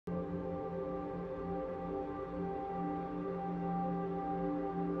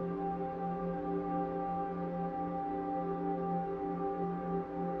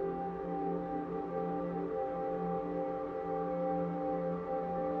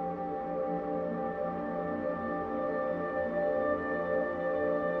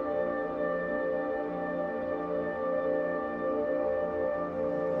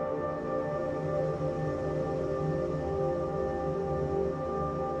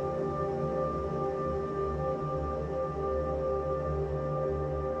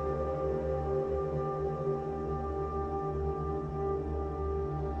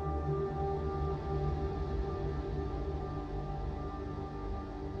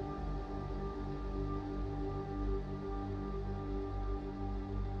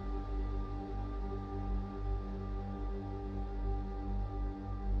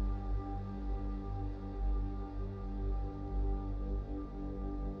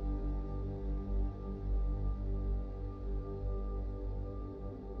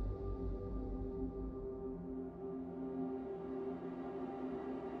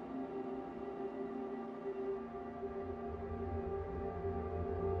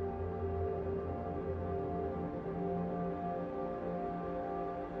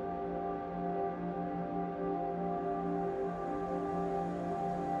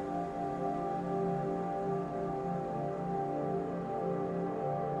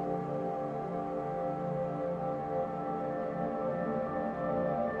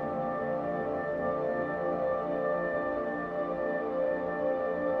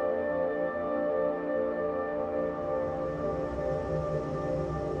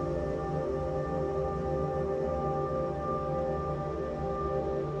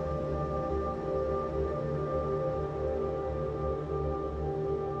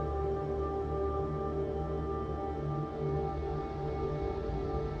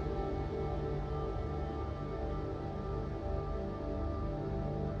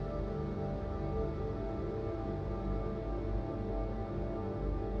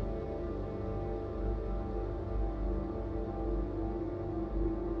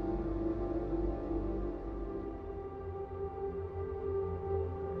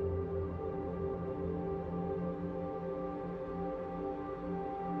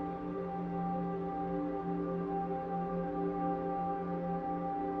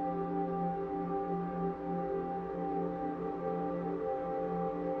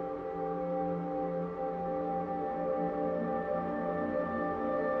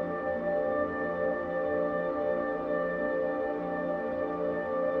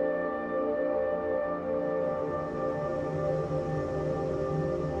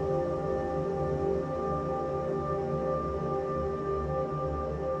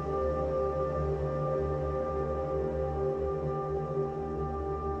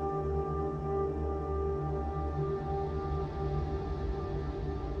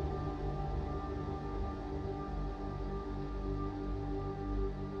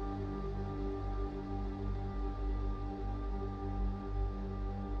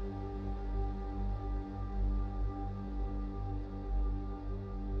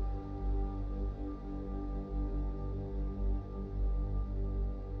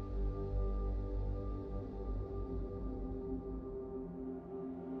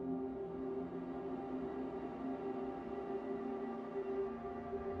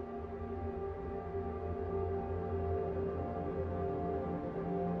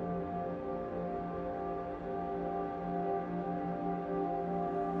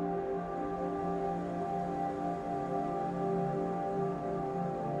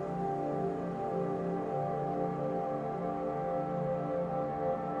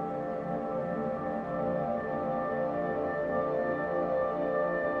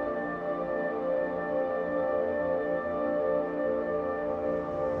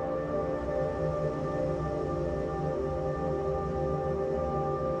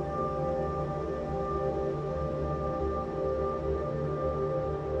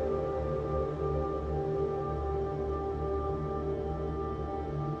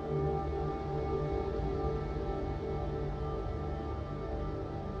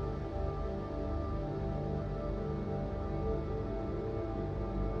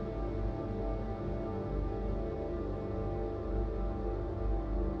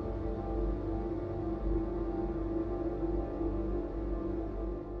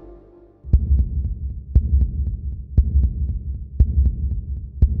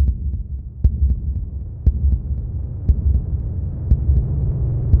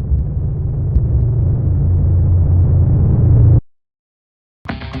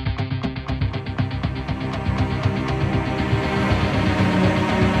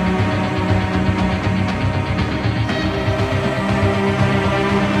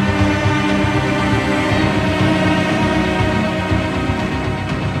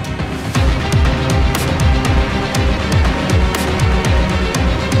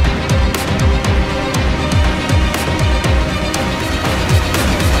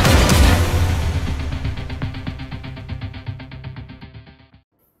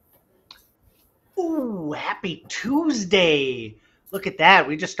Tuesday. Look at that.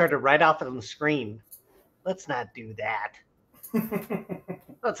 We just started right off on the screen. Let's not do that.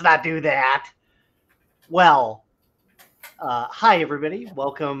 Let's not do that. Well, hi, everybody.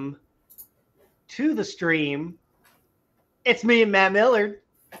 Welcome to the stream. It's me and Matt Millard.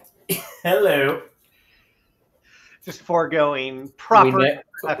 Hello. Just foregoing proper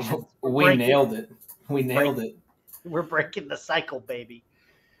introductions. We nailed it. We nailed it. We're breaking the cycle, baby.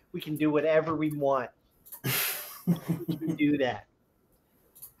 We can do whatever we want. We can do that.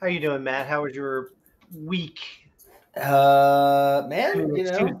 How you doing, Matt? How was your week? Man,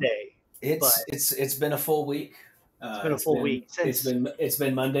 It's Tuesday. It's been a full week. It's been a full week. It's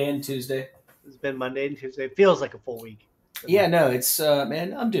been Monday and Tuesday. It's been Monday and Tuesday. It feels like a full week. Yeah, no, it's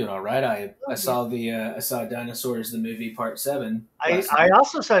man, I'm doing all right. I saw Dinosaurs the movie Part 7. I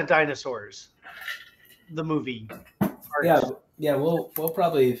also saw Dinosaurs the movie. Yeah, we'll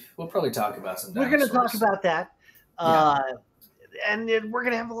probably talk about some dinosaurs. We're going to talk about that. And then we're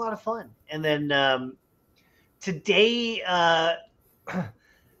going to have a lot of fun. And then today our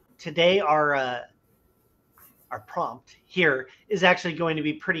prompt here is actually going to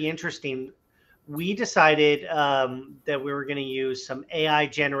be pretty interesting. We decided that we were going to use some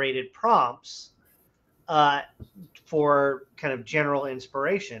AI-generated prompts for kind of general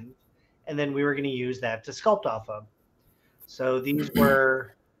inspiration, and then we were going to use that to sculpt off of. So these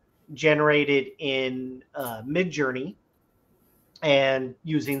were generated in Midjourney, and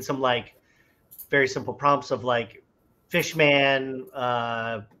using some like very simple prompts of like Fishman,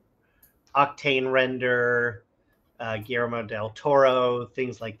 Octane Render, Guillermo del Toro,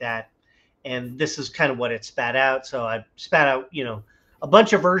 things like that. And this is kind of what it spat out. So I spat out, a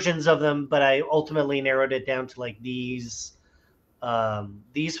bunch of versions of them, but I ultimately narrowed it down to like these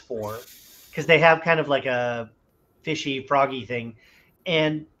four, because they have kind of like a fishy, froggy thing.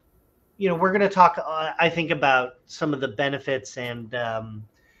 And, we're going to talk, I think, about some of the benefits and,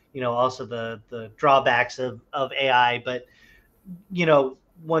 also the drawbacks of AI. But,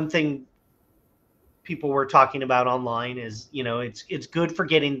 one thing people were talking about online is, it's good for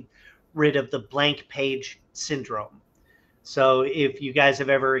getting rid of the blank page syndrome. So if you guys have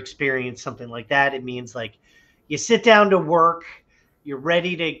ever experienced something like that, it means like you sit down to work, you're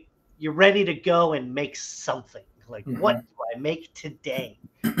ready to go and make something. Like, what do I make today?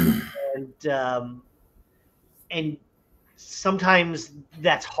 And sometimes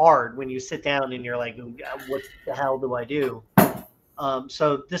that's hard when you sit down and you're like, what the hell do I do?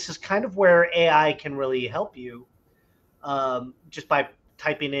 So this is kind of where AI can really help you, just by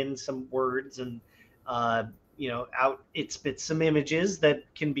typing in some words and, out it spits some images that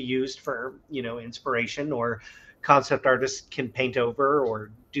can be used for, inspiration, or concept artists can paint over or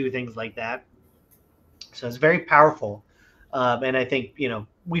do things like that. So it's very powerful. And I think,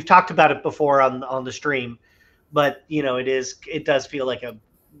 we've talked about it before on the stream, but, it does feel like a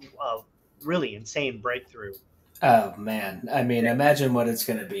really insane breakthrough. Oh man, I mean, imagine what it's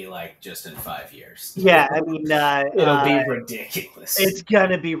going to be like just in 5 years. Yeah, I mean, it'll be ridiculous. It's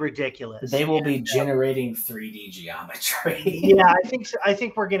gonna be ridiculous. They will be generating 3D geometry. Yeah, I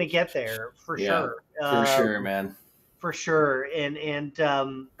think we're gonna get there for sure. For sure, man. For sure, and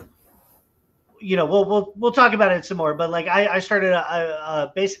we'll talk about it some more. But like, I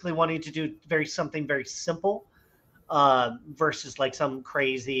started basically wanting to do something very simple, versus like some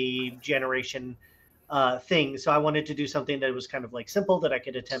crazy generation thing. So I wanted to do something that was kind of like simple, that I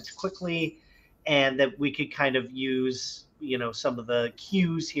could attempt quickly, and that we could kind of use, some of the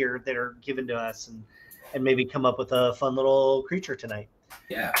cues here that are given to us, and maybe come up with a fun little creature tonight.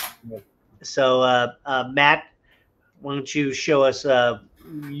 Yeah. So, Matt, why don't you show us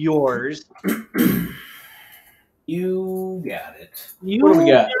yours? You got it. What do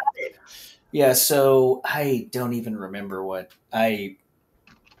we got? Yeah, so I don't even remember what I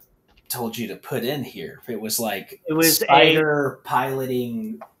told you to put in here. It was spider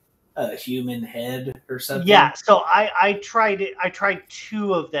piloting a human head or something. Yeah, so I tried it. I tried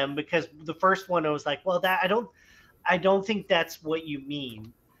two of them, because the first one I was like, well, that I don't think that's what you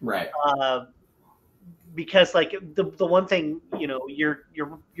mean. Right. Because like the one thing, you're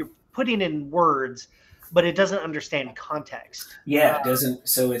putting in words, but it doesn't understand context. Yeah, it doesn't.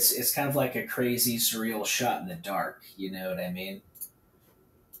 So it's kind of like a crazy, surreal shot in the dark. You know what I mean?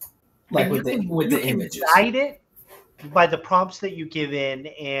 Like with the images. Guide it by the prompts that you give in,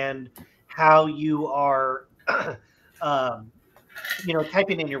 and how you are,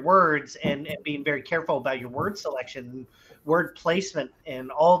 typing in your words, and being very careful about your word selection, word placement,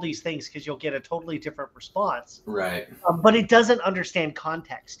 and all these things, because you'll get a totally different response. Right. But it doesn't understand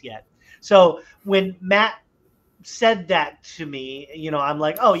context yet. So when Matt said that to me, I'm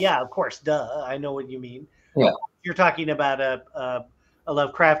like, oh yeah, of course, duh, I know what you mean. Yeah. you're talking about a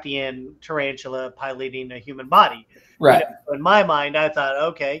Lovecraftian tarantula piloting a human body. Right. In my mind, I thought,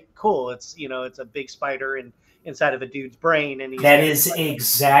 okay, cool. It's it's a big spider inside of a dude's brain, and that is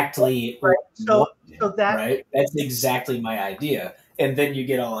exactly right. So that right. That's exactly my idea. And then you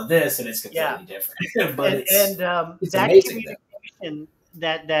get all of this, and it's completely different. But it's that amazing, communication,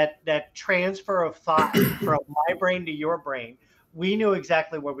 that transfer of thought from my brain to your brain, we knew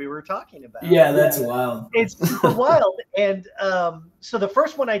exactly what we were talking about. Yeah, that's wild. It's super wild. And so the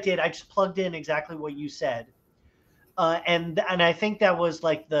first one I did, I just plugged in exactly what you said, and I think that was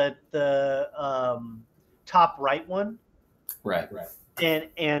like the top right one. Right.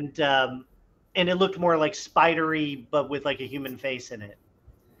 And it looked more like spidery, but with like a human face in it.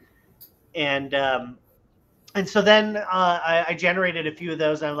 And so then I generated a few of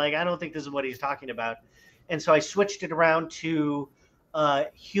those. And I'm like, I don't think this is what he's talking about. And so I switched it around to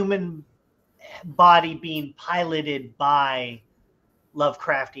human body being piloted by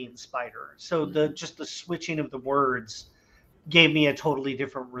Lovecraftian spider. So just the switching of the words gave me a totally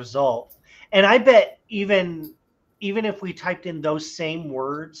different result. And I bet even if we typed in those same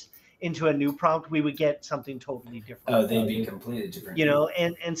words into a new prompt, we would get something totally different. Oh, they'd be completely different.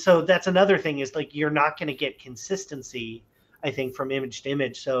 And so that's another thing is like you're not going to get consistency, I think, from image to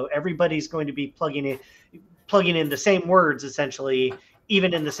image. So everybody's going to be plugging in the same words essentially,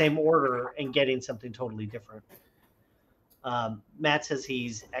 even in the same order, and getting something totally different. Matt says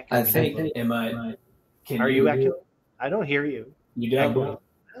he's echoing. I think. Are you echoing? I don't hear you. You don't. Oh.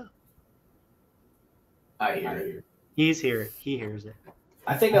 I hear it. He's here. He hears it.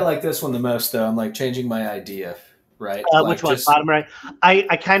 I think I like this one the most, though. I'm like changing my idea, right? Which one? Bottom right.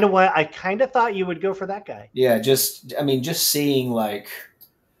 I kind of thought you would go for that guy. Yeah, just seeing like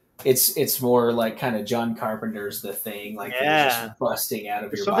it's more like kind of John Carpenter's The Thing, like just busting out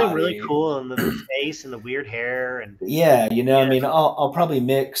of your body. Something really cool in the face and the weird hair and I mean, I'll probably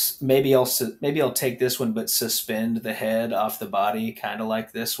mix. Maybe I'll take this one, but suspend the head off the body, kind of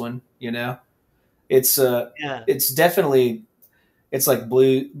like this one. It's definitely. It's like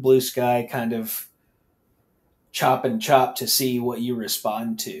blue sky kind of chop and chop to see what you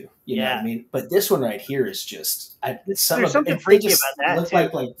respond to. You know what I mean? But this one right here is just there's something freaky about that. Look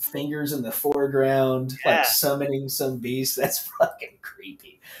too. like fingers in the foreground, like summoning some beast. That's fucking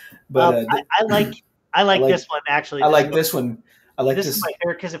creepy. But I like this one actually. I like this one. I like this. This is my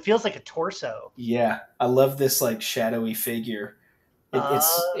favorite because it feels like a torso. Yeah, I love this like shadowy figure.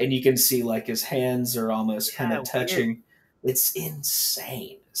 And you can see like his hands are almost kind of touching. Weird. It's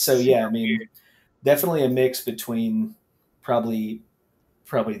insane. So I mean, definitely a mix between probably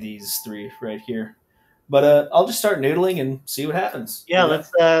these three right here. But I'll just start noodling and see what happens. Yeah, let's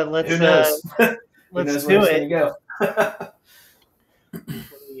Who knows? Let's do it. Go.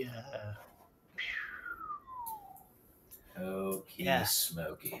 Okay,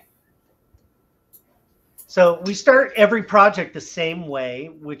 smoky. So we start every project the same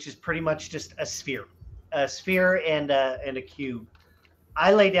way, which is pretty much just a sphere and a cube.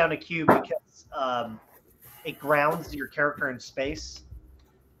 I lay down a cube because it grounds your character in space,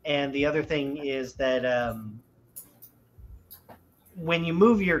 and the other thing is that when you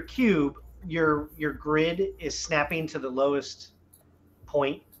move your cube, your grid is snapping to the lowest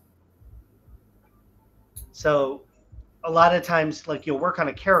point. So a lot of times, like you'll work on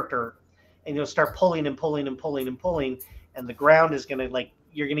a character, and you'll start pulling and pulling and pulling and pulling, and the ground is gonna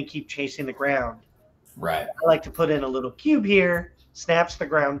you're gonna keep chasing the ground. Right. I like to put in a little cube here, snaps the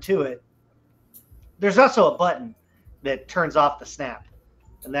ground to it. There's also a button that turns off the snap,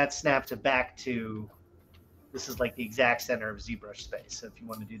 and that snaps it back to, this is like the exact center of ZBrush space. So if you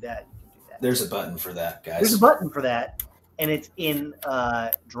want to do that, you can do that. There's a button for that, guys. There's a button for that, and it's in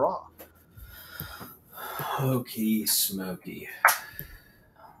Draw. Okay, smoky.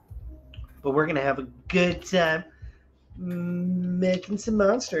 But we're going to have a good time making some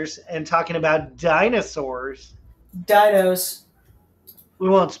monsters and talking about dinosaurs. Dinos. We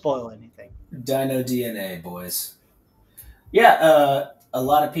won't spoil anything. Dino DNA, boys. Yeah, a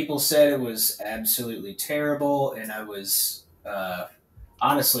lot of people said it was absolutely terrible, and I was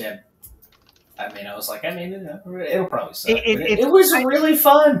honestly, I was like, it'll probably suck. It was really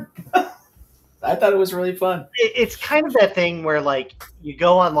fun. I thought it was really fun. It's kind of that thing where like you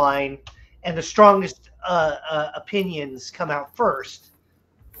go online and the strongest opinions come out first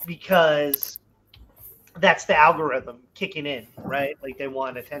because that's the algorithm kicking in, right? Like they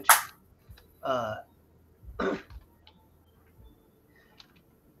want attention. But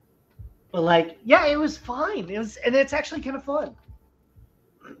like, yeah, it was fine. And it's actually kind of fun.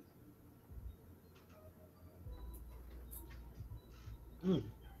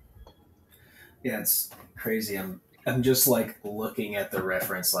 Yeah, it's crazy. I'm just like looking at the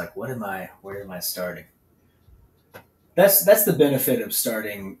reference, like, where am I starting? That's the benefit of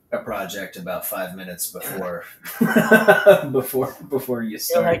starting a project about 5 minutes before before you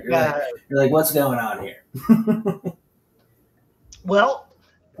start. You're like, what's going on here? Well,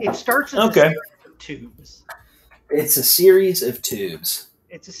 it starts as Okay. a series of tubes. It's a series of tubes.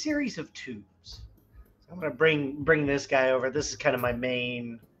 It's a series of tubes. So I'm going to bring this guy over. This is kind of my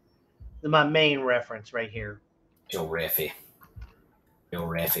main reference right here. Joe Raffy.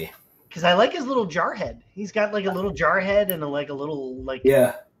 Because I like his little jar head. He's got like a little jar head and a little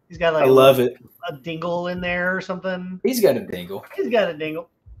yeah. He's got like I love it. A dingle in there or something. He's got a dingle. He's got a dingle.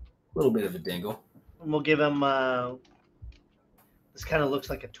 A little bit of a dingle. And we'll give him. This kind of looks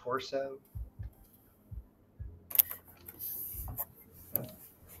like a torso.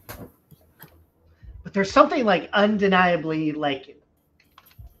 But there's something like undeniably like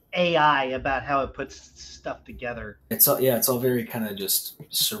AI about how it puts stuff together. It's all very kind of just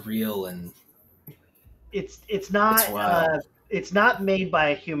surreal, and it's not made by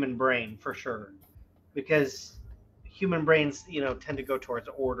a human brain for sure, because human brains tend to go towards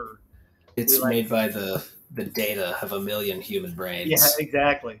order. It's made by the data of 1 million human brains. Yeah,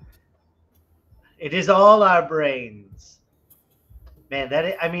 exactly. It is all our brains, man.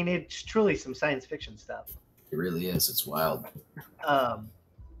 It's truly some science fiction stuff. It really is. It's wild.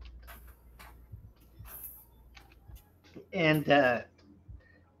 And I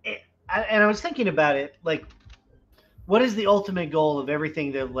was thinking about it, like, what is the ultimate goal of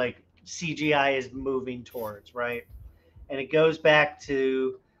everything that like CGI is moving towards, right? And it goes back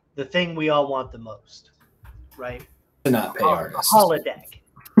to the thing we all want the most, right? To not pay artists. The holodeck.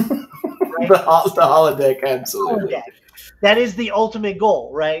 Right? the holodeck, absolutely. Holodeck. That is the ultimate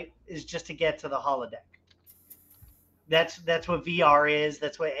goal, right? Is just to get to the holodeck. That's what VR is.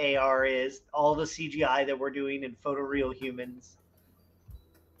 That's what AR is. All the CGI that we're doing in photoreal humans.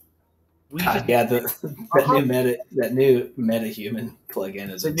 That new MetaHuman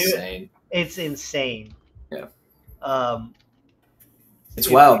plugin is insane. It's insane. Yeah. It's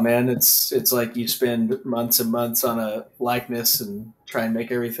wild, man. It's like you spend months and months on a likeness and try and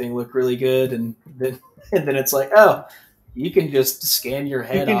make everything look really good, and then it's like, oh, you can just scan your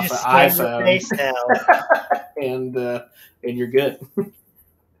head off an iPhone face now. and you're good.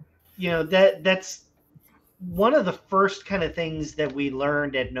 That's one of the first kind of things that we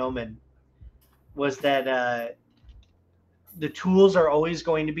learned at Gnomon, was that the tools are always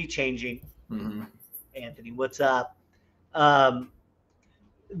going to be changing. Mm-hmm. Anthony, what's up? The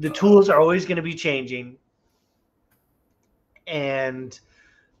tools are always going to be changing, and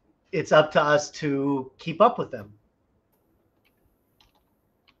it's up to us to keep up with them.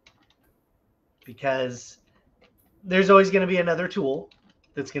 Because there's always going to be another tool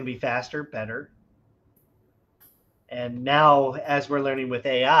that's going to be faster, better. And now, as we're learning with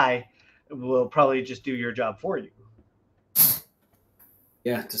AI, we'll probably just do your job for you.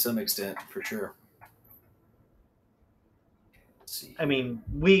 Yeah, to some extent, for sure. I mean,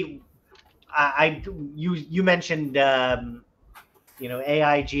 you mentioned, AI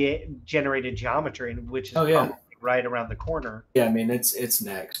generated geometry, which is probably right around the corner. Yeah, I mean, it's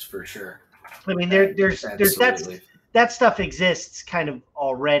next for sure. I mean, there's that stuff exists kind of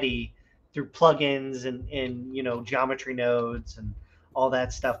already through plugins and geometry nodes and all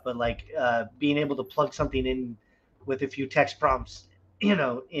that stuff. But like being able to plug something in with a few text prompts,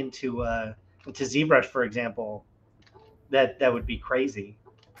 into ZBrush, for example, that would be crazy.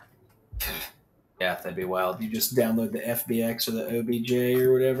 Yeah, that'd be wild. You just download the FBX or the OBJ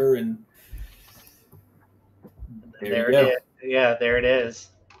or whatever, and there you go. It is. Yeah, there it is.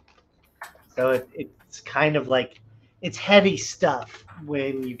 So it's kind of like, it's heavy stuff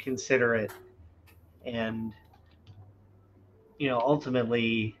when you consider it, and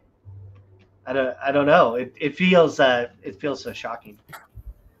ultimately, I don't know. It feels so shocking.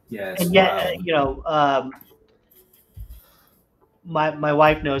 Yeah, and yet my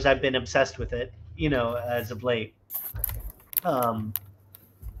wife knows I've been obsessed with it, as of late.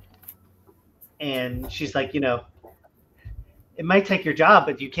 And she's like, it might take your job,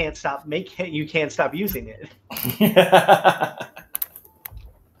 but you can't stop using it.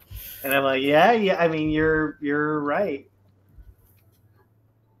 And I'm like, yeah. I mean, you're right.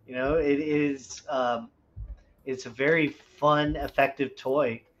 It is. It's a very fun, effective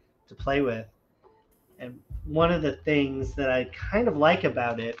toy to play with. And one of the things that I kind of like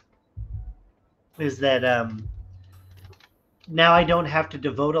about it is that now I don't have to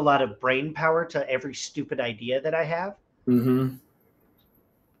devote a lot of brain power to every stupid idea that I have. Mm-hmm.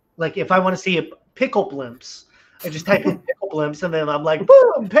 Like if I want to see a pickle blimps, I just type in pickle blimps, and then I'm like,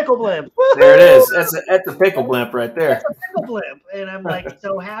 boom, pickle blimp. Woo-hoo! There it is. That's a pickle blimp right there. That's a pickle blimp, and I'm like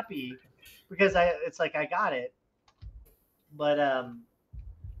so happy because it's like I got it, but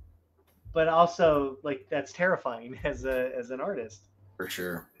also like that's terrifying as an artist. For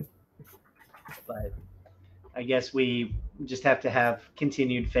sure. But I guess we just have to have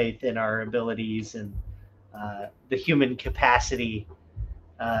continued faith in our abilities and the human capacity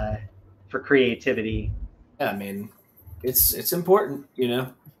for creativity. Yeah, I mean, it's important, you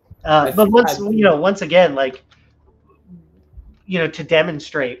know. But once again, like, to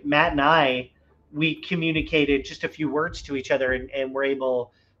demonstrate, Matt and we communicated just a few words to each other, and we're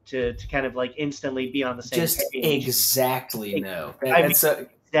able to kind of like instantly be on the same page. Exactly. No, Exactly.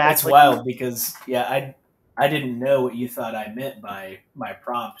 That's wild because I didn't know what you thought I meant by my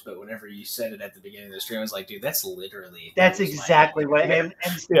prompt, but whenever you said it at the beginning of the stream, I was like, dude, that's exactly what.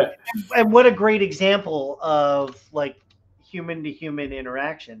 And what a great example of like human to human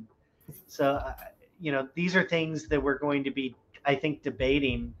interaction. So, these are things that we're going to be, I think,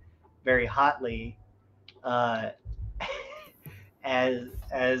 debating very hotly as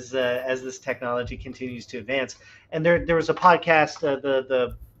this technology continues to advance. And there was a podcast,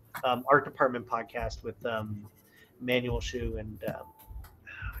 the art department podcast with Manuel Shu, and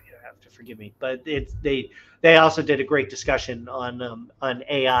you have to forgive me, but they also did a great discussion on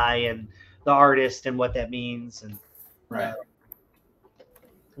AI and the artist and what that means, and right.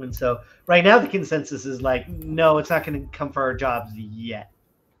 And so right now the consensus is like, no, it's not going to come for our jobs yet.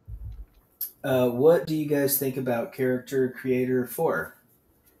 What do you guys think about Character Creator 4?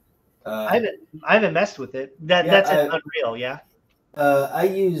 I haven't messed with it. That's Unreal, yeah. I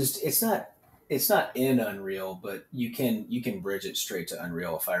used it's not in Unreal, but you can bridge it straight to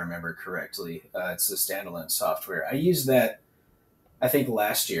Unreal if I remember correctly. It's a standalone software. I used that I think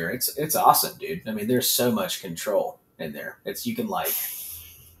last year. It's awesome, dude. I mean, there's so much control in there. You can like,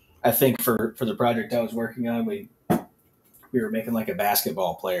 I think for the project I was working on, we were making like a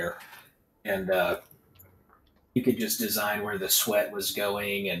basketball player, and you could just design where the sweat was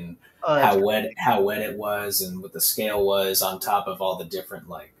going and how wet it was and what the scale was on top of all the different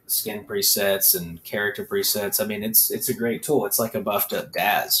like skin presets and character presets. I mean, it's a great tool. It's like a buffed up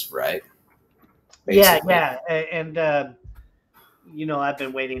Daz, right? Basically. Yeah. And I've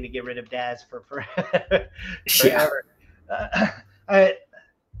been waiting to get rid of Daz for forever.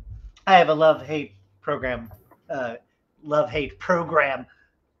 I have a love-hate program. I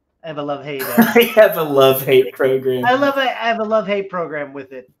have a love-hate. I have a love-hate program. I have a love-hate program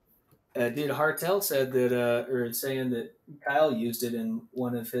with it. Dude, Hartel said that, or saying that Kyle used it in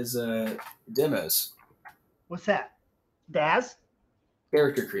one of his demos. What's that? Daz?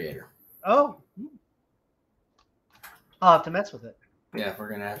 Character Creator. Oh, I'll have to mess with it. Yeah, we're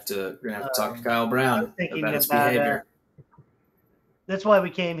gonna have to talk to Kyle Brown about its behavior. That's why we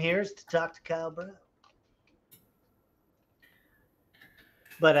came here, is to talk to Kyle Brown.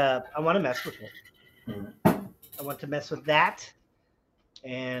 But I want to mess with it. Mm-hmm. I want to mess with that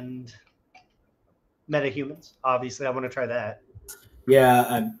and metahumans. Obviously, I want to try that.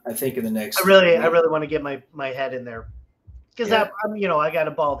 Yeah, I think in the next. I really want to get my head in there because I got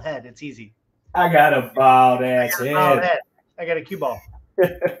a bald head. It's easy. I got a bald ass head. I got a cue ball.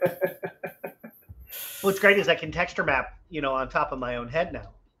 What's great is I can texture map, on top of my own head now.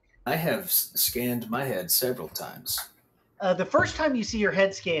 I have scanned my head several times. The first time you see your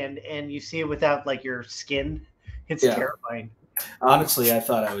head scanned and you see it without like your skin, it's terrifying. Honestly, I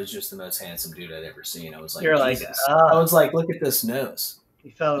thought I was just the most handsome dude I'd ever seen. I was like, You're Jesus. I was like, look at this nose.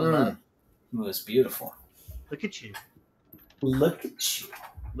 You fell in love. It was beautiful. Look at you. Look at you.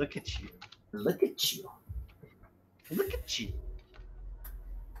 Look at you. Look at you. Look at you.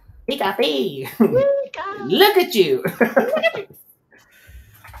 Pika-pee. Look at you.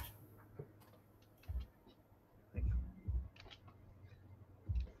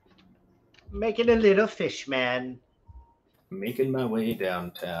 Making a little fish man. Making my way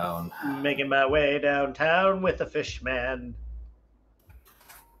downtown. Making my way downtown with a fish man.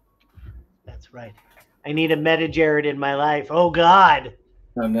 That's right. I need a meta Jared in my life. Oh, God.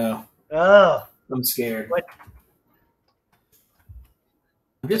 Oh, no. Oh. I'm scared. What?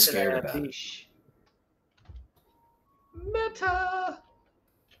 I'm just scared about it. Meta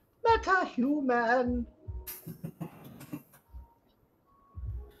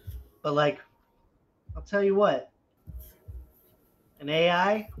But like, I'll tell you what, an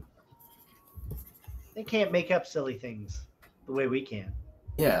AI, they can't make up silly things the way we can.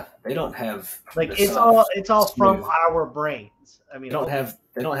 Yeah, they don't have like it's all from our brains. I mean,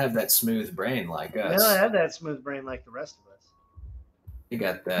 they don't have that smooth brain like us. They don't have that smooth brain like the rest of us. You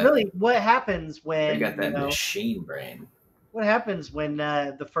got that. Really, what happens when they got that machine brain? what happens when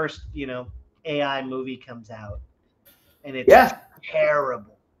the first, AI movie comes out and it's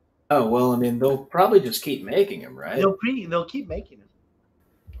terrible? Oh, well, I mean, they'll probably just keep making them, right? They'll keep making them.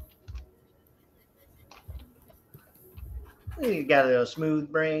 You got a little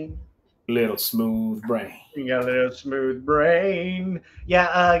smooth brain. Little smooth brain. You got a little smooth brain.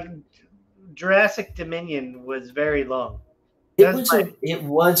 Yeah, Jurassic Dominion was very long. It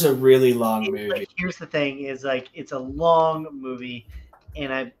was a really long movie. Like, here's the thing: is like it's a long movie,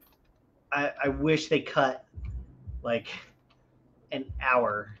 and I wish they cut like an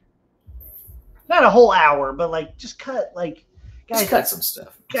hour, not a whole hour, but like just cut just cut some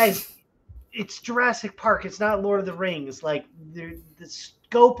stuff, guys. It's Jurassic Park. It's not Lord of the Rings. Like the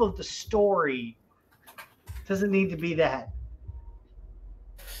scope of the story doesn't need to be that.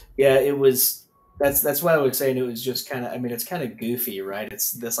 Yeah, it was. That's why I was saying it was just kind of. I mean, it's kind of goofy, right?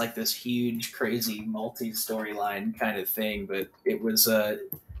 It's this huge, crazy, multi-storyline kind of thing, but it was. I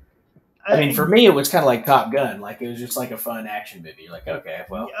mean, for me, it was kind of like Top Gun. Like it was just like a fun action movie. You're like, okay,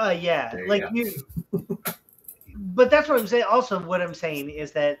 well, yeah, like you. But that's what I'm saying. Also, what I'm saying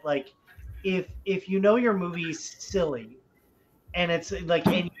is that like, if you know your movie's silly, and it's like,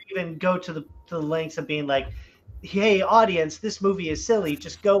 and you even go to the lengths of being like, hey, audience, this movie is silly,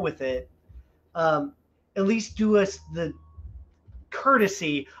 just go with it. At least do us the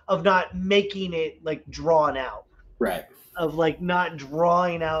courtesy of not making it like drawn out, right? Of like not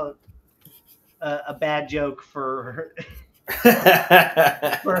drawing out a bad joke for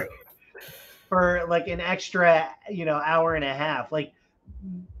for like an extra hour and a half. Like,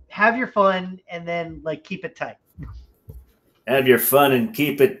 have your fun and then like keep it tight. Have your fun and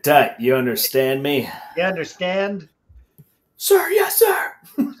keep it tight. You understand me? You understand? Sir, yes, sir.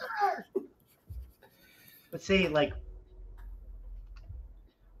 But see, like,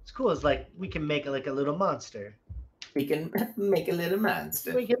 what's cool is like we can make like a little monster. We can make a little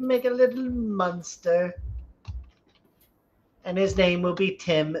monster. We can make a little monster. And his name will be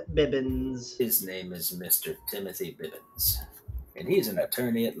Tim Bibbins. His name is Mr. Timothy Bibbins. And he's an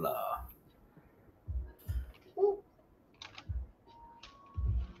attorney at law.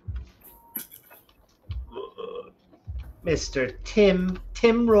 Mr.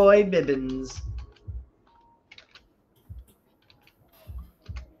 Tim Roy Bibbins.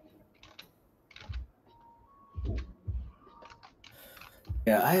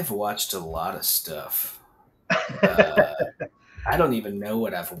 Yeah, I have watched a lot of stuff. I don't even know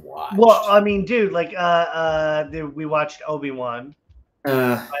what I've watched. Well, I mean, dude, like, we watched Obi-Wan.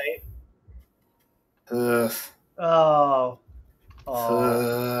 Right?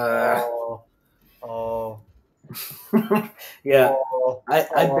 Yeah,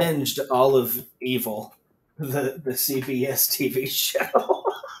 I binged all of Evil, the CBS TV show.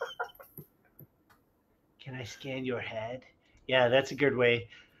 Can I scan your head? Yeah, that's a good way.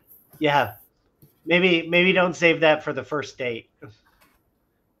 Yeah, maybe don't save that for the first date.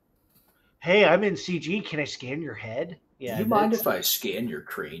 Hey, I'm in CG. Can I scan your head? Yeah. Do you mind if I scan your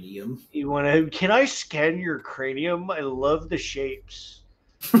cranium? You want to? Can I scan your cranium? I love the shapes.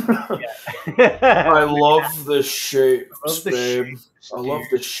 I love the shapes, babe. I love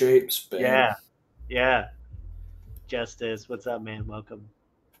the shapes, babe. Yeah. Justice, what's up, man? Welcome.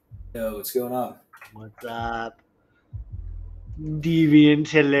 Yo, what's going on? What's up? Deviant,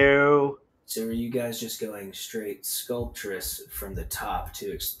 hello. So are you guys just going straight sculptress from the top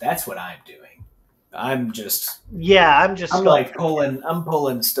to? That's what I'm doing. I'm like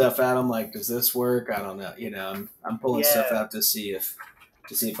pulling stuff out. I'm like, does this work? I don't know. I'm pulling stuff out to see if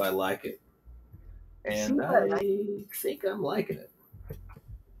I like it. And I think I'm liking it.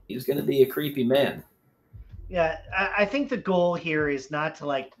 He's going to be a creepy man. Yeah, I think the goal here is not to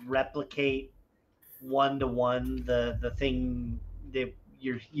like replicate one-to-one the thing that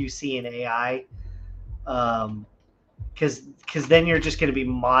you see in AI, because then you're just going to be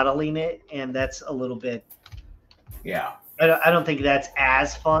modeling it, and that's a little bit. Yeah, I don't think that's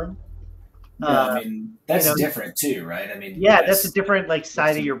as fun. No, I mean that's different too, right? I mean, that's a different like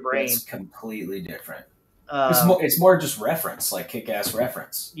side of your brain. It's completely different. It's more just reference, like kick-ass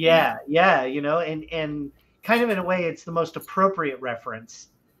reference. Yeah, and kind of in a way, it's the most appropriate reference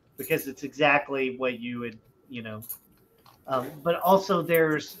because it's exactly what you would, but also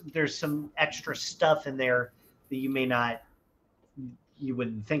there's some extra stuff in there that you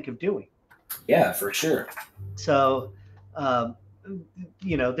wouldn't think of doing. Yeah, for sure. So,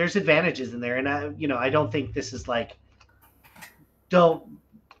 there's advantages in there, and I don't think this is like, don't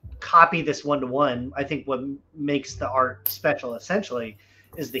copy this one-to-one. I think what makes the art special essentially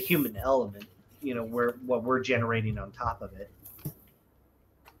is the human element, what we're generating on top of it.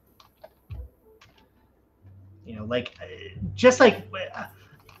 You know, like just like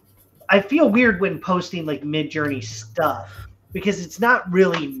I feel weird when posting like Mid-Journey stuff because it's not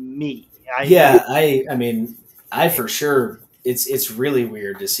really me. I mean, I for sure. It's really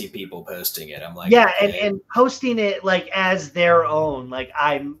weird to see people posting it. I'm like, yeah, okay. and posting it like as their own. Like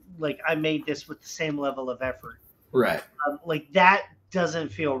I made this with the same level of effort. Right. Like that doesn't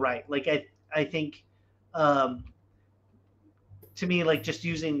feel right. Like I think to me, like just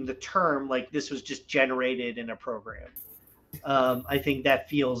using the term like this was just generated in a program. I think that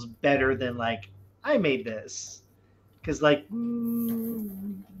feels better than like I made this, because like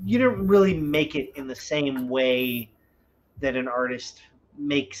you don't really make it in the same way that an artist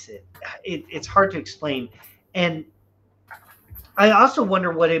makes it. It's hard to explain, and I also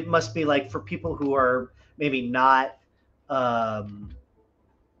wonder what it must be like for people who are maybe not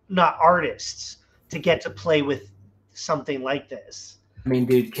artists to get to play with something like this. I mean,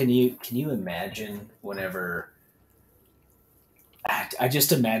 dude, can you imagine whenever I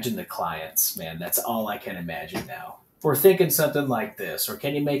just imagine the clients, man. That's all I can imagine now. We're thinking something like this, or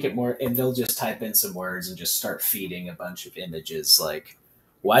can you make it more? And they'll just type in some words and just start feeding a bunch of images. Like,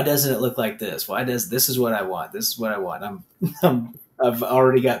 why doesn't it look like this? Why does this is what I want? This is what I want. I've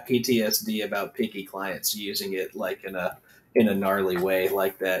already got PTSD about picky clients using it like in a gnarly way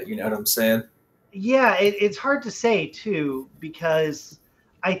like that. You know what I'm saying? Yeah, it's hard to say too, because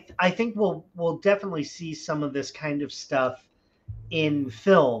I think we'll definitely see some of this kind of stuff in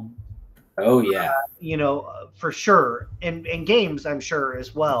film. Oh yeah, you know, for sure, and games, I'm sure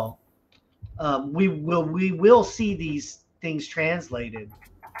as well. We will see these things translated.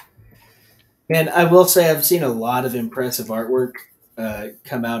 And I will say I've seen a lot of impressive artwork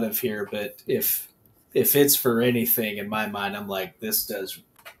come out of here, but if it's for anything, in my mind, I'm like, this does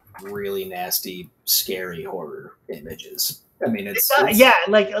really nasty, scary horror images. I mean, it's yeah,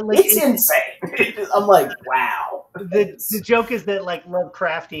 like it's insane. I'm like, wow. The joke is that like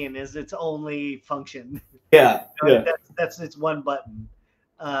Lovecraftian is its only function. Yeah, yeah. That's its one button.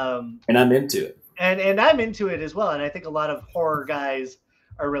 And I'm into it. And I'm into it as well. And I think a lot of horror guys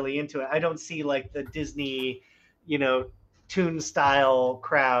are really into it. I don't see like the Disney, you know, toon style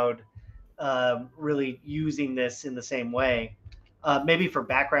crowd really using this in the same way. Maybe for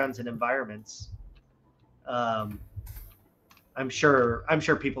backgrounds and environments. I'm sure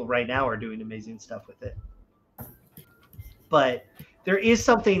people right now are doing amazing stuff with it. But there is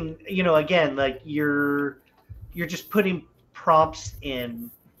something, you know, again, like you're just putting prompts in,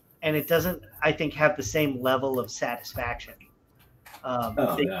 and it doesn't, I think, have the same level of satisfaction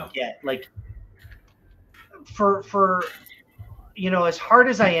that you get. Like for you know, as hard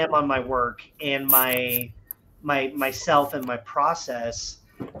as I am on my work and myself and my process,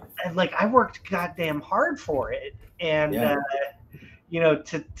 and like I worked goddamn hard for it, and you know,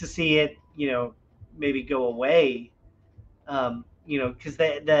 to see it, you know, maybe go away, you know, because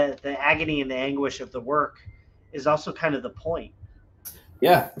the agony and the anguish of the work is also kind of the point.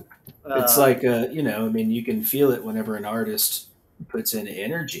 Yeah, it's like you know, I mean, you can feel it whenever an artist puts in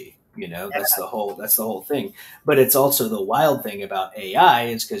energy. You know, that's the whole thing. But it's also the wild thing about AI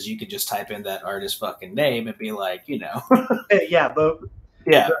is because you could just type in that artist's fucking name and be like, you know,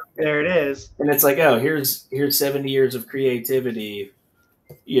 there it is. And it's like, oh, here's 70 years of creativity,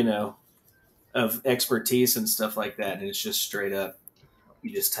 you know, of expertise and stuff like that, and it's just straight up.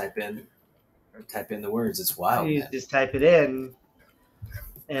 You just type in the words. It's wild. You just type it in,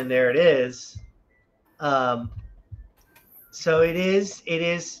 and there it is. So it is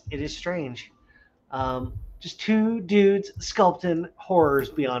strange. Just two dudes sculpting horrors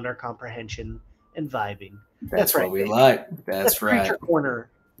beyond our comprehension and vibing. That's right, what we like. That's right. Creature Corner.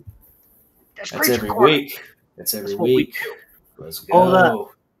 That's every week. That's every week. Let's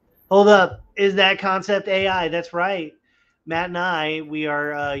go. Hold up. Is that concept AI? That's right. Matt and I, we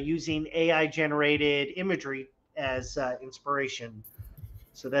are using AI-generated imagery as inspiration.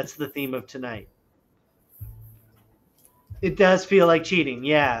 So that's the theme of tonight. It does feel like cheating.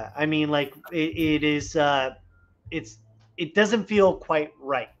 Yeah. I mean, like it is, it doesn't feel quite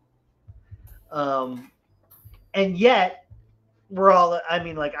right. And yet we're all, I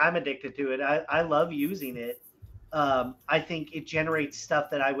mean, like I'm addicted to it. I love using it. I think it generates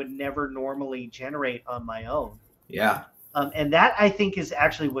stuff that I would never normally generate on my own. Yeah. And that I think is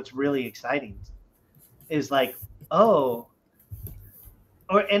actually what's really exciting is like, and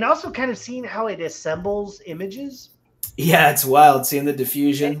also kind of seeing how it assembles images. Yeah, it's wild seeing the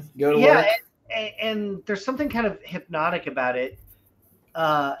diffusion go to work. And there's something kind of hypnotic about it.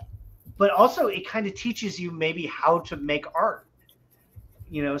 But also it kind of teaches you maybe how to make art.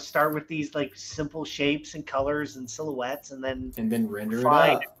 You know, start with these like simple shapes and colors and silhouettes, and then render it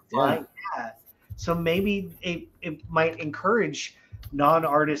up. Yeah. So maybe it might encourage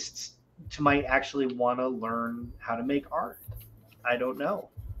non-artists to might actually want to learn how to make art. I don't know.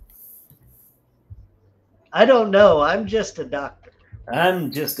 I'm just a doctor.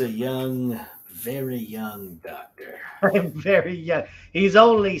 I'm just a young, very young doctor. I'm very young. He's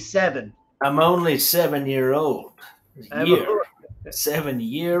only 7. I'm only 7-year-old.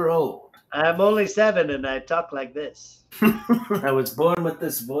 7-year-old. I'm only 7 and I talk like this. I was born with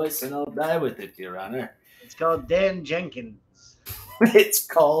this voice and I'll die with it, Your Honor. It's called Dan Jenkins. It's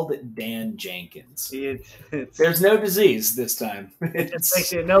called Dan Jenkins. There's no disease this time. It just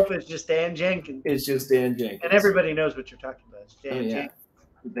makes you nope. It's just Dan Jenkins. It's just Dan Jenkins, and everybody knows what you're talking about. It's Dan Jenkins.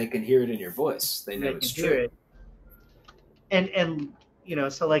 They can hear it in your voice. They know it's true. And you know,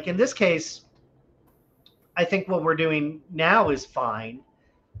 so like in this case, I think what we're doing now is fine.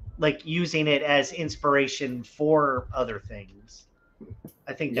 Like using it as inspiration for other things.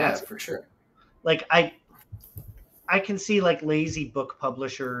 I think that's for sure. Like I can see like lazy book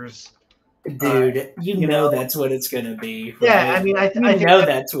publishers. Dude, you know that's what it's going to be. Right? Yeah, I mean, I think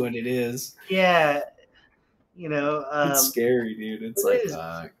that's what it is. Yeah, you know. It's scary, dude. It's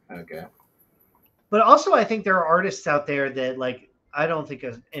okay. But also, I think there are artists out there that, like, I don't think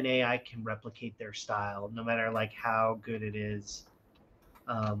an AI can replicate their style, no matter, like, how good it is.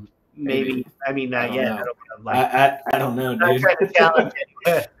 Maybe. I mean, not yet. I don't know, dude. I'm trying to challenge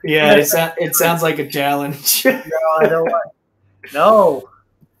it. Yeah, it sounds like a challenge. No, I don't want. No,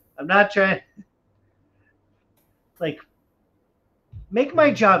 I'm not trying. Like, make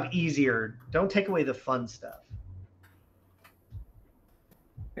my job easier. Don't take away the fun stuff.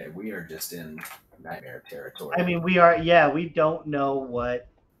 Okay, we are just in nightmare territory. I mean, we are. Yeah, we don't know what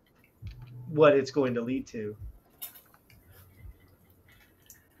it's going to lead to.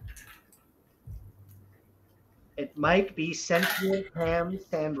 It might be sentient ham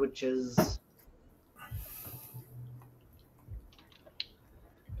sandwiches.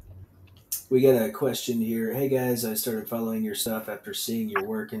 We got a question here. Hey guys, I started following your stuff after seeing your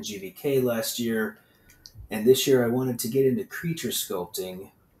work in GBK last year, and this year I wanted to get into creature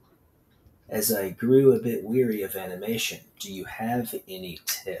sculpting as I grew a bit weary of animation. Do you have any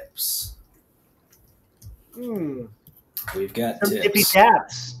tips? We've got some tips. Tippy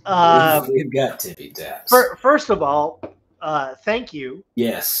taps. We've got tippy taps. First of all, thank you.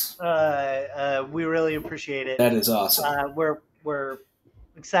 Yes. We really appreciate it. That is awesome. We're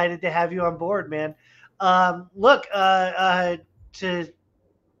excited to have you on board, man. Look, to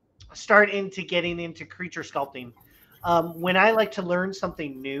start into getting into creature sculpting, when I like to learn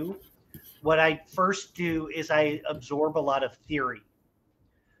something new, what I first do is I absorb a lot of theory.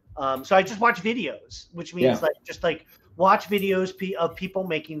 So I just watch videos, which means like watch videos of people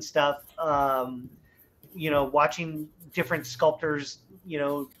making stuff, watching different sculptors,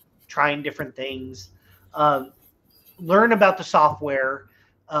 trying different things, learn about the software,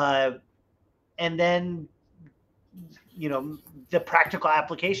 and then, the practical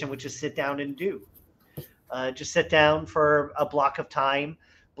application, which is sit down and do. Just sit down for a block of time,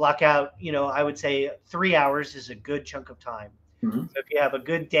 block out, I would say 3 hours is a good chunk of time. Mm-hmm. So if you have a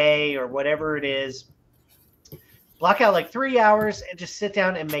good day or whatever it is, block out like 3 hours and just sit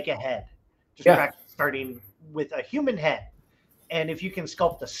down and make a head. Just practice starting with a human head. And if you can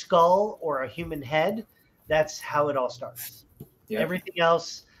sculpt a skull or a human head, that's how it all starts. Yeah. Everything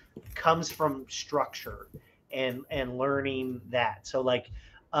else comes from structure and learning that. So like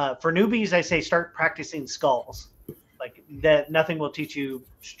for newbies, I say start practicing skulls. Like that, nothing will teach you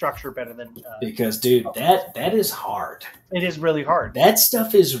structure better than because, dude, that is hard. It is really hard. That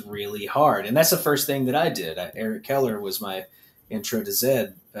stuff is really hard, and that's the first thing that I did. Eric Keller was my intro to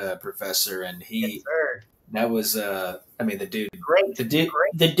Zed professor, and that was the dude. Great.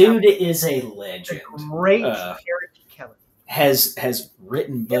 The dude is a legend. Great Eric Keller has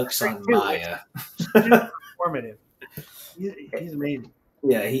written books on Maya. Informative. He's amazing.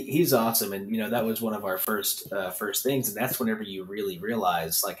 Yeah, he's awesome, and that was one of our first things, and that's whenever you really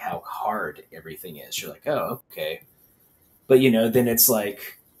realize like how hard everything is. You're like, oh, okay, but then it's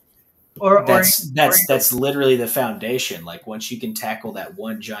like, that's literally the foundation. Like once you can tackle that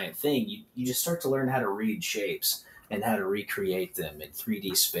one giant thing, you just start to learn how to read shapes and how to recreate them in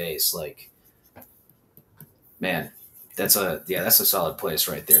 3D space. Like, man. That's a solid place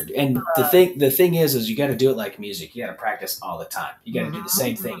right there. And the thing is you got to do it like music. You got to practice all the time. You got to do the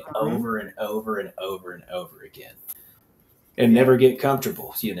same thing over and over and over and over again, and never get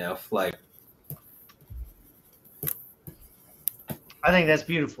comfortable. Like. I think that's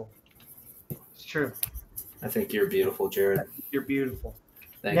beautiful. It's true. I think you're beautiful, Jared. You're beautiful.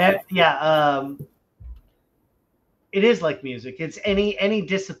 Thank you. Yeah. It is like music. It's any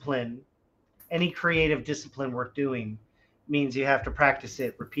discipline. any creative discipline worth doing means you have to practice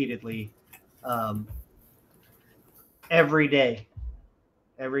it repeatedly, every day.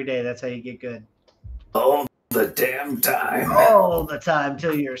 Every day. That's how you get good. All the damn time. All the time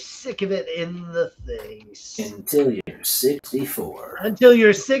till you're sick of it in the face. Until you're 64. Until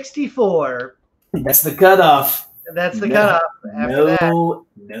you're 64. That's the cutoff. That's the cutoff. After that.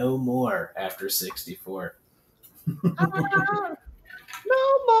 No more after 64. No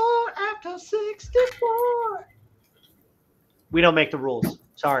more after 64. We don't make the rules.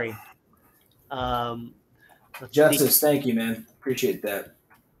 Sorry. Justice, thank you, man. Appreciate that.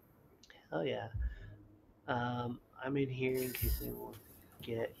 Oh yeah. I'm in here in case they want to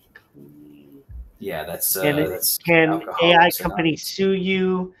get clean. Yeah, that's can AI companies sue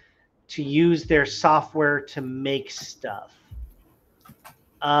you to use their software to make stuff?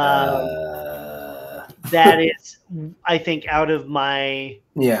 That is, I think, out of my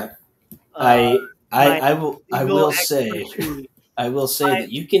I will say that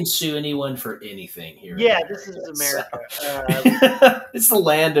you can sue anyone for anything here. Yeah, this is America. So. It's the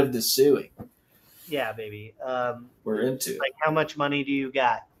land of the suing. Yeah, baby. We're into like, how much money do you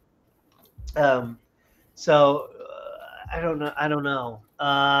got? I don't know.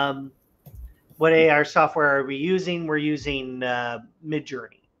 What AR software are we using? We're using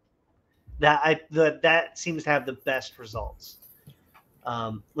Midjourney. That seems to have the best results.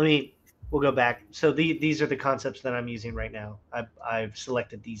 We'll go back. So these are the concepts that I'm using right now. I've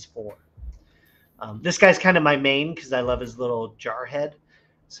selected these 4. This guy's kind of my main because I love his little jar head.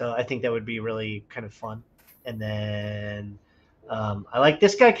 So I think that would be really kind of fun. And then I like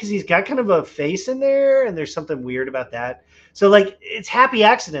this guy because he's got kind of a face in there, and there's something weird about that. So like, it's happy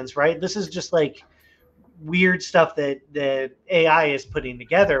accidents, right? This is just like weird stuff that AI is putting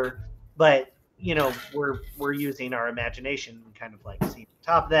together, but you know, we're using our imagination and kind of like see the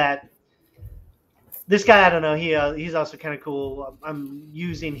top of that. This guy, I don't know. He's also kind of cool. I'm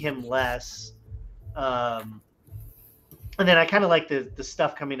using him less. And then I kind of like the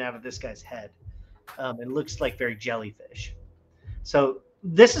stuff coming out of this guy's head. It looks like very jellyfish. So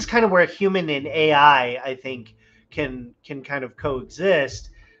this is kind of where human and AI, I think, can kind of coexist,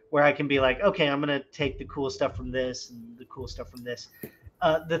 where I can be like, okay, I'm going to take the cool stuff from this and the cool stuff from this.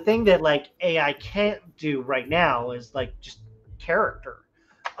 The thing that like AI can't do right now is like just character,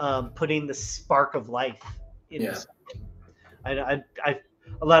 putting the spark of life into something. I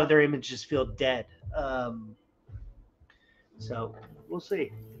a lot of their images feel dead. So we'll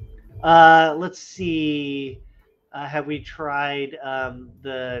see. Let's see. Have we tried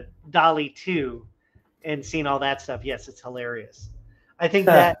the Dolly 2 and seen all that stuff? Yes, it's hilarious. I think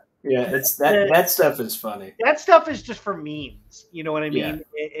that that stuff is funny. That stuff is just for memes. You know what I mean?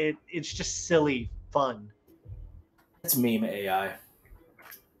 Yeah. It's just silly fun. It's meme AI.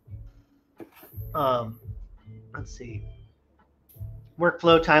 Let's see.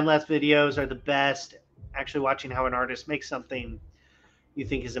 Workflow time-lapse videos are the best. Actually watching how an artist makes something you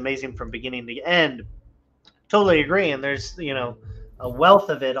think is amazing from beginning to end. Totally agree. And there's, you know, a wealth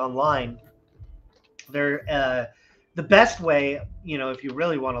of it online. The best way, you know, if you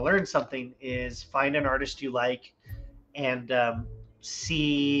really want to learn something, is find an artist you like and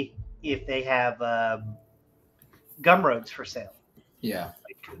see if they have gumroads for sale. Yeah.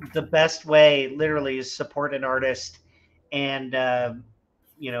 Like, the best way literally is support an artist and,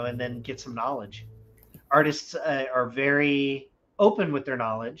 you know, and then get some knowledge. Artists are very open with their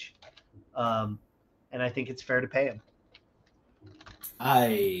knowledge, and I think it's fair to pay them.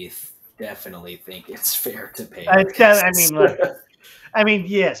 I definitely think it's fair to pay them. Look, I mean,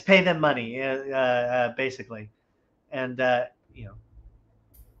 yes, pay them money, basically, and you know,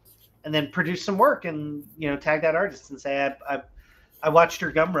 and then produce some work, and you know, tag that artist and say, I watched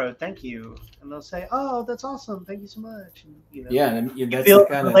your Gumroad, thank you, and they'll say, oh, that's awesome, thank you so much. And, you know, yeah, and that's build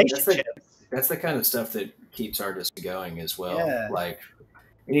the kind of that's the kind of stuff that keeps artists going as well. Yeah. Like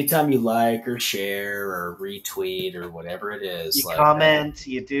anytime you like or share or retweet or whatever it is, you comment,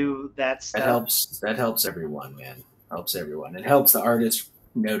 you do that stuff. That helps everyone, man. Helps everyone. It helps the artist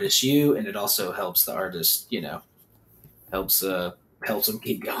notice you, and it also helps the artist, you know, helps them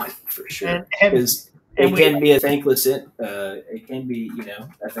keep going for sure. Because it can be a thankless you know,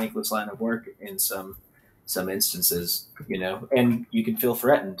 a thankless line of work in some instances, you know, and you can feel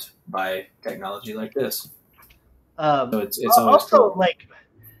threatened by technology like this. So it's always also cool. Like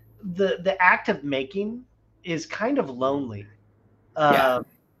the act of making is kind of lonely.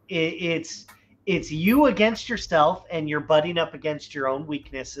 It's you against yourself, and you're butting up against your own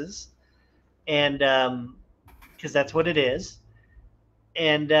weaknesses, and because that's what it is,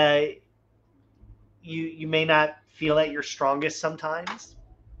 and you may not feel at your strongest sometimes.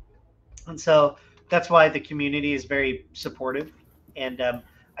 And so that's why the community is very supportive. And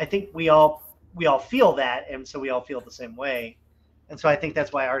I think we all feel that, and so we all feel the same way. And so I think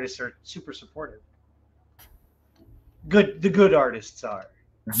that's why artists are super supportive. The good artists are.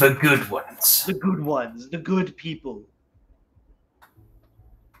 The good ones. The good ones. The good people.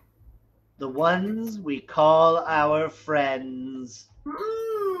 The ones we call our friends.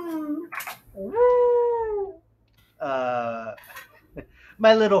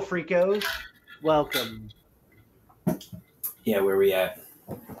 My little freakos, welcome. Yeah, where we at?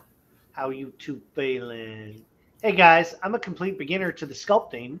 How you two feeling? Hey guys, I'm a complete beginner to the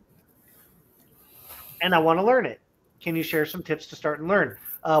sculpting, and I want to learn it. Can you share some tips to start and learn?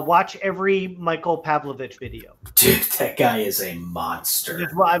 Watch every Michael Pavlovich video. Dude, that guy is a monster.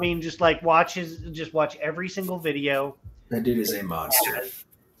 Just watch every single video. That dude is a monster.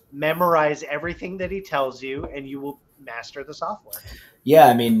 Memorize everything that he tells you, and you will master the software. Yeah,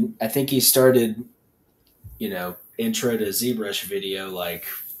 I mean, I think he started, intro to ZBrush video like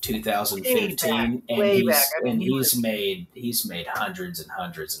 2015, and he's made hundreds and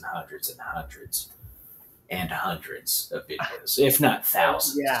hundreds and hundreds and hundreds and hundreds of videos, if not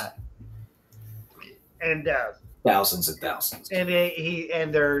thousands. Yeah, and thousands and thousands.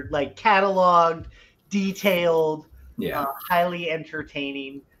 And they're like cataloged, detailed, highly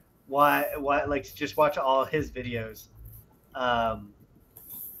entertaining. Why? Like, just watch all his videos,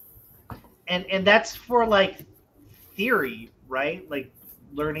 and that's for like theory, right? Like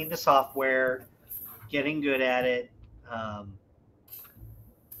learning the software, getting good at it.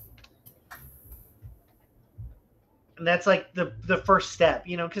 And that's like the first step,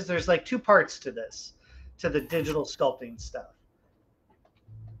 because there's like two parts to this, to the digital sculpting stuff.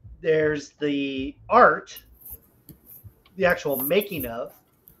 There's the art, the actual making of,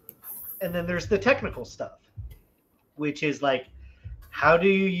 and then there's the technical stuff, which is like, how do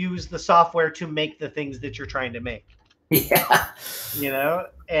you use the software to make the things that you're trying to make? Yeah.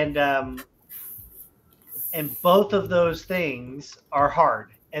 And both of those things are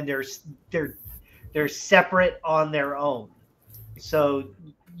hard, and they're separate on their own. So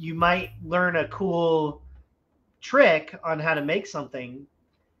you might learn a cool trick on how to make something,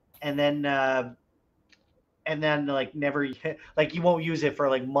 and then like never, like you won't use it for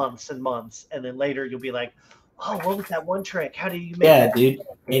like months and months, and then later you'll be like, oh, what was that one trick? How did you make that? Yeah, dude.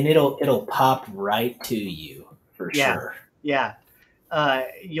 And it'll pop right to you for sure. Yeah.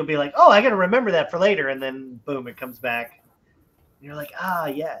 You'll be like, oh, I got to remember that for later. And then boom, it comes back. And you're like, ah,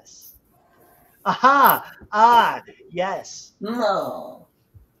 yes. Aha. Ah, yes. No.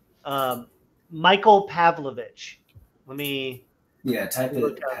 Michael Pavlovich. Let me. Yeah, type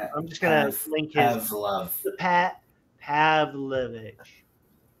it. I'm just going to link his. Pavlovich.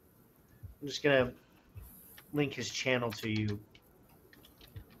 I'm just going to link his channel to you.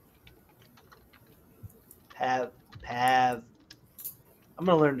 I'm going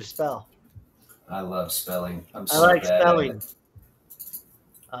to learn to spell. I love spelling. I like spelling.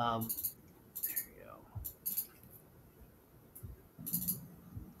 There you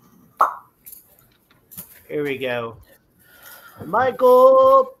go. Here we go.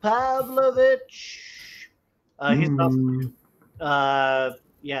 Michael Pavlovich. He's not.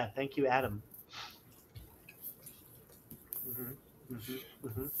 Yeah, thank you, Adam.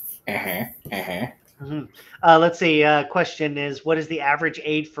 Let's see. Question is, what is the average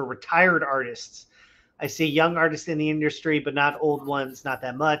age for retired artists? I see young artists in the industry, but not old ones, not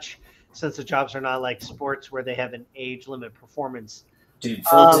that much, since the jobs are not like sports where they have an age limit performance. Dude,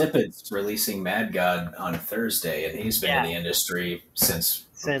 Phil Tippett's releasing Mad God on Thursday, and he's been in the industry since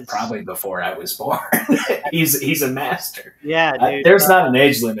probably before I was born. he's a master. Yeah, dude. There's not an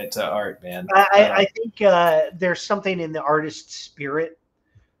age limit to art, man. I think there's something in the artist's spirit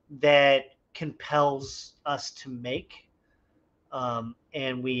that compels us to make,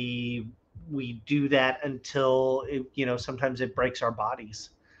 and we do that until sometimes it breaks our bodies.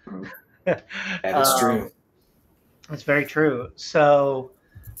 That is true. It's very true. So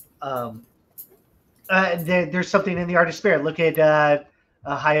there's something in the artist's spirit. Look at Hayao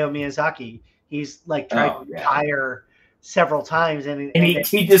Miyazaki. He's like tried to retire several times, and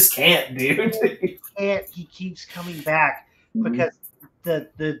he just can't, dude. He can't. He keeps coming back because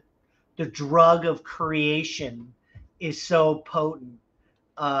the drug of creation is so potent.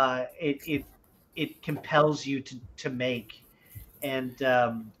 It compels you to make, and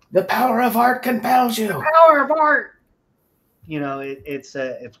the power of art compels you. The power of art.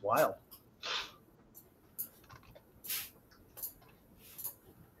 It's wild.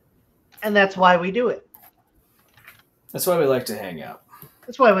 And that's why we do it. That's why we like to hang out.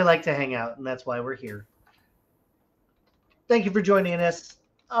 That's why we like to hang out, and that's why we're here. Thank you for joining us.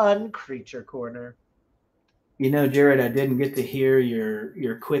 on Creature Corner. You know, Jared, I didn't get to hear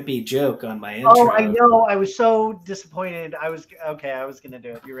your quippy joke on my intro. Oh, I know. I was so disappointed. I was gonna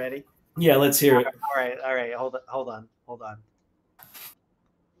do it. You ready? Yeah, let's hear it. All right. Hold on.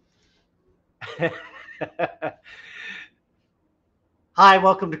 Hi,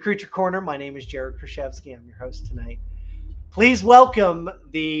 welcome to Creature Corner. My name is Jared Krichevsky. I'm your host tonight. Please welcome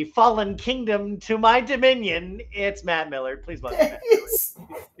the fallen kingdom to my dominion. It's Matt Millard. Please welcome Matt Millard.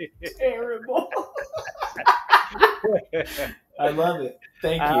 Terrible. I love it.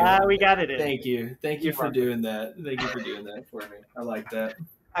 Thank you. We got it in. Thank you. Thank you for doing that. Thank you for doing that for me. I like that.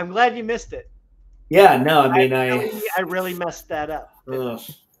 I'm glad you missed it. Yeah, no, I mean, I really messed that up. Ugh,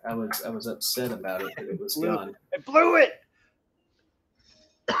 I was upset about it, but it was gone. I blew it.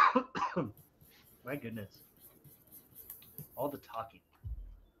 My goodness. All the talking.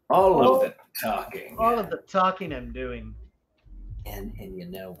 All of the talking. All of the talking I'm doing. And you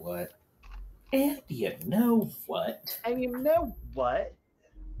know what? And you know what?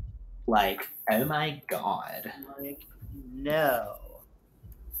 Like, oh my god. Like, no.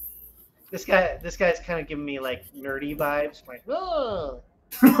 This guy's kind of giving me like nerdy vibes. Like, oh.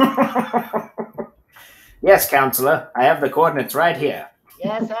 Yes, counselor. I have the coordinates right here.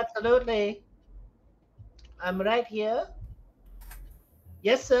 Yes, absolutely. I'm right here.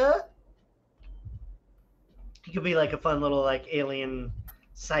 Yes, sir. He could be like a fun little like alien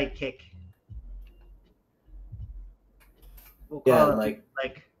sidekick. We'll call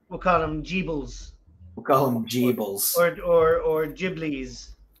him Jeebles. We'll call him Jeebles. Or Giblies.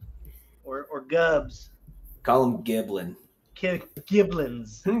 Or Gubs. Call him Giblin.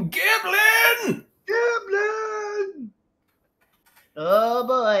 Giblins. Giblin! Oh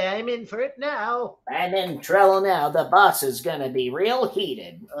boy, I'm in for it now. And in trouble now, the boss is gonna be real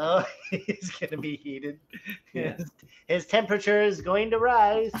heated. Oh, he's gonna be heated. Yeah. His temperature is going to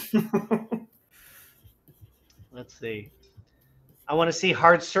rise. Let's see. I want to see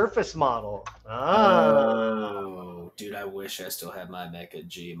hard surface model. Oh, dude, I wish I still had my Mecha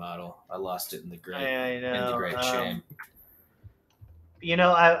G model. I lost it in the great, shame. You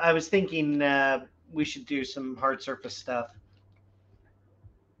know, I was thinking we should do some hard surface stuff.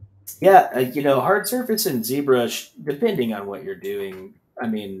 Yeah, you know, hard surface and ZBrush, depending on what you're doing, I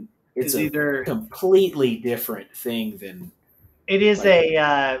mean, it's a completely different thing than... It is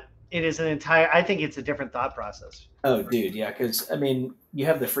an entire... I think it's a different thought process. Oh, dude, yeah, because, I mean, you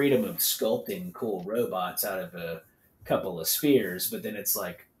have the freedom of sculpting cool robots out of a couple of spheres, but then it's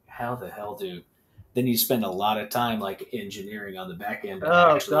like, how the hell do... Then you spend a lot of time, like, engineering on the back end.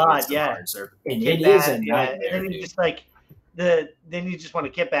 Oh, God, yeah. And it is a nightmare, and then you just, like... then you just want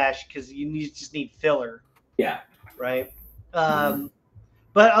to kit bash because you just need filler. Yeah. Right. But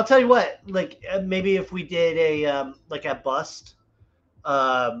I'll tell you what, like maybe if we did a like a bust.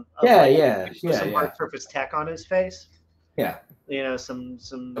 Some hard surface tech on his face. Yeah. You know, some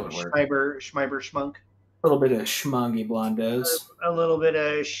schmeiber schmunk. A little bit of schmongy blondos. A little bit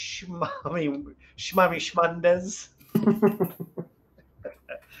of schmummy schmundas.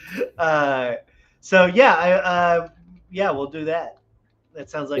 So yeah, yeah, we'll do that. That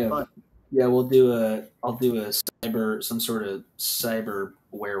sounds like fun. Yeah, I'll do some sort of cyber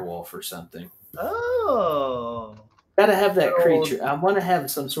werewolf or something. Oh. Gotta have that creature. I want to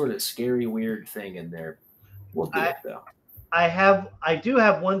have some sort of scary, weird thing in there. We'll do it though. I do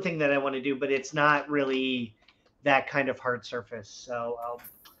have one thing that I want to do, but it's not really that kind of hard surface. So I'll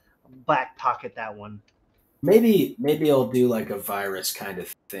back pocket that one. Maybe I'll do like a virus kind of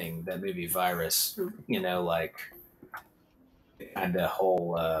thing. That movie Virus, you know, like kind of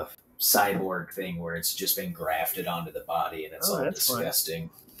whole cyborg thing where it's just been grafted onto the body and it's all disgusting.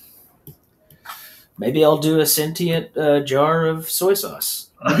 Fun. Maybe I'll do a sentient jar of soy sauce.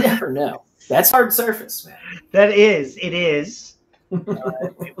 You never know. That's hard surface, man. It is.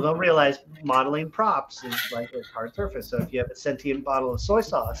 People don't realize modeling props is like a hard surface. So if you have a sentient bottle of soy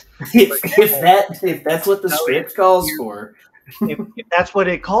sauce, if that's what the script calls for, if that's what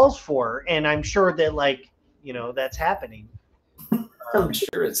it calls for, and I'm sure that that's happening. I'm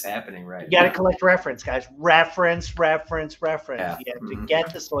sure it's happening right now. You got to collect reference, guys. Reference. Yeah. You have to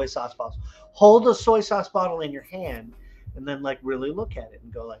get the soy sauce bottle. Hold a soy sauce bottle in your hand, and then really look at it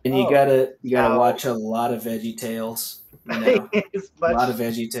and go like. And you gotta watch a lot of Veggie Tales. You know? A lot of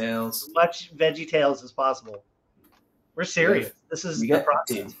Veggie Tales. As much Veggie Tales as possible. We're serious. This is the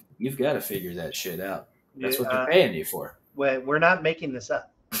process. Dude, you've got to figure that shit out. That's what they're paying you for. We're not making this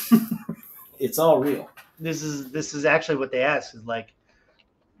up. It's all real. This is actually what they ask is like,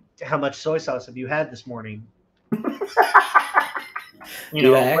 how much soy sauce have you had this morning?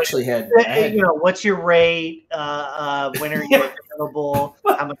 I actually had. What's your rate? When are you palatable?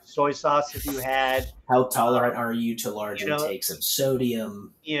 How much soy sauce have you had? How tolerant are you to large intakes of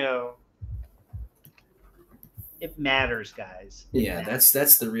sodium? It matters, guys. Yeah,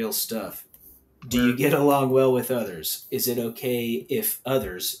 that's the real stuff. Do you get along well with others? Is it okay if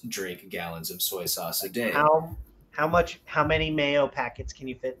others drink gallons of soy sauce a day? How many mayo packets can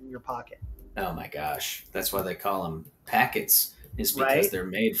you fit in your pocket? Oh my gosh. That's why they call them packets, is because they're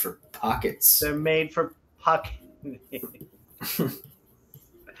made for pockets. They're made for pockets.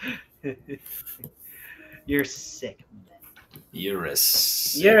 You're sick, man. You're a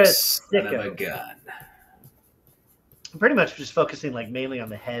son of a gun. I'm pretty much just focusing like mainly on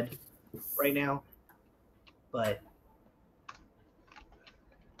the head right now, but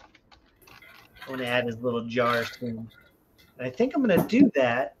I want to add his little jars to him. And I think I'm going to do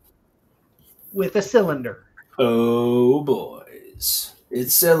that with a cylinder. Oh, boys.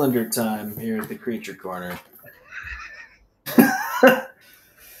 It's cylinder time here at the Creature Corner.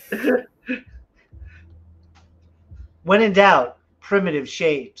 When in doubt, primitive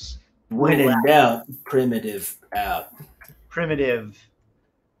shapes. When in doubt, primitive out. Primitives.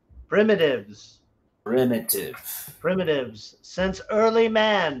 Since early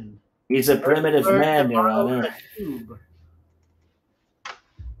man. He's a primitive man, Your Honor.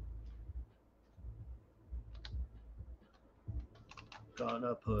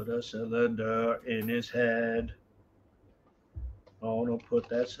 Gonna put a cylinder in his head. Gonna put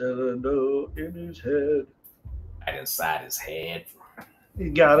that cylinder in his head. Right inside his head. He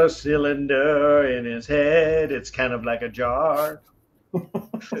got a cylinder in his head. It's kind of like a jar.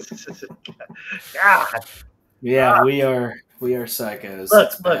 God. Yeah, we are psychos.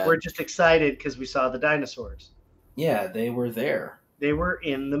 Look, we're just excited because we saw the dinosaurs. Yeah, they were there. They were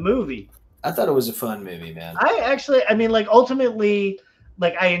in the movie. I thought it was a fun movie, man. Ultimately,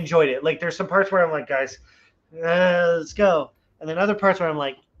 I enjoyed it. Like, there's some parts where I'm like, guys, let's go. And then other parts where I'm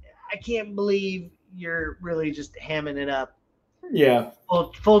like, I can't believe you're really just hamming it up. Yeah.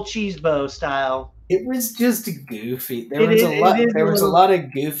 Full cheese bow style. It was just goofy. There was a lot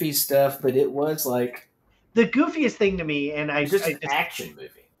of goofy stuff, but it was like the goofiest thing to me, and an action movie.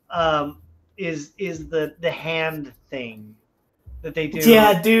 Is the hand thing that they do.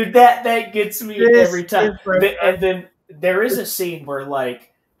 Yeah, dude, that gets me every time. And then there is a scene where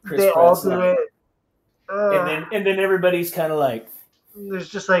Chris they all do it, and then everybody's kind of like, there's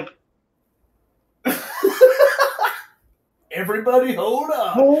just like, everybody hold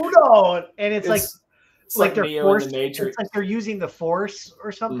on, and it's like they're Neo forced. In the Matrix. It's like they're using the Force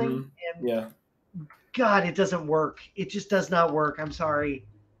or something. Mm-hmm. And yeah, God, it doesn't work. It just does not work. I'm sorry.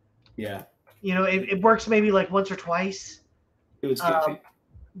 Yeah, it works maybe like once or twice. It was goofy,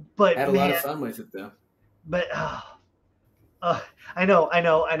 but had a lot of fun with it though. But I know.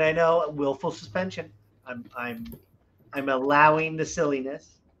 Willful suspension. I'm allowing the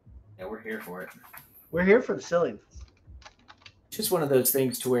silliness. Yeah, we're here for it. We're here for the silliness. It's just one of those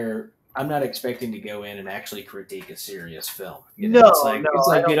things to where I'm not expecting to go in and actually critique a serious film. It's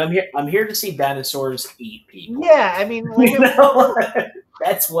like, dude, I'm here to see dinosaurs eat people. Yeah, I mean,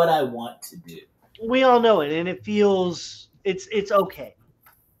 that's what I want to do. We all know it, and it feels it's okay.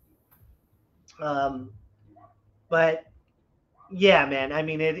 But yeah, man, I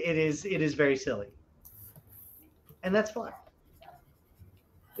mean, it is very silly, and that's fun.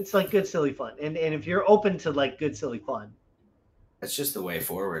 It's like good silly fun, and if you're open to like good silly fun. That's just the way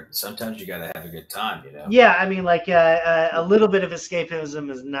forward. Sometimes you got to have a good time, Yeah, I mean, a little bit of escapism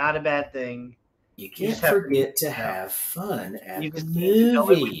is not a bad thing. You can't forget to have fun at the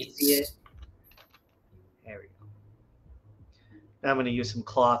movies. There we go. Now I'm going to use some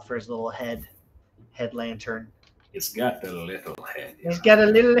cloth for his little head lantern. It's got the little head. He's got a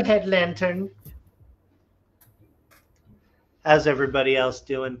little head lantern. How's everybody else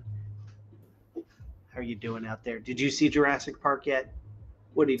doing? How are you doing out there? Did you see Jurassic Park yet?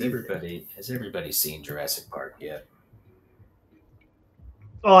 What did you think? Has everybody seen Jurassic Park yet?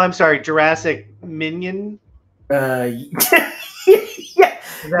 Oh, I'm sorry, Jurassic Minion. Yeah.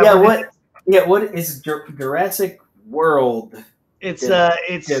 What is Jurassic World? It's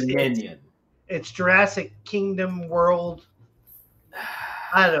Dominion. It's Jurassic Kingdom World.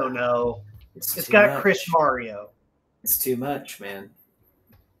 I don't know. It's got much. Chris Mario. It's too much, man.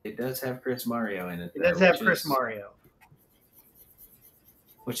 It does have Chris Mario in it. It does have Chris Mario,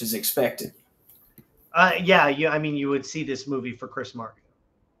 which is expected. Yeah. You would see this movie for Chris Mario,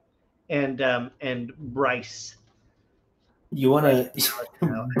 and Bryce. You want to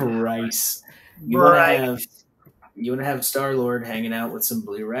Bryce? You want to have Star-Lord hanging out with some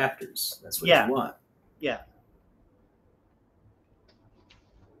blue raptors. That's what you want. Yeah.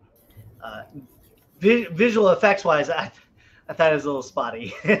 Visual effects wise, I I thought it was a little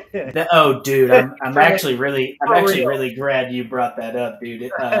spotty. Oh, dude, I'm actually really glad you brought that up,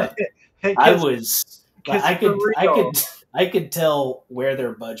 dude. I was, I could tell where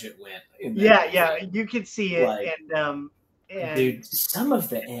their budget went. In that movie. You could see it, like, and dude, some of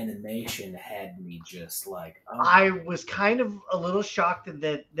the animation had me just like, oh. I was kind of a little shocked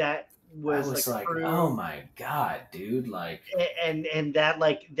that was like oh my god, dude, like, and that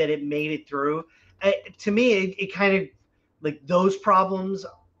like that it made it through. To me, it kind of like those problems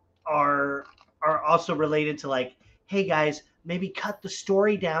are also related to like, hey guys, maybe cut the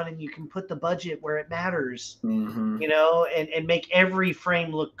story down and you can put the budget where it matters, mm-hmm. you know, and make every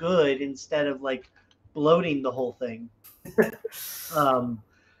frame look good instead of like bloating the whole thing.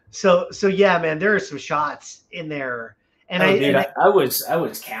 So yeah, man, there are some shots in there. And I was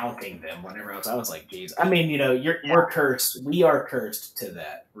counting them whenever I was like, geez. I mean, you know, we're cursed. We are cursed to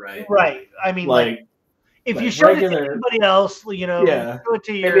that, right? Right. I mean, like if you show it to anybody else, you know, show it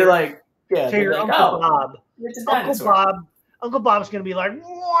to your Uncle Bob. Uncle Bob's gonna be like,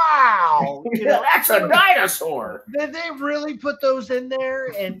 wow, you know, that's a dinosaur. Did they really put those in there?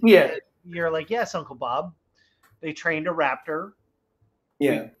 And you're like, yes, Uncle Bob. They trained a raptor.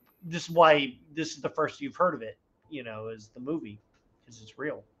 Yeah. This is why this is the first you've heard of it, you know, is the movie, because it's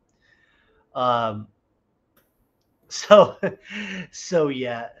real. So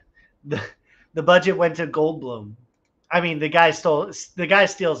yeah, the budget went to Goldblum. I mean, the guy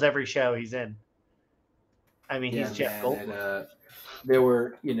steals every show he's in. I mean, he's Jeff Goldblum. And, there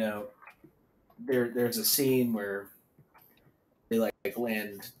were, you know, there's a scene where they like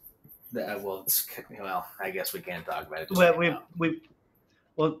land. Well, I guess we can't talk about it.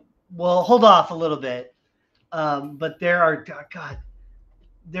 Well, hold off a little bit. But there are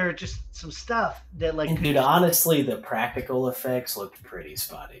just some stuff that like. And dude, honestly, the practical effects looked pretty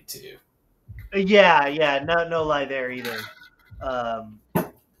spotty too. Yeah, no lie there either.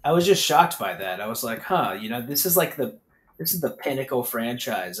 I was just shocked by that. I was like, huh, you know, this is the pinnacle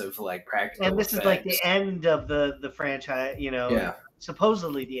franchise of like practical and this effects. Is like the end of the franchise, you know,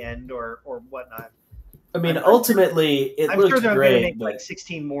 supposedly the end or whatnot. I mean, ultimately, it looked sure great. Gonna make like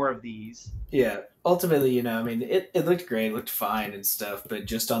 16 more of these. Yeah, ultimately, you know, I mean, it looked great, it looked fine and stuff, but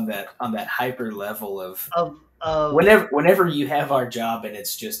just on that hyper level of whenever you have our job and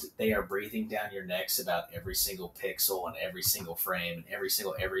it's just they are breathing down your necks about every single pixel and every single frame and every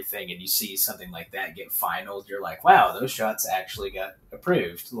single everything, and you see something like that get finaled, you're like, wow, those shots actually got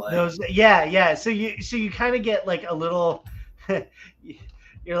approved. Like, yeah. So you kind of get like a little.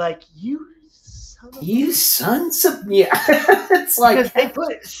 You're like you sons of it's like because they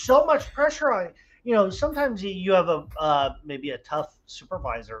put so much pressure on. You know, sometimes you have a maybe a tough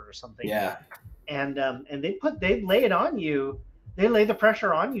supervisor or something. Yeah. And they lay it on you. They lay the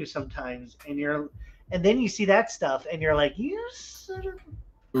pressure on you sometimes, and then you see that stuff, and you're like, you sort of.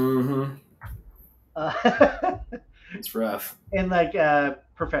 Mm-hmm. It's rough. In like a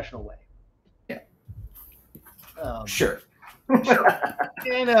professional way. Yeah. Sure.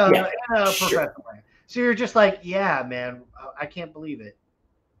 In a professional way. So you're just like, yeah, man, I can't believe it.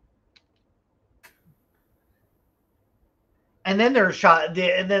 And then there's like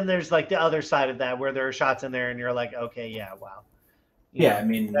the other side of that where there are shots in there, and you're like, okay, yeah, wow. I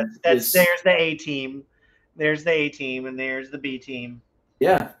mean, there's the A team, there's the A team, and there's the B team.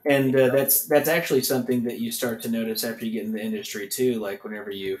 Yeah, and that's actually something that you start to notice after you get in the industry too. Like whenever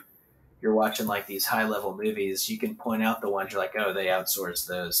you're watching like these high level movies, you can point out the ones you're like, oh, they outsourced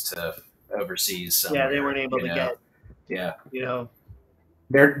those to overseas somewhere. Yeah, they weren't able to get. Yeah, you know.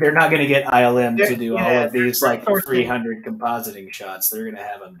 They're not going to get ILM to do all of these like 300 compositing shots. They're going to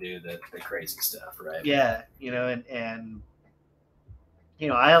have them do the crazy stuff, right? Yeah, you know, and you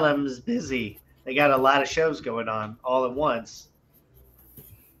know, ILM is busy. They got a lot of shows going on all at once.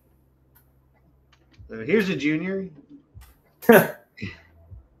 So here's a junior. Good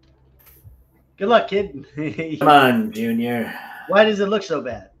luck, kid. Come on, junior. Why does it look so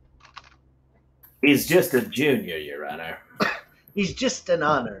bad? He's just a junior, Your Honor. He's just an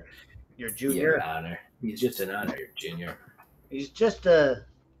honor, your junior. Your Honor. He's just an honor, your junior. He's just a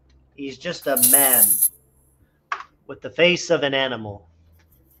man with the face of an animal.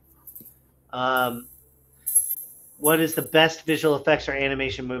 What is the best visual effects or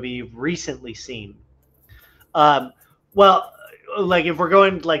animation movie you've recently seen? Well, like if we're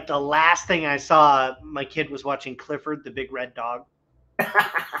going like the last thing I saw, my kid was watching Clifford the Big Red Dog.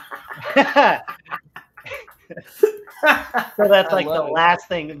 So that's like the last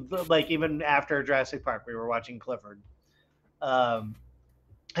thing, like even after Jurassic Park, we were watching Clifford. And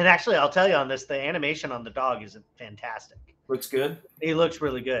actually, I'll tell you on this, the animation on the dog is fantastic. Looks good. He looks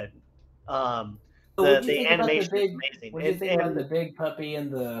really good. The animation is amazing. What do you think about the big puppy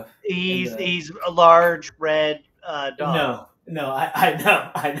and the? He's a large red dog. No,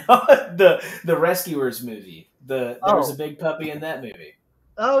 I know the Rescuers movie. There was a big puppy in that movie.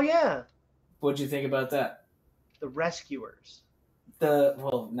 Oh yeah. What'd you think about that? The Rescuers.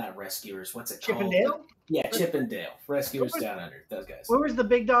 Not Rescuers. What's it Chip called? and Dale? Yeah, Chip and Dale. Rescuers Down Under. Those guys. Where was the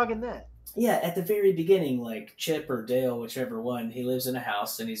big dog in that? Yeah, at the very beginning, like Chip or Dale, whichever one, he lives in a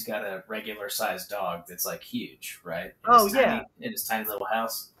house and he's got a regular sized dog that's like huge, right? In his tiny little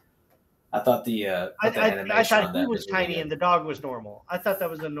house. I thought I thought he was tiny and the dog was normal. I thought that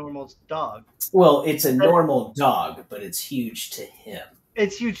was a normal dog. Well, it's a normal dog, but it's huge to him.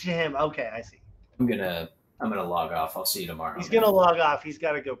 It's huge to him. Okay, I see. I'm gonna log off. I'll see you tomorrow. He's gonna log off. He's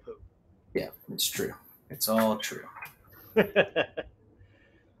got to go poop. Yeah, it's true. It's all true. All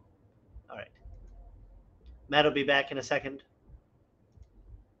right. Matt will be back in a second.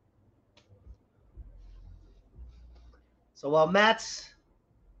 So while Matt's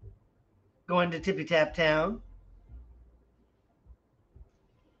going to Tippy Tap Town,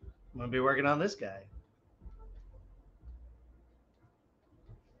 I'm going to be working on this guy.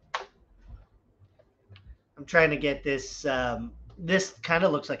 I'm trying to get this. This kind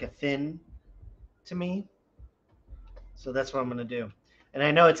of looks like a fin to me. So that's what I'm going to do. And I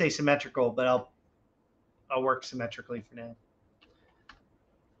know it's asymmetrical, but I'll work symmetrically for now.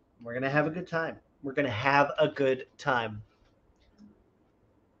 We're going to have a good time. We're going to have a good time.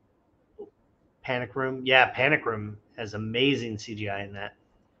 Panic Room. Yeah, Panic Room has amazing CGI in that.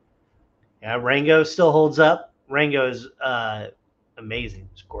 Yeah, Rango still holds up. Rango is amazing.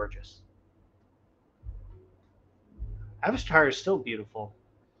 It's gorgeous. Avatar is still beautiful.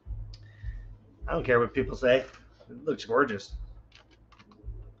 I don't care what people say. It looks gorgeous.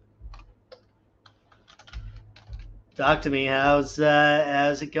 Talk to me. How's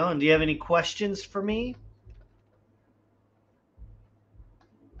it going? Do you have any questions for me?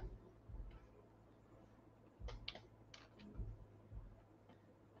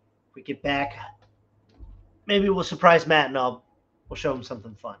 If we get back, maybe we'll surprise Matt and we'll show him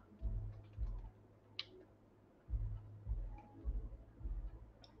something fun.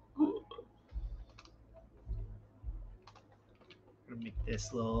 Make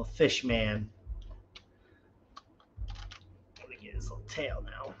this little fish man. I'm gonna get his little tail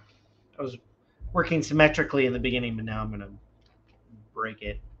now. I was working symmetrically in the beginning, but now I'm gonna break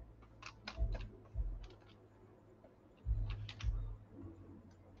it.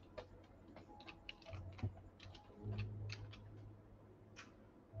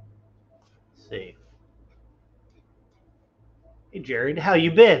 Let's see. Hey Jared, how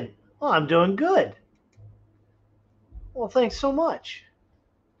you been? Oh, I'm doing good. Well, thanks so much.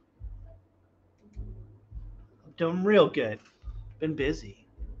 I'm doing real good. Been busy.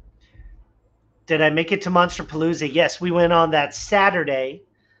 Did I make it to Monsterpalooza? Yes, we went on that Saturday.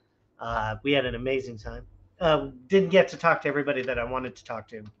 We had an amazing time. Didn't get to talk to everybody that I wanted to talk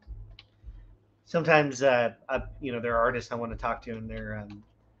to. Sometimes, there are artists I want to talk to, and they're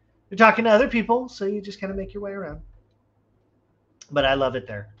talking to other people, so you just kind of make your way around. But I love it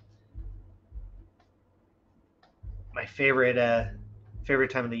there. My favorite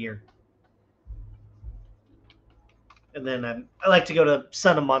time of the year. And then I like to go to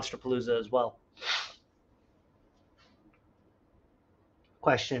Son of Monsterpalooza as well.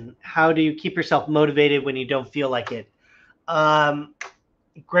 Question: how do you keep yourself motivated when you don't feel like it?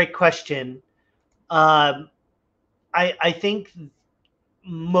 Great question. I think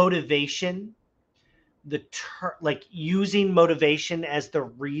motivation, like using motivation as the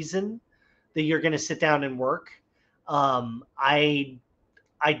reason that you're going to sit down and work. I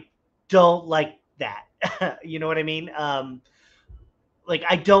don't like that. You know what I mean? Like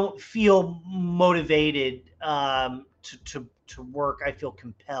I don't feel motivated to work. I feel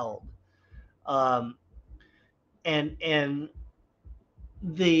compelled. And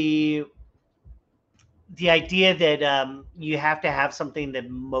the idea that you have to have something that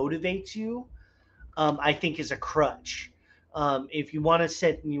motivates you, I think is a crutch. If you want to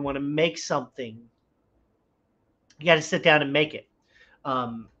sit and you want to make something, you got to sit down and make it.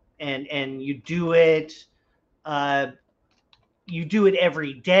 And you do it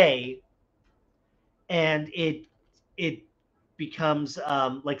every day, and it becomes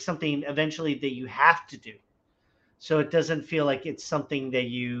like something eventually that you have to do. So it doesn't feel like it's something that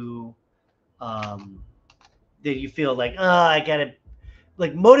you feel like, I gotta,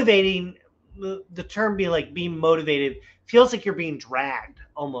 like motivating. The term being motivated feels like you're being dragged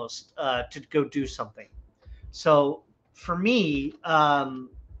almost to go do something. So for me,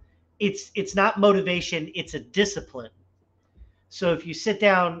 it's not motivation, it's a discipline. So if you sit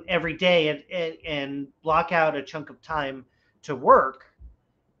down every day and block out a chunk of time to work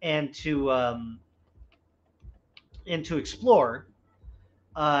and to explore,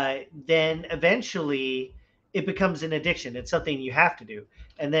 then eventually it becomes an addiction. It's something you have to do.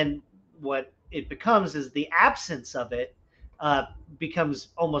 And then what it becomes is the absence of it becomes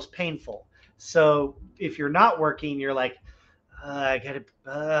almost painful. So if you're not working, you're like, I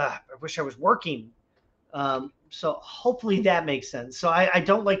wish I was working. So hopefully that makes sense. So I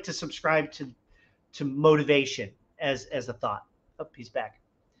don't like to subscribe to motivation as a thought. Oh, he's back.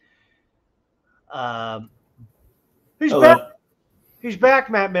 He's Hello. back. He's back,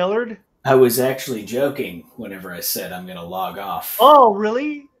 Matt Millard. I was actually joking whenever I said I'm going to log off. Oh,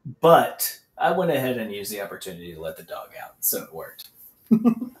 really? But I went ahead and used the opportunity to let the dog out, so it worked.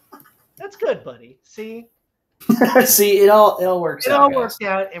 That's good, buddy. See? See, it all works out. It all worked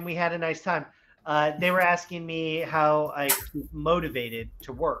out, and we had a nice time. They were asking me how I keep motivated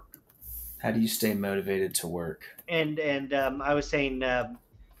to work. How do you stay motivated to work? And I was saying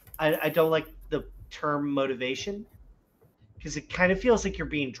I don't like the term motivation because it kind of feels like you're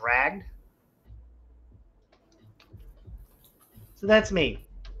being dragged. So that's me.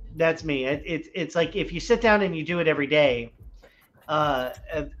 That's me. It's like if you sit down and you do it every day,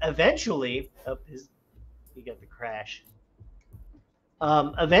 eventually, you got the crash.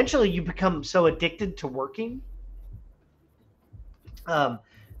 Eventually, you become so addicted to working that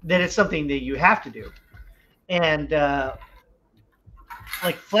it's something that you have to do, and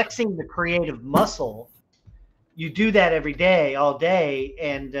like flexing the creative muscle, you do that every day, all day,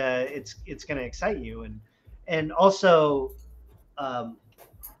 and it's going to excite you, and also.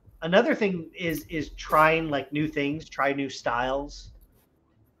 Another thing is trying like new things, try new styles,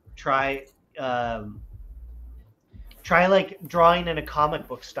 try like drawing in a comic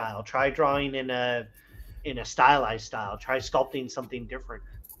book style, try drawing in a stylized style, try sculpting something different.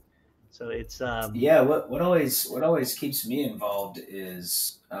 So it's what always keeps me involved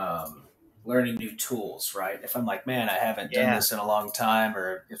is learning new tools, right? If I'm like, man, I haven't done this in a long time,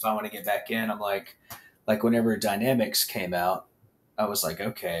 or if I want to get back in, I'm like whenever Dynamics came out, I was like,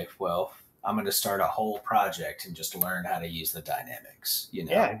 okay, well, I'm going to start a whole project and just learn how to use the dynamics. You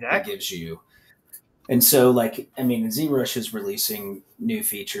know, it gives you. And so, like, I mean, ZBrush is releasing new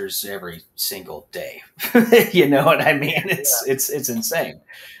features every single day. You know what I mean? It's insane.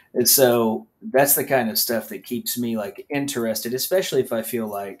 And so that's the kind of stuff that keeps me like interested, especially if I feel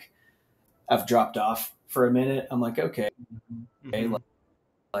like I've dropped off for a minute. I'm like, okay,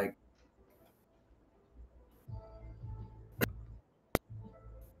 like.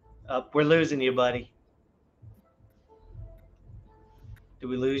 We're losing you, buddy. Did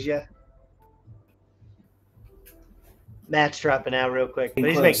we lose you? Matt's dropping out real quick, but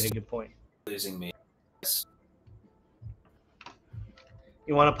he's making a good point. Losing me.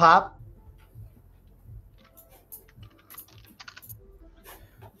 You want to pop?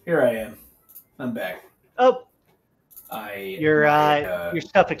 Here I am. I'm back. Oh, your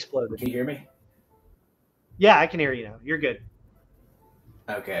stuff exploded. Can you hear me? Yeah, I can hear you now. You're good.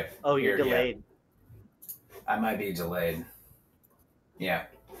 Okay. Oh, you're delayed. I might be delayed. Yeah.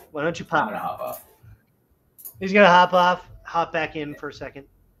 Why don't you pop? I'm going to hop off. He's going to hop off, hop back in for a second.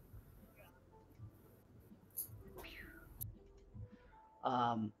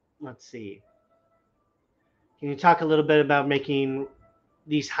 Let's see. Can you talk a little bit about making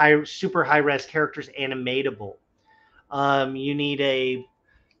these super high-res characters animatable?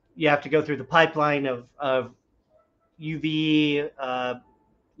 You have to go through the pipeline of UV,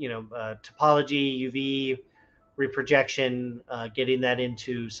 topology, UV, reprojection, getting that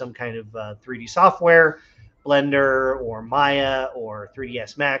into some kind of 3D software, Blender or Maya or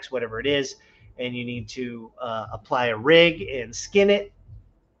 3ds Max, whatever it is, and you need to apply a rig and skin it,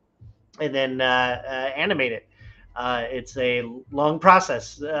 and then animate it. It's a long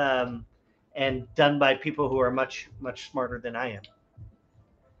process and done by people who are much, much smarter than I am.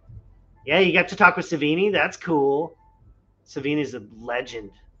 Yeah, you got to talk with Savini. That's cool. Savini's a legend.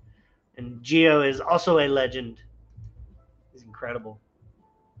 And Gio is also a legend. He's incredible.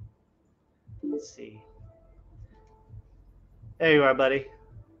 Let's see. There you are, buddy.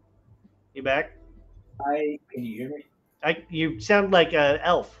 You back? Can you hear me? You sound like an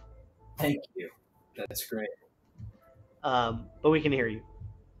elf. Thank you. That's great. But we can hear you.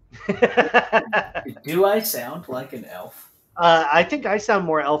 Do I sound like an elf? I think I sound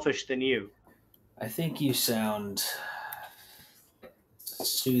more elfish than you. I think you sound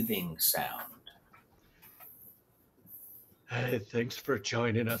soothing sound. Hey, thanks for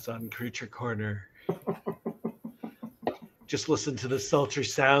joining us on Creature Corner. Just listen to the sultry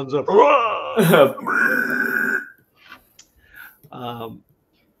sounds of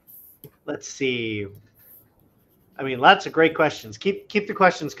Let's see. I mean, lots of great questions. Keep the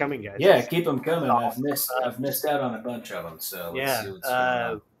questions coming, guys. Yeah, keep them coming. I've missed out on a bunch of them. So let's see what's going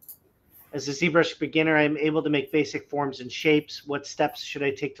on. As a ZBrush beginner, I'm able to make basic forms and shapes. What steps should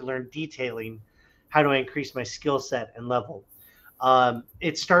I take to learn detailing? How do I increase my skill set and level?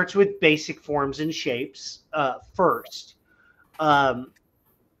 It starts with basic forms and shapes first. I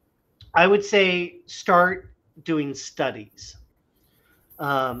would say start doing studies.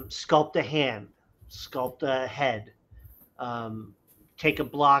 Sculpt a hand, sculpt a head, take a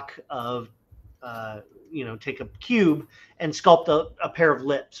block of, take a cube and sculpt a pair of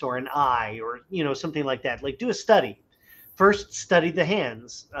lips or an eye or, something like that. Like do a study. First, study the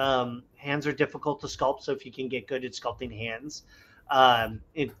hands. Hands are difficult to sculpt, so if you can get good at sculpting hands,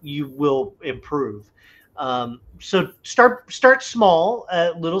 you will improve. So start small,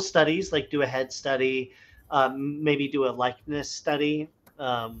 little studies, like do a head study, maybe do a likeness study.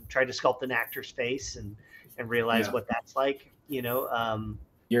 Try to sculpt an actor's face and realize what that's like.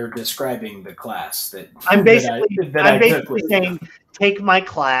 You're describing the class that I'm basically saying, take my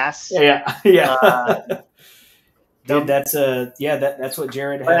class. Yeah. Dude, that's what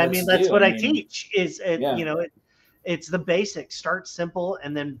Jared has. That's what I teach. It's the basics. Start simple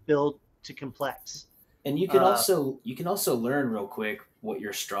and then build to complex. And you can also learn real quick what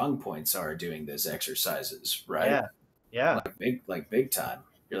your strong points are doing those exercises, right? Yeah. Like big time.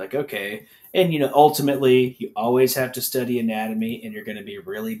 You're like, okay. And ultimately you always have to study anatomy, and you're going to be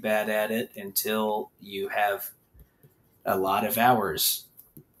really bad at it until you have a lot of hours,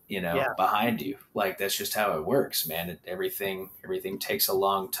 behind you. Like that's just how it works, man. Everything takes a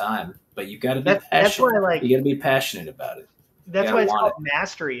long time, but you got to be passionate. You got to be passionate about it. That's why it's called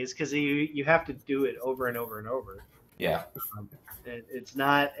mastery, is because you have to do it over and over and over. Yeah. It's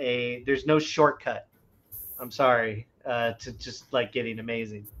not there's no shortcut. I'm sorry, to just like getting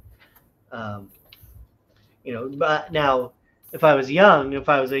amazing. But now if I was a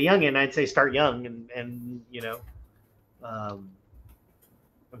youngin', I'd say start young and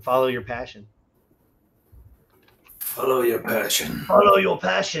follow your passion. Follow your passion. Follow your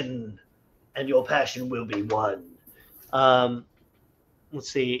passion, and your passion will be won. Let's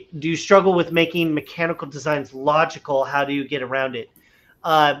see. Do you struggle with making mechanical designs logical? How do you get around it?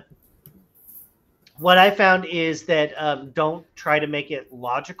 What I found is that don't try to make it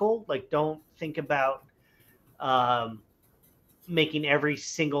logical. Like, don't think about making every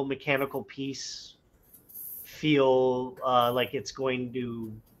single mechanical piece feel like it's going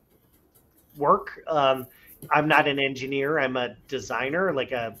to work. I'm not an engineer. I'm a designer,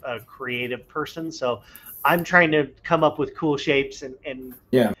 like a creative person. So I'm trying to come up with cool shapes and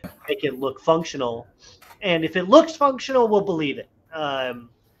make it look functional. And if it looks functional, we'll believe it.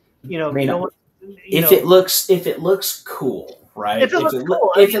 If it looks cool, right? If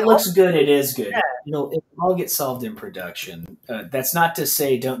it looks good, it is good. Yeah. It all gets solved in production. That's not to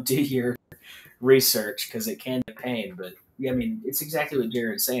say don't do your research, because it can be a pain. But it's exactly what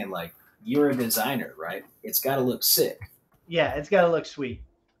Jared's saying. Like, you're a designer, right? It's got to look sick. Yeah, it's got to look sweet.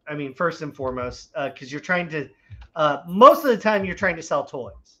 First and foremost, because you're trying to, most of the time you're trying to sell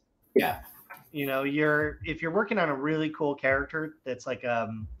toys. Yeah. If you're working on a really cool character that's like a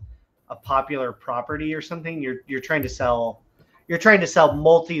popular property or something, you're trying to sell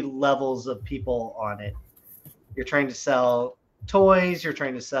multi levels of people on it. You're trying to sell toys. You're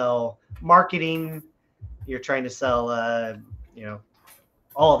trying to sell marketing. You're trying to sell,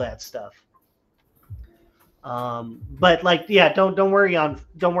 all that stuff. But don't worry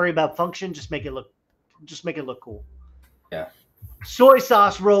about function. Just make it look cool. Yeah. Soy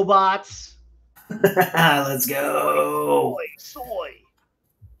sauce robots. Let's go. Soy.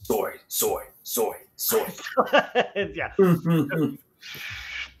 Yeah.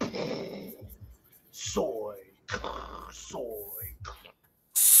 Soy.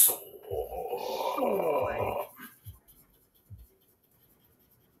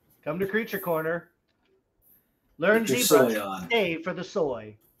 Come to Creature Corner. Learn ZBrush. Stay for the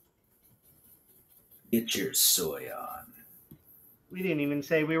soy. Get your soy on. We didn't even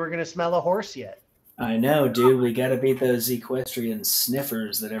say we were going to smell a horse yet. I know, dude. We got to be those equestrian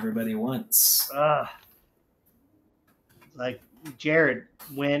sniffers that everybody wants. Like, Jared,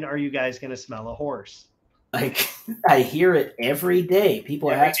 when are you guys going to smell a horse? Like, I hear it every day. People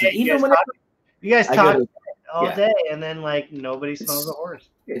ask me, even when you guys talk all day, and then nobody smells a horse.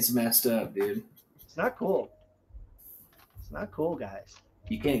 It's messed up, dude. It's not cool. It's not cool, guys.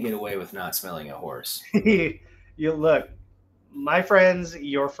 You can't get away with not smelling a horse. You look, my friends,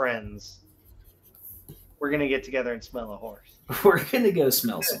 your friends. We're going to get together and smell a horse. We're going to go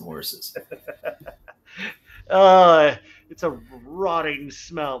smell some horses. It's a rotting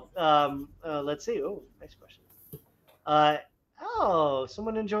smell. Let's see. Oh, nice question.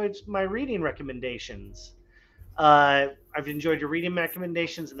 Someone enjoyed my reading recommendations. I've enjoyed your reading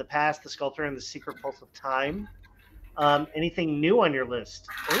recommendations in the past. The Sculptor and the Secret Pulse of Time. Anything new on your list?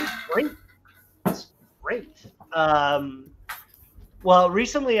 Oh, great. That's great. Well,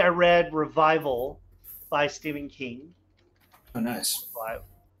 recently I read Revival by Stephen King. Oh, nice.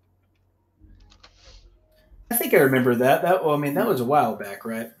 I think I remember that. That was a while back,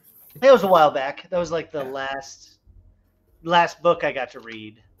 right? It was a while back. That was like the last book I got to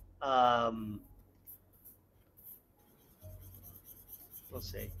read.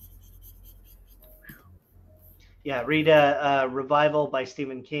 Let's see. Yeah, read Revival by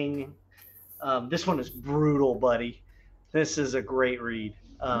Stephen King. This one is brutal, buddy. This is a great read.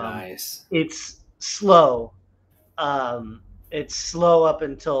 Nice. It's slow. It's slow up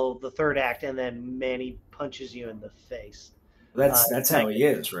until the third act, and then Manny punches you in the face. That's how he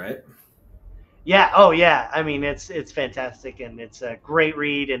is, right? Yeah. Oh, yeah. I mean, it's fantastic, and it's a great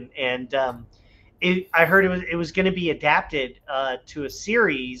read. And I heard it was going to be adapted to a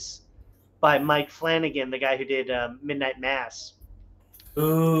series by Mike Flanagan, the guy who did Midnight Mass.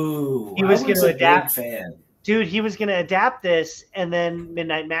 Ooh, he was going to adapt. Big fan. Dude, he was going to adapt this, and then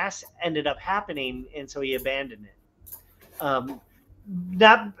Midnight Mass ended up happening, and so he abandoned it.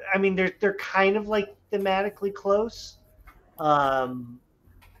 They're kind of like thematically close, but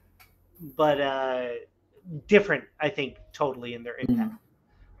different, I think, totally in their impact.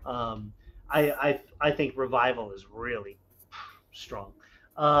 I think Revival is really strong.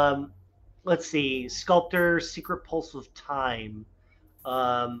 Let's see, Sculptor, Secret Pulse of Time.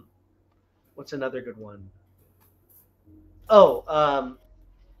 What's another good one?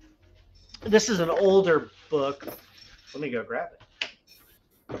 This is an older book. Let me go grab it.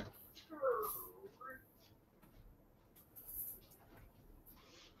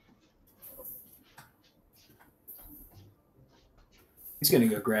 He's going to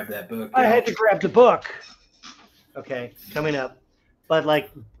go grab that book. I had to grab the book. Okay, coming up. But,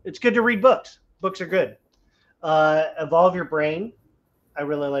 it's good to read books. Books are good. Evolve Your Brain. I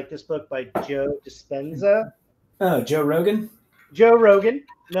really like this book by Joe Dispenza. Oh, Joe Rogan? Joe Rogan.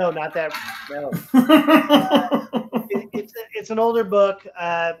 No, not that. No. It's an older book,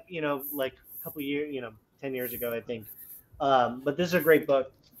 like a couple years, 10 years ago, I think. But this is a great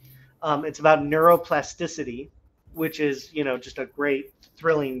book. It's about neuroplasticity, which is, just a great,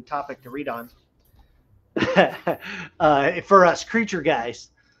 thrilling topic to read on for us creature guys.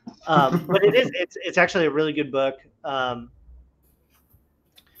 But it's actually a really good book.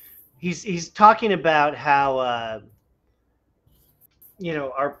 He's talking about how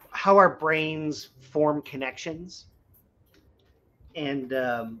how our brains form connections, and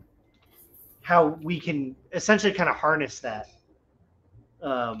how we can essentially kind of harness that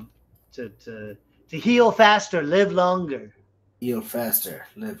to heal faster, live longer. Heal faster,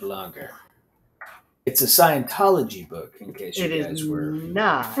 live longer. It's a Scientology book, in case you guys were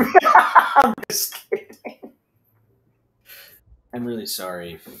not. I'm just kidding. I'm really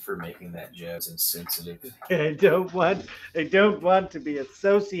sorry for making that joke. It's insensitive. I don't want to be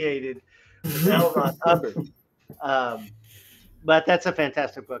associated with L. Ron Hubbard. But that's a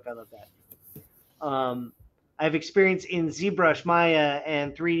fantastic book. I love that. I have experience in ZBrush, Maya,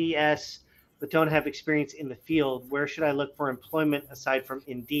 and 3ds, but don't have experience in the field. Where should I look for employment aside from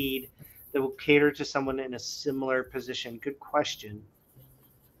Indeed that will cater to someone in a similar position? Good question.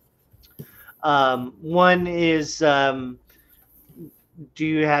 One is, do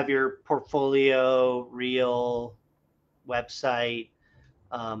you have your portfolio, reel, website,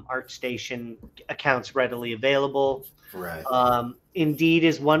 ArtStation accounts readily available? Right. Indeed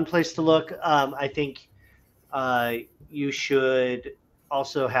is one place to look. I think you should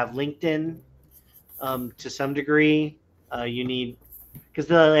also have LinkedIn to some degree. You need, because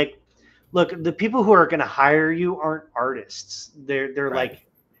look, the people who are going to hire you aren't artists. They're right.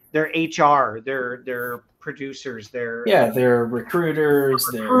 They're HR. They're producers. They're recruiters.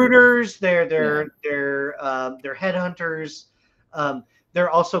 They're headhunters. They're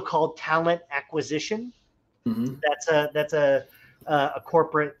also called talent acquisition. Mm-hmm. That's a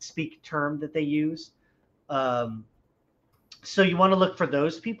corporate speak term that they use. So you want to look for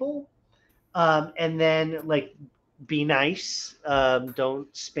those people, and then be nice.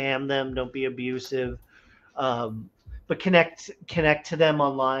 Don't spam them. Don't be abusive. But connect to them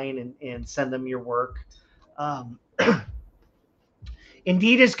online and send them your work.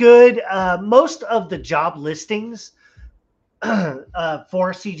 Indeed is good. Most of the job listings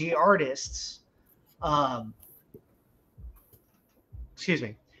for CG artists,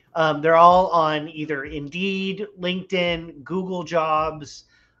 They're all on either Indeed, LinkedIn, Google Jobs,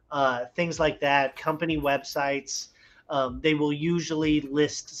 things like that, company websites. They will usually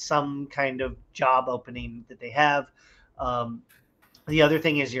list some kind of job opening that they have. The other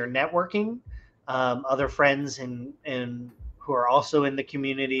thing is your networking, other friends and who are also in the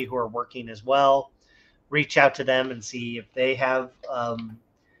community who are working as well. Reach out to them and see if they have,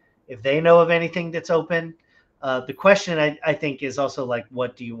 if they know of anything that's open. The question I think is also like,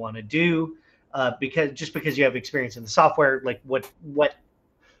 what do you want to do? Because just because you have experience in the software, like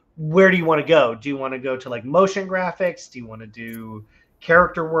where do you want to go? Do you want to go to like motion graphics? Do you want to do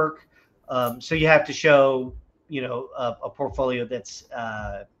character work? So you have to show, a portfolio that's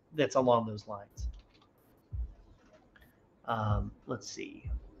along those lines. Let's see.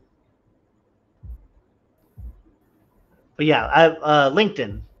 But yeah,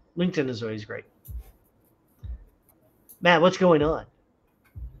 LinkedIn is always great. Matt, what's going on?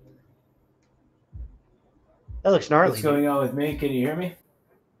 That looks gnarly. What's going on with me? Can you hear me?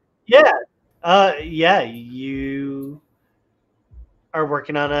 Yeah. Yeah, you are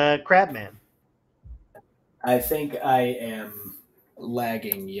working on a Crabman. I think I am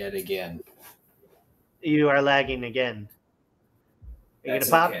lagging yet again. You are lagging again.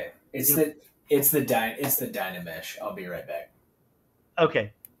 That's okay. It's the Dynamesh. I'll be right back.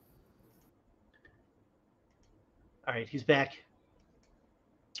 Okay. All right, he's back.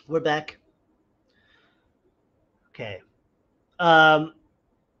 We're back. Okay. Let's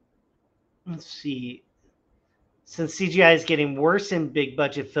see. Since CGI is getting worse in big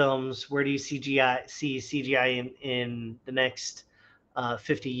budget films, where do you see CGI in the next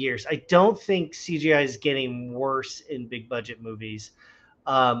 50 years? I don't think CGI is getting worse in big budget movies.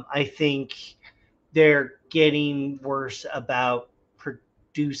 I think they're getting worse about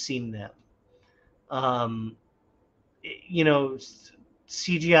producing them.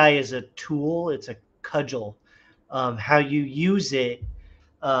 CGI is a tool. It's a cudgel. How you use it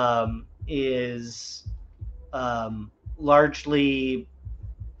is largely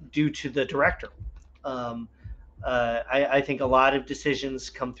due to the director. I think a lot of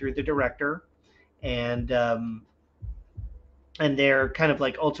decisions come through the director, and they're kind of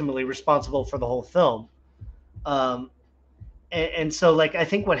like ultimately responsible for the whole film. And so like I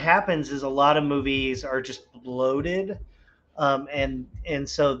think what happens is a lot of movies are just bloated, and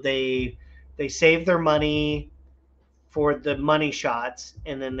so they save their money for the money shots,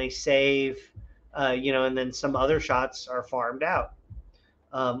 and then they save, and then some other shots are farmed out.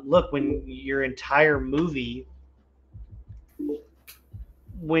 Look, when your entire movie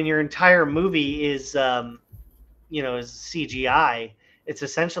is is CGI, it's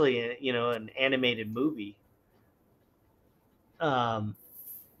essentially an animated movie.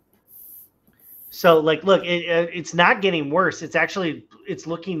 So like, look, it's not getting worse. It's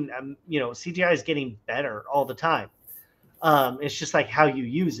looking, CGI is getting better all the time. It's just like how you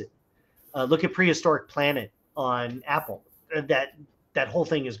use it. Look at Prehistoric Planet on Apple. That whole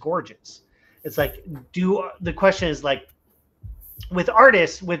thing is gorgeous. It's like, the question is like, with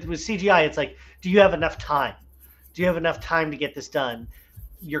artists, with CGI, it's like, do you have enough time? Do you have enough time to get this done?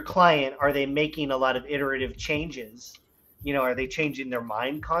 Your client, are they making a lot of iterative changes? Are they changing their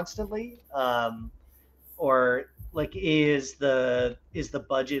mind constantly? Or like, is the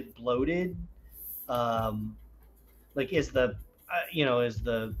budget bloated? Like, is the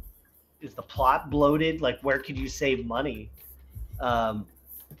plot bloated? Like, where could you save money?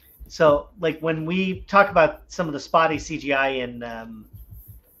 So like when we talk about some of the spotty CGI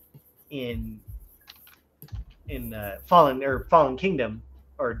in Fallen Kingdom,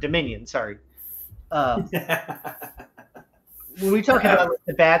 or Dominion, sorry. When we talk about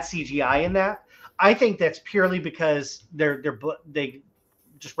the bad CGI in that, I think that's purely because they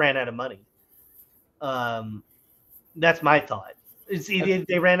just ran out of money. That's my thought. It's either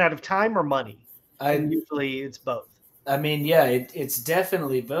they ran out of time or money. Usually it's both. I mean, yeah, it's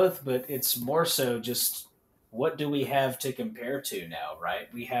definitely both, but it's more so just, what do we have to compare to now,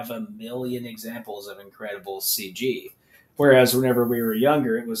 right? We have a million examples of incredible CG. Whereas whenever we were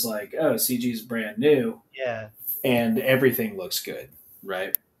younger, it was like, oh, CG is brand new. Yeah. And everything looks good,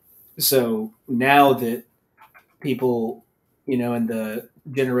 right? So now that people, in the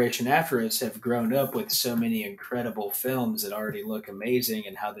generation after us have grown up with so many incredible films that already look amazing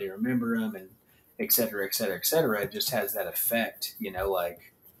and how they remember them and et cetera, et cetera, et cetera, it just has that effect,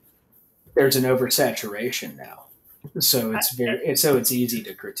 like there's an oversaturation now. So it's easy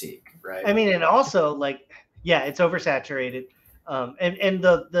to critique, right? I mean, and also like, yeah, it's oversaturated. And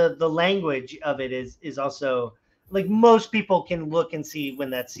the language of it is also like most people can look and see when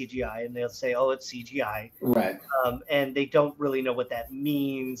that's CGI, and they'll say, "Oh, it's CGI," right? And they don't really know what that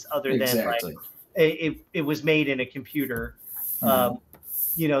means, other than like it was made in a computer. Mm-hmm.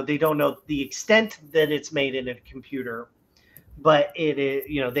 You know, they don't know the extent that it's made in a computer, but it is,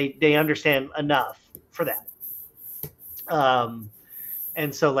 you know, they understand enough for that.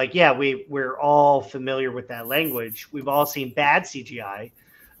 And so, like, yeah, we're all familiar with that language. We've all seen bad CGI,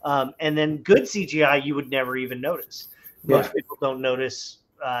 and then good CGI you would never even notice. Most people don't notice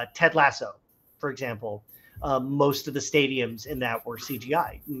Ted Lasso, for example. Most of the stadiums in that were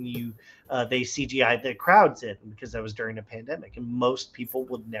CGI. They CGI'd the crowds in because that was during a pandemic, and most people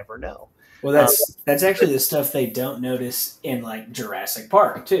would never know. Well, that's actually the stuff they don't notice in like Jurassic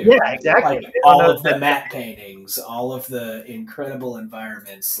Park too. Yeah, right? Exactly. Like all of the matte paintings, all of the incredible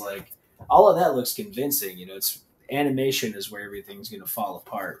environments, like all of that looks convincing. You know, it's animation is where everything's going to fall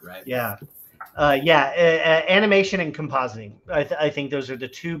apart, right? Yeah. Animation and compositing. I think those are the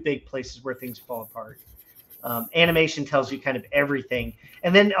two big places where things fall apart. Animation tells you kind of everything,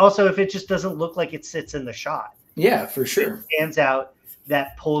 and then also if it just doesn't look like it sits in the shot. Yeah, for sure. It stands out.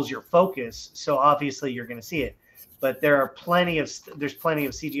 That pulls your focus, so obviously you're going to see it. But there's plenty of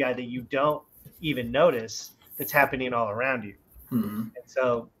CGI that you don't even notice that's happening all around you. Mm-hmm. And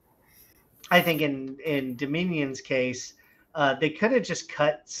so, I think in Dominion's case, they could have just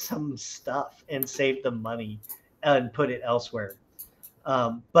cut some stuff and saved the money and put it elsewhere.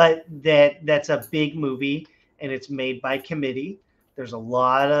 But that's a big movie, and it's made by committee. There's a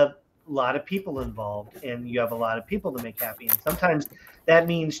lot of people involved, and you have a lot of people to make happy. And sometimes that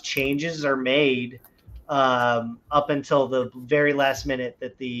means changes are made up until the very last minute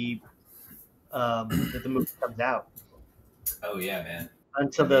that the movie comes out. Oh yeah, man!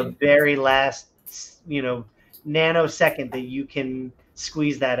 Until the very last, nanosecond that you can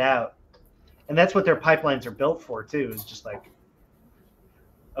squeeze that out, and that's what their pipelines are built for too. Is just like,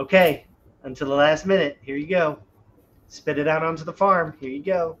 okay, until the last minute, here you go. Spit it out onto the farm. Here you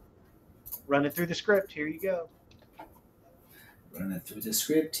go. Run it through the script. Here you go. Run it through the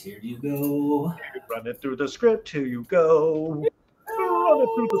script. Here you go. Run it through the script. Here you go. Run it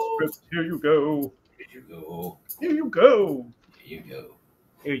through the script. Here you go. Here you go. Here you go. Here you go.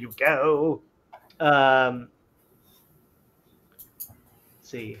 Here you go. Let's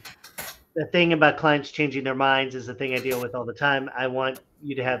see. The thing about clients changing their minds is the thing I deal with all the time. I want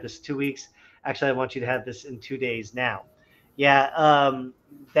you to have this 2 weeks. Actually, I want you to have this in 2 days now. Yeah,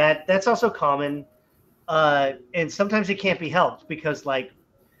 that's also common. And sometimes it can't be helped because, like,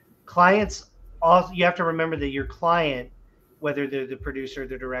 clients, you have to remember that your client, whether they're the producer,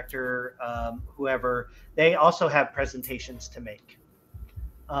 the director, whoever, they also have presentations to make.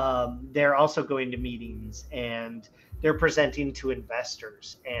 They're also going to meetings, and they're presenting to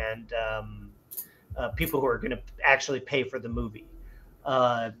investors and people who are going to actually pay for the movie.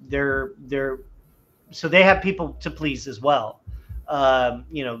 So they have people to please as well.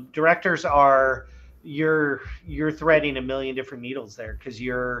 Directors are, you're threading a million different needles there because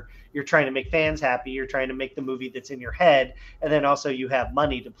you're trying to make fans happy. You're trying to make the movie that's in your head, and then also you have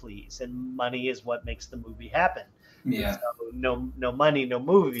money to please, and money is what makes the movie happen. Yeah. So no money, no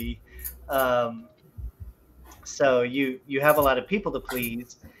movie. So you have a lot of people to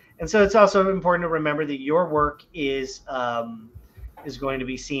please, and so it's also important to remember that your work is going to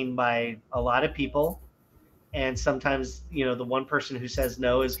be seen by a lot of people, and sometimes the one person who says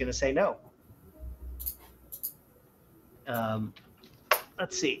no is going to say no.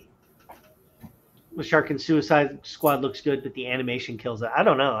 Let's see. The Shark and Suicide Squad looks good, but the animation kills it. I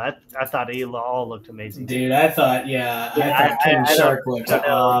don't know. I thought it all looked amazing. Dude, I thought King Shark looked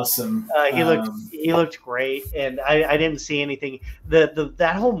awesome. He looked great, and I didn't see anything.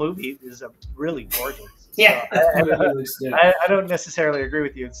 That whole movie is really gorgeous. Yeah, so I don't necessarily agree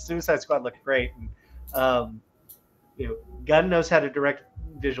with you. Suicide Squad looked great, and Gunn knows how to direct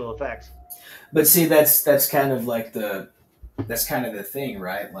visual effects. But see, that's kind of like the thing,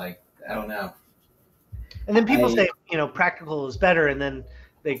 right? Like, I don't know. And then people say, practical is better, and then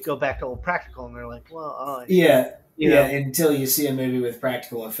they go back to old practical, and they're like, well, until you see a movie with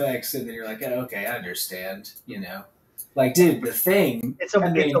practical effects, and then you're like, oh, okay, I understand, Like, dude, The Thing,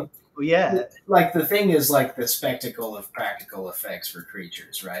 like, The Thing is like the spectacle of practical effects for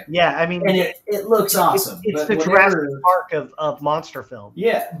creatures, right? Yeah, I mean, and it looks awesome. It's the Jurassic Park of monster film.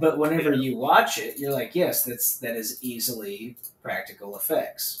 Yeah, but whenever you watch it, you're like, yes, that is easily practical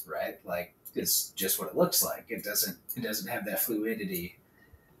effects, right? Like, it's just what it looks like. It doesn't have that fluidity.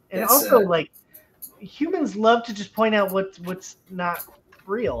 And also, like, humans love to just point out what's not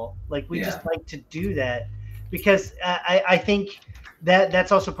real. Like, we just like to do that because I think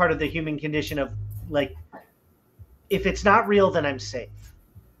that's also part of the human condition of, like, if it's not real, then I'm safe.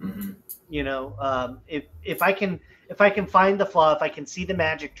 Mm-hmm. You know, if I can find the flaw, if I can see the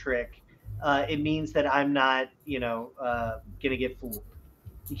magic trick, it means that I'm not, you know, gonna get fooled.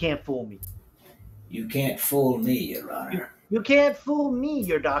 You can't fool me. You can't fool me, Your Honor. You can't fool me,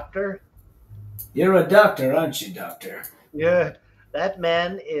 your doctor. You're a doctor, aren't you, Doctor? Yeah, that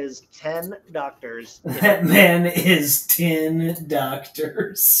man is 10 doctors. That man is 10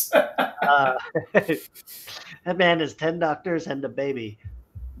 doctors. That man is 10 doctors and a baby.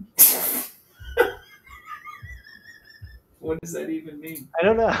 What does that even mean? I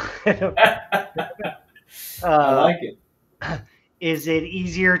don't know. I like it. Is it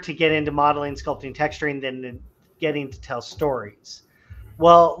easier to get into modeling, sculpting, texturing than getting to tell stories?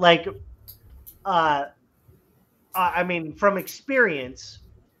 Well, like, I mean, from experience,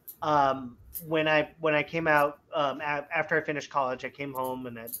 when I came out after I finished college, I came home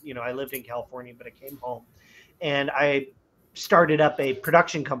and I lived in California, but I came home and I started up a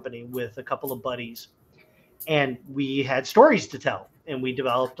production company with a couple of buddies, and we had stories to tell, and we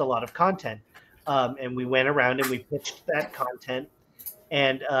developed a lot of content, and we went around and we pitched that content,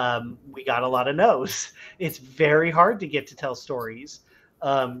 and we got a lot of no's. It's very hard to get to tell stories,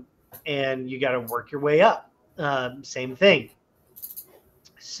 and you got to work your way up. Same thing.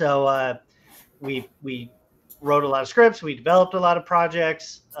 So we wrote a lot of scripts. We developed a lot of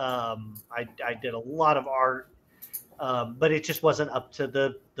projects. I did a lot of art, but it just wasn't up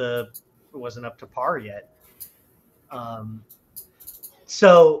to it wasn't up to par yet.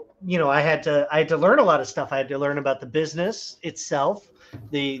 So I had to learn a lot of stuff. I had to learn about the business itself,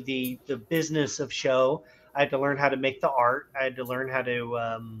 the business of show. I had to learn how to make the art. I had to learn how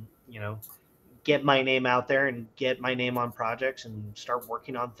to get my name out there and get my name on projects and start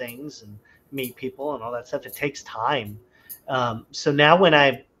working on things and meet people and all that stuff. It takes time. So now when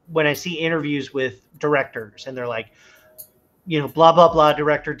I see interviews with directors and they're like, blah, blah, blah,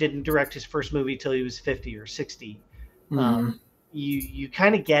 director didn't direct his first movie till he was 50 or 60. Mm-hmm. You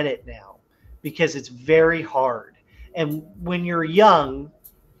kind of get it now because it's very hard. And when you're young,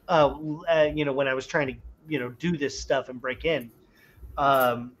 when I was trying to, do this stuff and break in,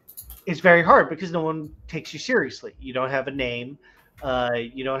 it's very hard because no one takes you seriously. You don't have a name.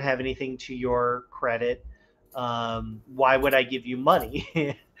 You don't have anything to your credit. Why would I give you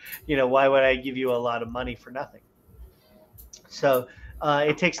money? Why would I give you a lot of money for nothing? So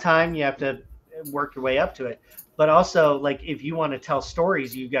it takes time. You have to work your way up to it. But also, like, if you want to tell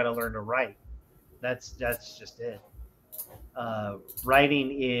stories, you've got to learn to write. That's just it.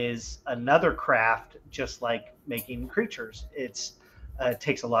 Writing is another craft, just like making creatures. It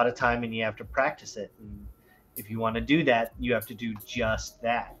takes a lot of time, and you have to practice it. And if you want to do that, you have to do just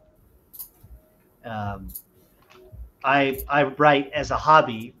that. I write as a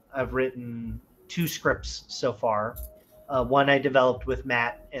hobby. I've written 2 scripts so far. One I developed with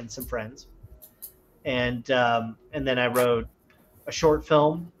Matt and some friends, and then I wrote a short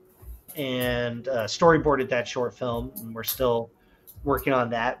film and storyboarded that short film, and we're still working on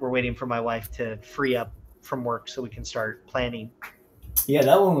that. We're waiting for my wife to free up from work so we can start planning. Yeah,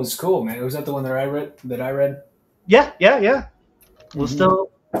 that one was cool, man. Was that the one that I read? Yeah. We'll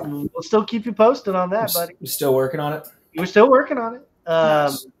still keep you posted on that, buddy. You're still working on it? We're still working on it.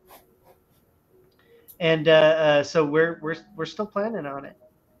 Nice. And so we're still planning on it.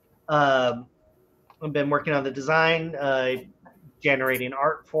 I've been working on the design, generating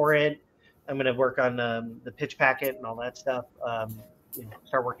art for it. I'm going to work on the pitch packet and all that stuff.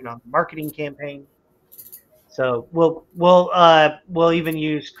 Start working on the marketing campaign. So we'll even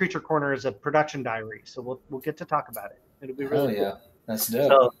use Creature Corner as a production diary. So we'll get to talk about it. It'll be really cool. Yeah, that's dope.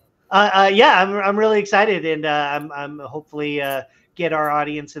 So I'm really excited, and I'm hopefully get our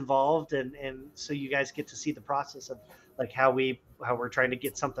audience involved, and so you guys get to see the process of like how we're trying to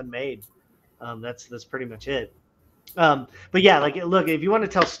get something made. That's pretty much it. But yeah, like, look, if you want to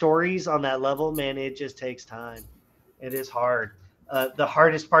tell stories on that level, man, it just takes time. It is hard. The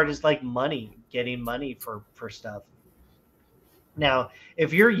hardest part is like getting money for stuff. Now,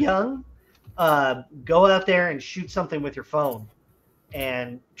 if you're young, go out there and shoot something with your phone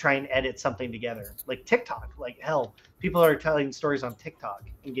and try and edit something together, like TikTok. Like, hell, people are telling stories on TikTok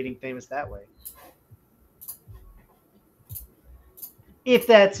and getting famous that way. If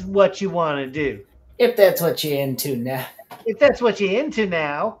that's what you want to do. If that's what you're into now. If that's what you're into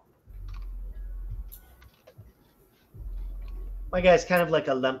now. My guy's kind of like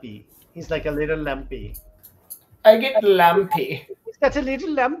a lumpy. He's like a little lumpy. I get lumpy. He's got a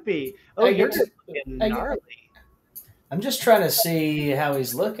little lumpy. Oh, you're gnarly. I'm just trying to see how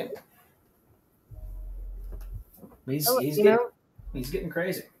he's looking. He's getting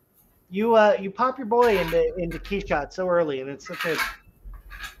crazy. you pop your boy into Keyshot so early, and it's such a.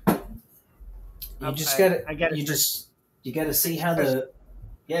 You just gotta. You gotta see how the.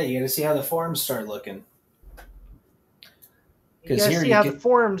 Yeah, you gotta see how the forums start looking. You gotta see how the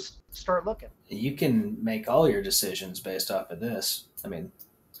forums start looking. You can make all your decisions based off of this. I mean,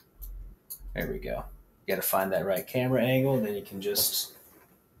 there we go. You got to find that right camera angle, then you can just,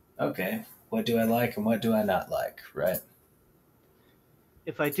 okay, what do I like and what do I not like, right?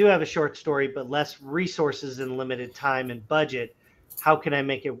 If I do have a short story but less resources and limited time and budget, how can I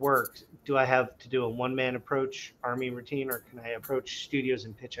make it work? Do I have to do a one-man approach, army routine, or can I approach studios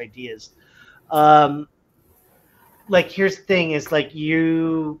and pitch ideas? Like, here's the thing: is like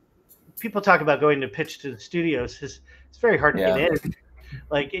people talk about going to pitch to the studios. It's very hard to get in.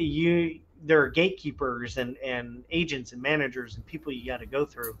 Like there are gatekeepers and agents and managers and people you got to go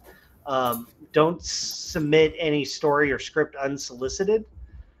through. Don't submit any story or script unsolicited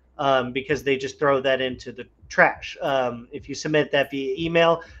because they just throw that into the trash. If you submit that via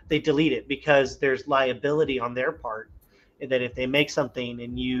email, they delete it because there's liability on their part. That if they make something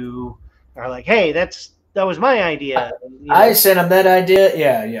and you are like, hey, that was my idea. And, I sent them that idea.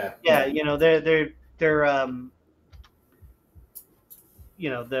 Yeah. You know, they're you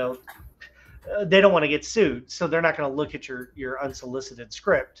know, they don't want to get sued, so they're not going to look at your unsolicited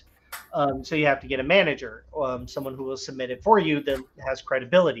script. So you have to get a manager, someone who will submit it for you that has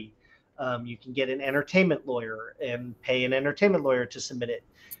credibility. You can get an entertainment lawyer and pay an entertainment lawyer to submit it.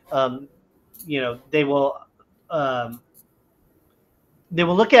 You know, they will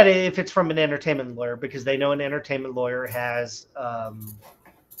look at it if it's from an entertainment lawyer because they know an entertainment lawyer has,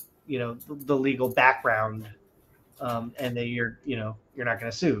 you know, the legal background, and you're not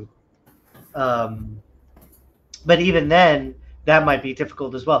going to sue. But even then, that might be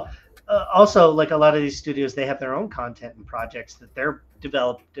difficult as well. Also, like a lot of these studios, they have their own content and projects that they're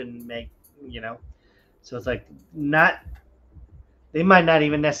developed and make, you know. So it's like they might not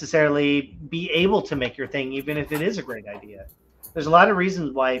even necessarily be able to make your thing, even if it is a great idea. There's a lot of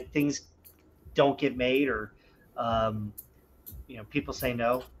reasons why things don't get made or, you know, people say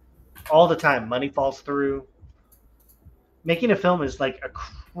no all the time. Money falls through. Making a film is like a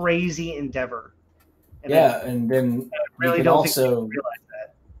crazy endeavor. And and then really you can also realize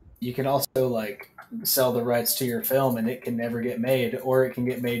that. You can also like sell the rights to your film and it can never get made, or it can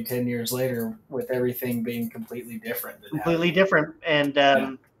get made 10 years later with everything being completely different.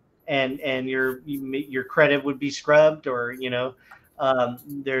 And your credit would be scrubbed, or, you know,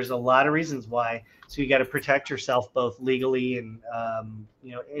 there's a lot of reasons why. So you got to protect yourself both legally and,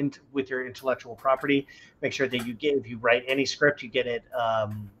 you know, with your intellectual property. Make sure that if you write any script, you get it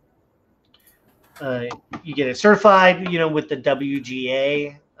certified, you know, with the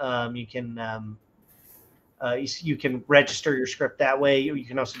WGA. You can register your script that way. You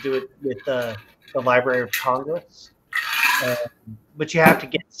can also do it with the Library of Congress. But you have to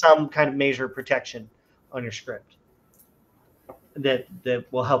get some kind of measure of protection on your script that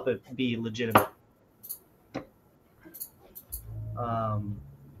will help it be legitimate.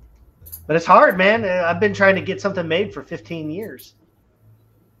 But it's hard, man. I've been trying to get something made for 15 years.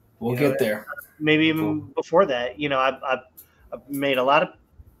 We'll get there. Maybe even before that. You know, I've made a lot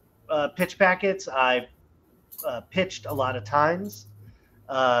of pitch packets. I've pitched a lot of times.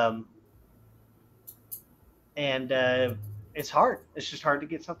 And it's hard. It's just hard to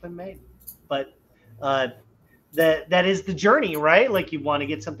get something made. But that is the journey, right? Like, you want to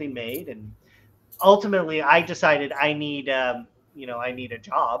get something made, and ultimately, I decided I need a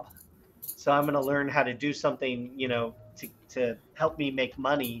job. So I'm going to learn how to do something, you know, to help me make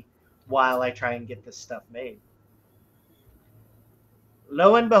money while I try and get this stuff made.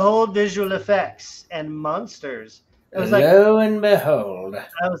 Lo and behold, visual effects and monsters. Lo and behold.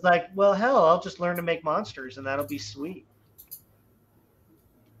 I was like, well, hell, I'll just learn to make monsters, and that'll be sweet.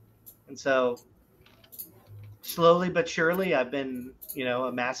 And so slowly but surely, I've been, you know,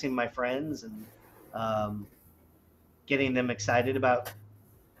 amassing my friends and getting them excited about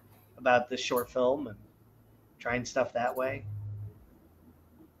this short film and trying stuff that way.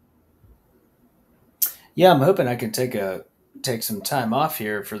 Yeah, I'm hoping I can take some time off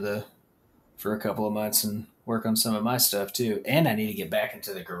here for a couple of months and work on some of my stuff too. And I need to get back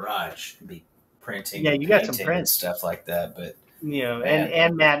into the garage and be printing. Yeah, you got some prints, stuff like that. But you know,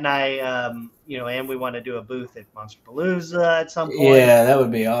 and Matt and I, you know, and we want to do a booth at Monsterpalooza at some point. Yeah, that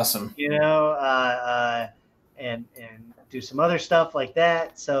would be awesome. You know, and do some other stuff like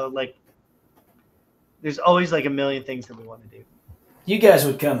that. So like, there's always like a million things that we want to do. You guys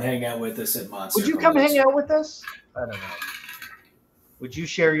would come hang out with us at Monsterpalooza. Would you come hang out with us? I don't know. Would you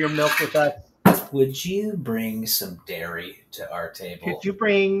share your milk with us? Would you bring some dairy to our table? Could you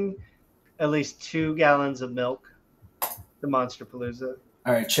bring at least 2 gallons of milk. The Monster Palooza.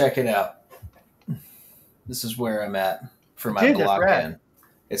 All right, check it out. This is where I'm at for my block in.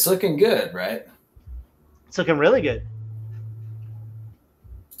 It's looking good, right? It's looking really good.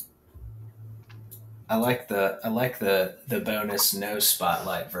 I like the bonus no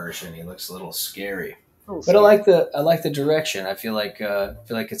spotlight version. He looks a little scary, but I like the direction. I feel like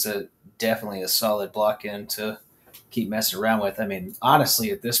it's definitely a solid block in to keep messing around with. I mean,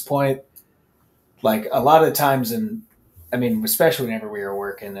 honestly, at this point, like a lot of times especially whenever we were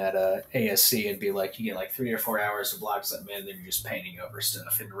working at ASC, it'd be like you get like 3 or 4 hours of blocks up, and then you're just painting over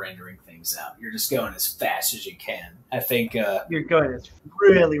stuff and rendering things out. You're just going as fast as you can. I think you're going as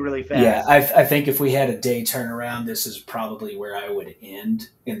really, really fast. Yeah, I think if we had a day turnaround, this is probably where I would end,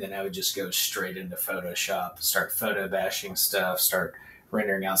 and then I would just go straight into Photoshop, start photo bashing stuff, start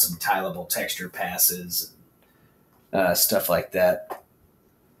rendering out some tileable texture passes, stuff like that.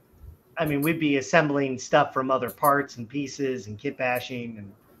 I mean, we'd be assembling stuff from other parts and pieces and kit bashing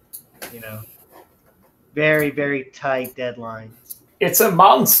and, very, very tight deadlines. It's a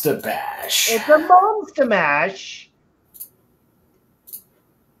monster bash. It's a monster mash.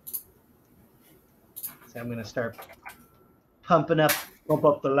 So I'm going to start pump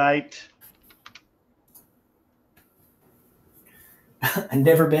up the light. I've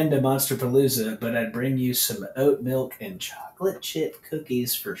never been to Monster Palooza, but I'd bring you some oat milk and chocolate chip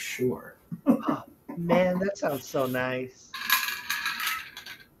cookies for sure. Oh, man, that sounds so nice.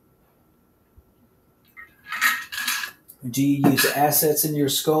 Do you use assets in your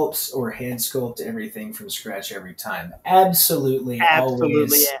sculpts or hand sculpt everything from scratch every time? Absolutely.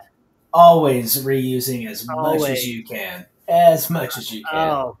 Always reusing as much as you can. As much as you can.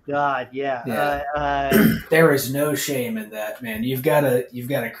 Oh God, yeah. There is no shame in that, man. You've got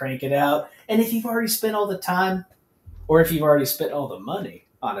to crank it out. And if you've already spent all the time, or if you've already spent all the money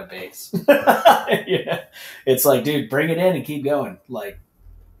on a base, it's like, dude, bring it in and keep going. Like,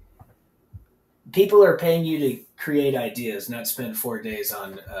 people are paying you to create ideas, not spend 4 days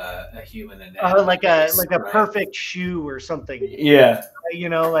on a human anatomy. Like a perfect shoe or something. Yeah.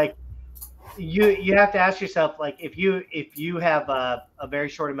 Like. You have to ask yourself, like, if you have a very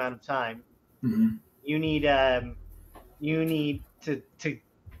short amount of time, mm-hmm. you need to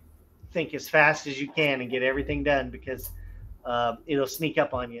think as fast as you can and get everything done, because it'll sneak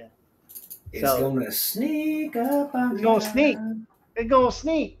up on you. It's gonna sneak up on you. It's gonna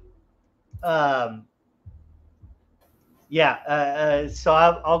sneak. So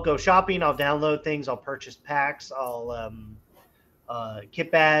I'll go shopping. I'll download things. I'll purchase packs. I'll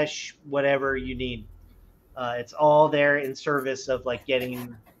kit bash, whatever you need. It's all there in service of like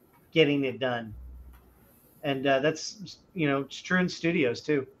getting it done. And that's, it's true in studios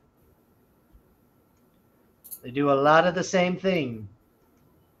too. They do a lot of the same thing.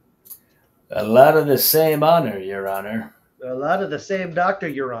 A lot of the same honor, Your Honor. A lot of the same doctor,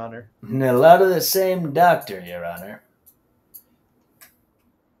 Your Honor. And a lot of the same doctor, Your Honor.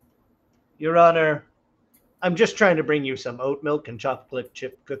 Your Honor, I'm just trying to bring you some oat milk and chocolate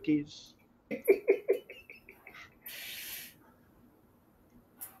chip cookies.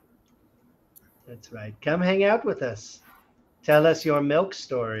 That's right. Come hang out with us. Tell us your milk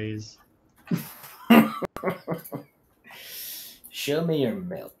stories. Show me your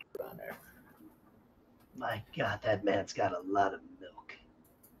milk, Your Honor. My God, that man's got a lot of milk.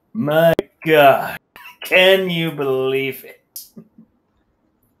 My God. Can you believe it?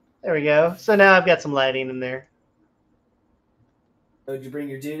 There we go. So now I've got some lighting in there. Oh, did you bring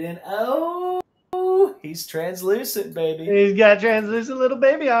your dude in? Oh, he's translucent, baby. He's got translucent little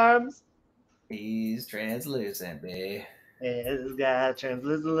baby arms. He's translucent, baby. He's got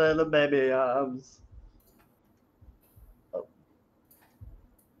translucent little baby arms. Oh.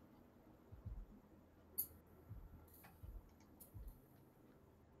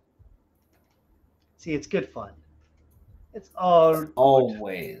 See, it's good fun. It's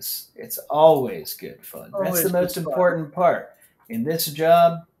always good fun. That's the most important part. In this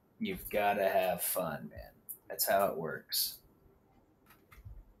job, you've got to have fun, man. That's how it works.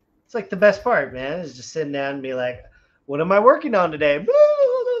 It's like the best part, man, is just sitting down and be like, what am I working on today?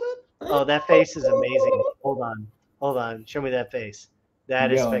 Oh, that face is amazing. Hold on. Show me that face.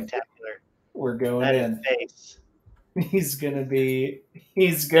 That is spectacular. We're going that in. Face. He's gonna be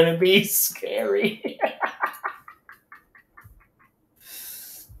scary.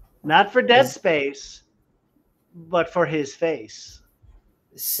 Not for Dead Space, but for his face.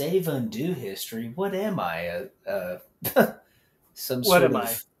 Save undo history. What am I? Some what sort am of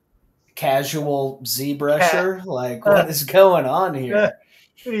I? Casual ZBrusher? Like, what is going on here?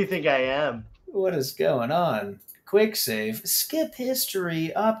 Who do you think I am? What is going on? quick save, skip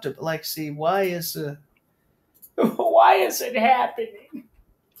history, like, see, why is why is it happening?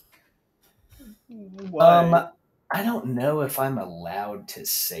 Why? I don't know if I'm allowed to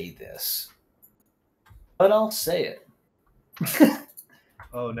say this, but I'll say it.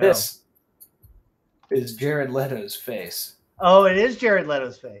 Oh no! This is Jared Leto's face. Oh, it is Jared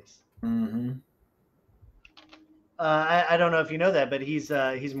Leto's face. Mm-hmm. I don't know if you know that, but he's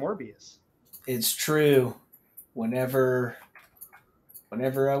Morbius. It's true. Whenever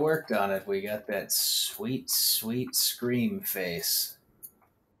I worked on it, we got that sweet, sweet Scream face.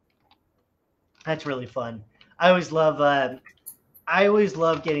 That's really fun. I always love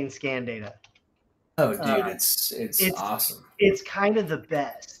getting scan data. Oh, dude, it's awesome. It's kind of the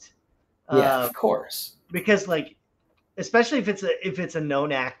best. Yeah, of course. Because like, especially if it's a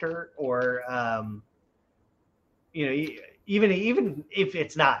known actor or even if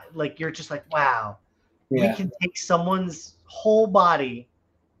it's not, like, you're just like, wow, we can take someone's whole body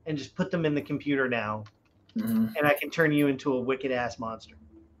and just put them in the computer now, and I can turn you into a wicked ass monster.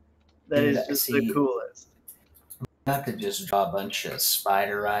 That is just the coolest. Not to just draw a bunch of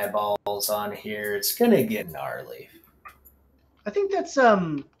spider eyeballs on here. It's gonna get gnarly. I think that's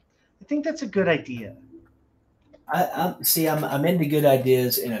a good idea. I'm into good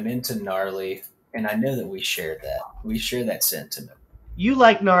ideas and I'm into gnarly, and I know that we share that. We share that sentiment. You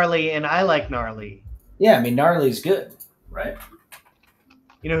like gnarly and I like gnarly. Yeah, I mean, gnarly's good, right?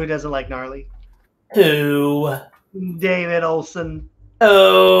 You know who doesn't like gnarly? Who? David Olson.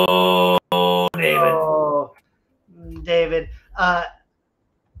 Oh, David. Oh, David.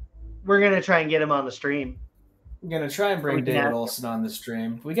 We're gonna try and get him on the stream. I'm gonna try and bring David Olson on the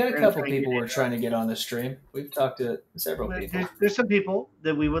stream. We got a couple people we're trying to get on the stream. We've talked to several people. There's some people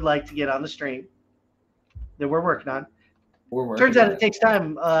that we would like to get on the stream that we're working on. Turns out it takes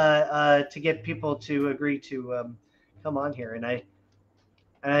time to get people to agree to come on here, and I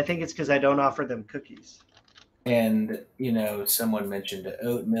think it's because I don't offer them cookies. And someone mentioned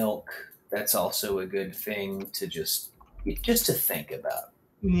oat milk. That's also a good thing to just to think about.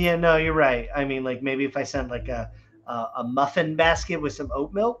 Yeah, no, you're right. I mean, like, maybe if I sent like a muffin basket with some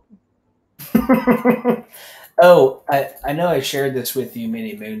oat milk. Oh, I know I shared this with you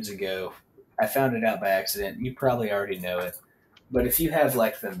many moons ago. I found it out by accident. You probably already know it. But if you have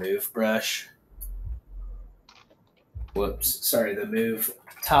like the move brush, the move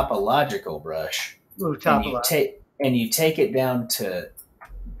topological brush, and you take it down to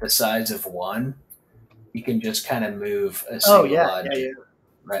the size of 1, you can just kind of move a single object. Yeah.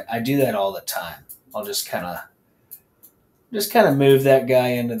 Right, I do that all the time. I'll just kind of move that guy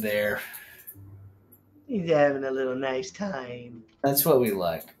into there. He's having a little nice time. That's what we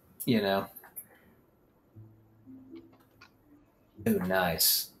like, Oh,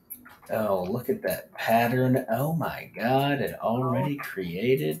 nice. Oh, look at that pattern. Oh my God, it already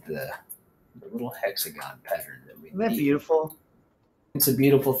created the little hexagon pattern that we need. Isn't that beautiful? It's a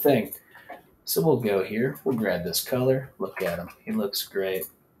beautiful thing. So we'll go here. We'll grab this color. Look at him. He looks great.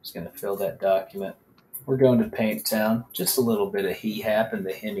 Just going to fill that document. We're going to Paint Town. Just a little bit of he-hap and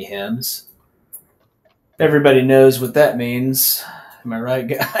the hemi-hems. Everybody knows what that means. Am I right,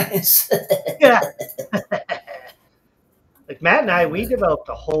 guys? Yeah. Like Matt and I, we developed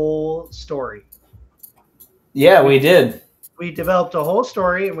a whole story. Yeah, we did. We developed a whole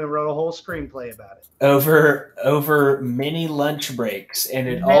story and we wrote a whole screenplay about it. Over many lunch breaks, and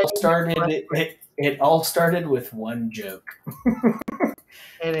it all started with one joke.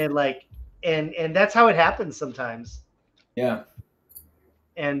 And it and that's how it happens sometimes. Yeah.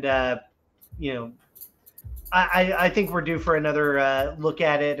 And I think we're due for another look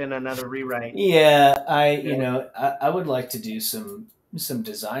at it and another rewrite. Yeah, I would like to do some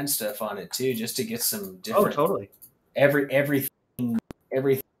design stuff on it too, just to get some different. Oh, totally. Everything new,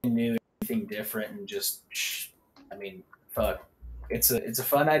 everything different, and just, I mean, fuck, it's a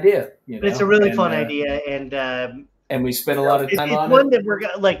fun idea. It's a really fun idea, and we spent a lot of time on it. It's one that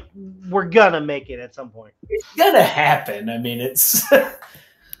we're gonna make it at some point. It's gonna happen. I mean, it's gonna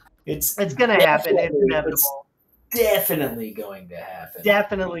happen. It's inevitable. Definitely going to happen.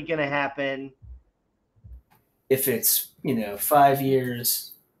 Definitely gonna happen. If it's 5 years.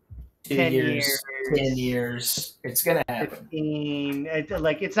 10 years, 10 years, it's going to happen. 15, it's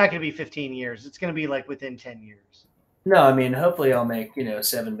not going to be 15 years. It's going to be like within 10 years. No, I mean, hopefully I'll make,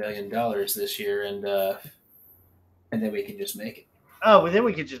 $7 million this year, and then we can just make it. Oh, well, then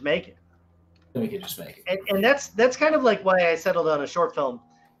we could just make it. Then we can just make it. And that's kind of like why I settled on a short film,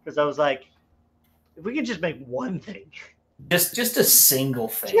 because I was like, if we could just make one thing. Just a single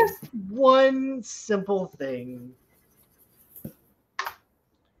thing. Just one simple thing.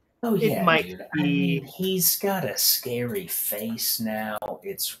 Oh It yeah, might dude. I mean, be. he's got a scary face now.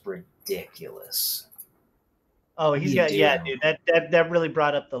 It's ridiculous. Oh, What are he's you got, yeah, doing? dude. That really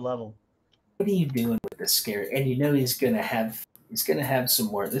brought up the level. What are you doing with the scary? And you know he's gonna have some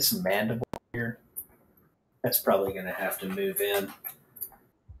more. This mandible here. That's probably gonna have to move in.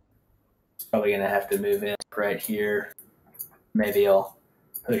 It's probably gonna have to move in right here. Maybe I'll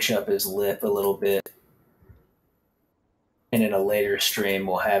push up his lip a little bit, and in a later stream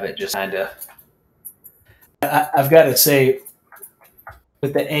we'll have it just kind of. I've got to say,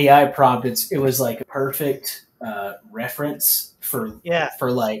 with the AI prompt, it was like a perfect reference Yeah.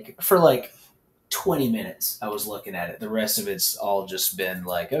 for like 20 minutes. I was looking at it. The rest of it's all just been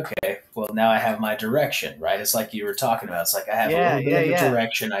like, okay, well now I have my direction, right? It's like you were talking about. It's like I have a Yeah, little bit yeah, of a yeah.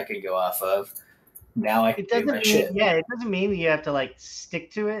 direction I can go off of. Now I can It do my doesn't mean, shit. yeah, it doesn't mean that you have to like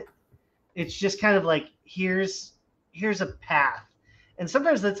stick to it. It's just kind of like here's a path. And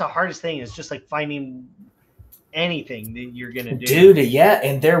sometimes that's the hardest thing is just like finding anything that you're gonna do. Dude, yeah,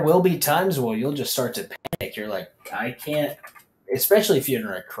 and there will be times where you'll just start to panic. You're like, I can't, especially if you're in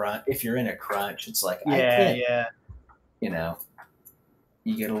a crunch. If you're in a crunch, it's like I Yeah, can't. yeah. You know,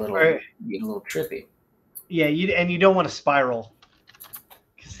 you get a little, Or, trippy. yeah, you don't want to spiral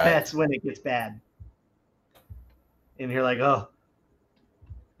because Right. that's when it gets bad. And you're like, oh,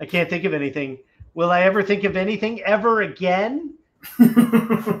 I can't think of anything. Will I ever think of anything ever again?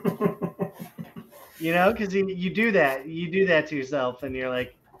 You know, because you do that to yourself, and you're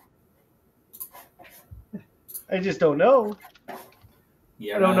like, I just don't know.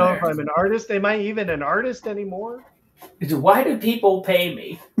 Yeah, I don't know if I'm an artist. Am I even an artist anymore? Why do people pay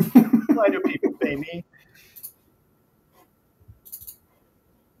me? Why do people pay me?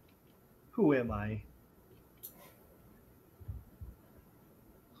 Who am I?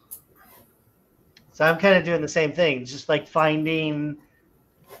 So I'm kind of doing the same thing, just like finding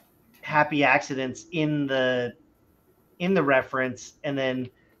happy accidents in the reference, and then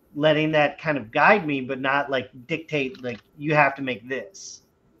letting that kind of guide me, but not like dictate like you have to make this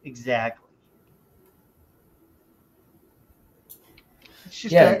exactly. It's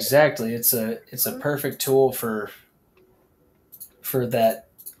just exactly. It's a perfect tool for that,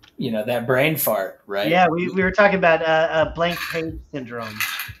 that brain fart, right? Yeah, we were talking about a blank page syndrome.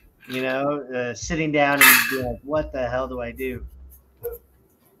 You know, sitting down and being like, "What the hell do I do?"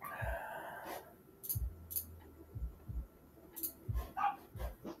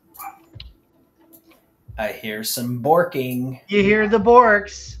 I hear some borking. You hear the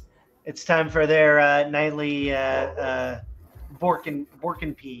borks. It's time for their nightly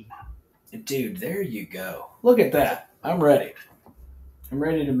borkin pee. Dude, there you go. Look at that. I'm ready. I'm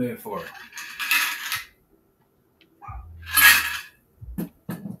ready to move forward.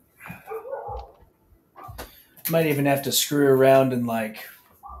 Might even have to screw around and like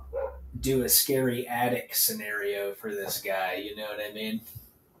do a scary attic scenario for this guy. You know what I mean?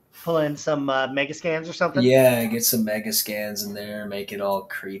 Pull in some mega scans or something. Yeah, get some mega scans in there, make it all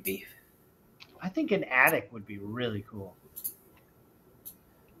creepy. I think an attic would be really cool.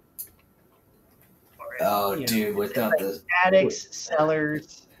 Oh, dude, without the attics,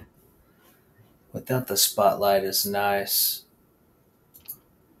 cellars. Without the spotlight is nice.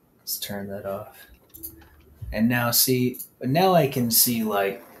 Let's turn that off. And now I can see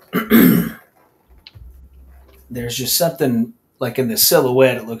like there's just something like in the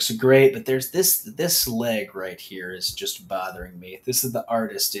silhouette it looks great, but there's this leg right here is just bothering me. This is the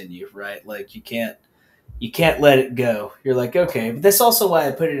artist in you, right? Like you can't let it go. You're like, okay, but that's also why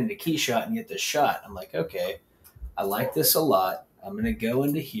I put it into Keyshot and get this shot. I'm like, okay, I like this a lot. I'm gonna go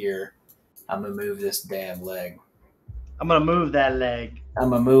into here. I'm gonna move this damn leg. I'm gonna move that leg.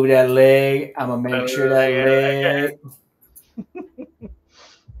 I'm gonna move that leg. I'm gonna make sure that leg.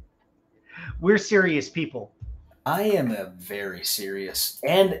 We're serious people. I am a very serious,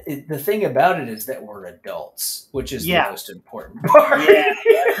 and the thing about it is that we're adults, which is the most important part. Yeah,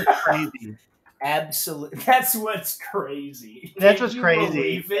 that's crazy. Absolutely, that's what's crazy. That's what's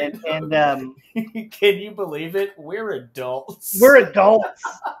crazy. And can you believe it? We're adults. We're adults.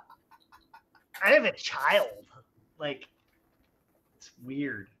 I have a child. Like, it's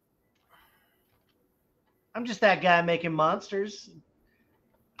weird. I'm just that guy making monsters.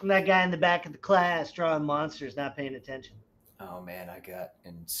 I'm that guy in the back of the class drawing monsters, not paying attention. Oh man, I got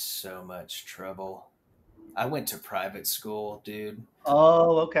in so much trouble. I went to private school, dude.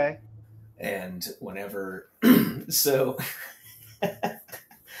 Oh, okay. And whenever, so,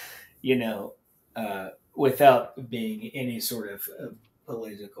 without being any sort of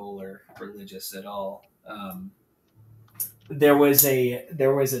political or religious at all, there was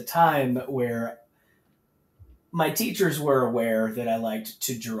a time where my teachers were aware that I liked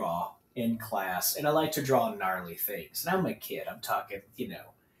to draw in class, and I like to draw gnarly things. And I'm a kid. I'm talking,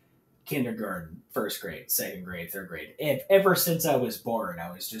 kindergarten, first grade, second grade, third grade. And ever since I was born,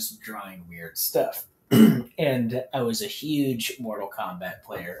 I was just drawing weird stuff. And I was a huge Mortal Kombat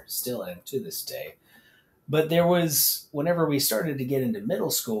player, still am to this day. But there was, whenever we started to get into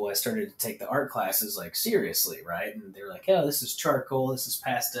middle school, I started to take the art classes like seriously, right? And they were like, oh, this is charcoal, this is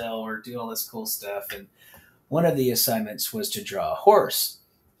pastel, we're doing all this cool stuff. And one of the assignments was to draw a horse.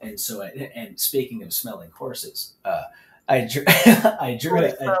 And so, and speaking of smelling horses, I drew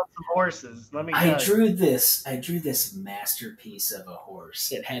some horses. Let me. I drew this masterpiece of a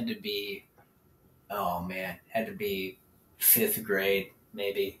horse. It had to be, had to be 5th grade,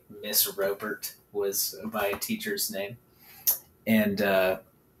 maybe. Miss Robert was my teacher's name, and I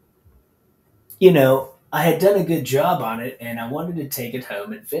had done a good job on it, and I wanted to take it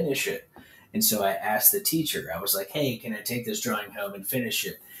home and finish it. And so I asked the teacher. I was like, "Hey, can I take this drawing home and finish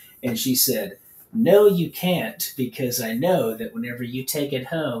it?" And she said, "No, you can't, because I know that whenever you take it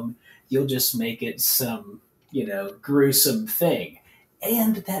home, you'll just make it some, gruesome thing."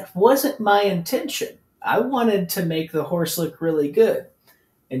 And that wasn't my intention. I wanted to make the horse look really good.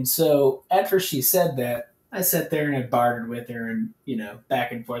 And so after she said that, I sat there and I bartered with her and,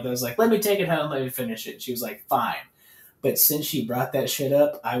 back and forth. I was like, "Let me take it home. Let me finish it." She was like, "Fine." But since she brought that shit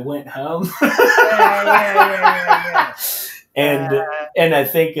up, I went home. Yeah. And I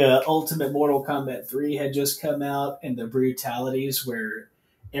think Ultimate Mortal Kombat 3 had just come out, and the brutalities where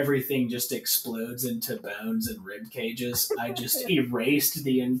everything just explodes into bones and rib cages. I just erased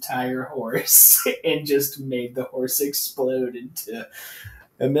the entire horse and just made the horse explode into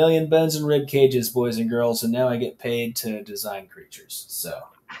a million bones and rib cages, boys and girls. And now I get paid to design creatures. So.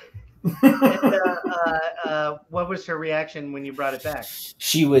 And, what was her reaction when you brought it back?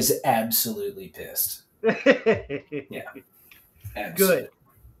 She was absolutely pissed. Yeah. Absolutely.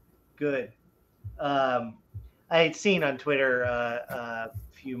 Good. I had seen on Twitter a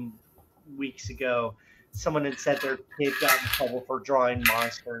few weeks ago, someone had said their kid got in trouble for drawing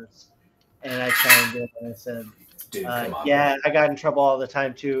monsters, and I chimed in and I said, "Dude, come on, yeah, man. I got in trouble all the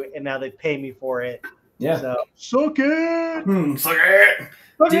time too, and now they pay me for it." Yeah. So suck it. Suck it.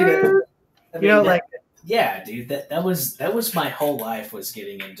 Dude, yeah, dude, that was my whole life, was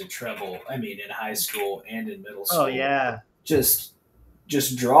getting into trouble. I mean, in high school and in middle school. Oh yeah. Just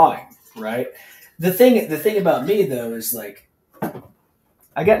drawing, right? The thing about me though is like,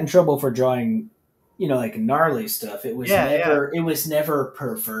 I got in trouble for drawing, like gnarly stuff. It was it was never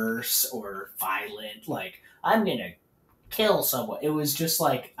perverse or violent. Like, I'm gonna kill someone. It was just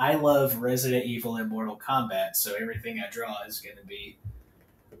like, I love Resident Evil and Mortal Kombat, so everything I draw is gonna be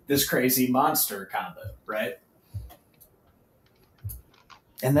this crazy monster combo, right?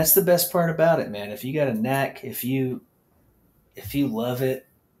 And that's the best part about it, man. If you got a knack, if you love it,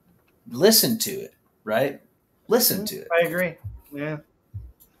 listen to it, right? Listen to it. I agree.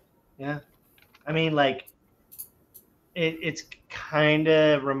 Yeah. I mean, like, it's kind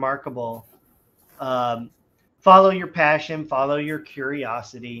of remarkable. Follow your passion, follow your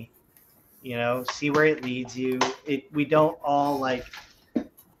curiosity. See where it leads you. We don't all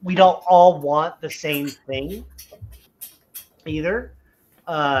want the same thing either.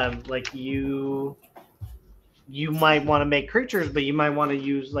 Like you might want to make creatures, but you might want to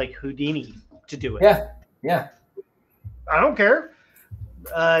use like Houdini to do it. Yeah. I don't care.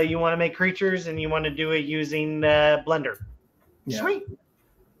 You want to make creatures and you want to do it using Blender. Yeah. Sweet.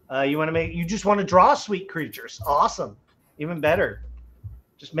 You just want to draw sweet creatures. Awesome. Even better.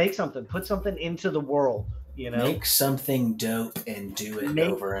 Just make something. Put something into the world. Make something dope and do it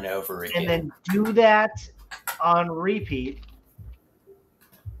over and over again. And then do that on repeat,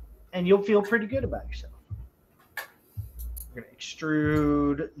 and you'll feel pretty good about yourself. We're going to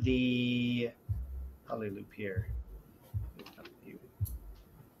extrude the poly loop here. There we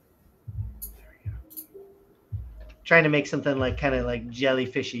go. Trying to make something like kind of like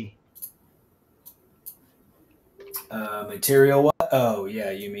jellyfishy. Material what? Oh,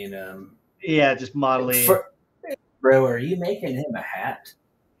 yeah, you mean... yeah, just modeling. Bro, are you making him a hat?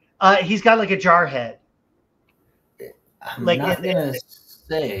 He's got like a jar head. I'm not going to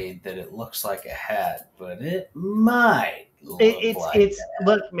say that it looks like a hat, but it might look like that.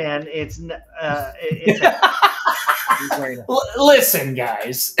 Look, man, it's listen,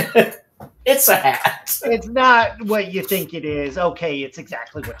 guys. It's a hat. It's not what you think it is. Okay, it's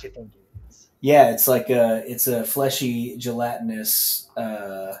exactly what you think it is. Yeah, it's like it's a fleshy, gelatinous...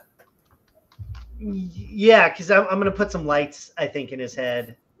 Yeah, because I'm going to put some lights, I think, in his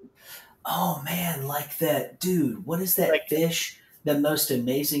head. Oh, man, like that. Dude, what is that fish? The most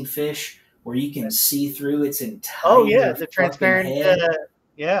amazing fish where you can see through its entire. Oh yeah, the transparent.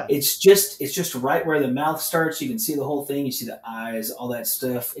 Yeah, it's just right where the mouth starts. You can see the whole thing. You see the eyes, all that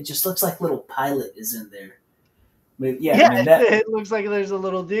stuff. It just looks like little Pilot is in there. But yeah, I mean, it looks like there's a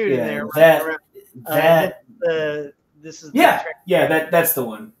little dude in there. This is that's the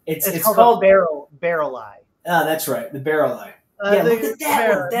one. It's called barrel eye. Oh, that's right, the barrel eye. Yeah, look at that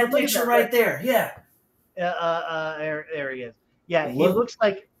one. That picture right there. Yeah. There he is. Yeah, he looks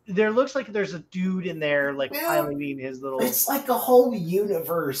like there's a dude in there like piloting his little. It's like a whole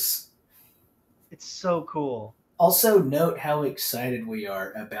universe. It's so cool. Also, note how excited we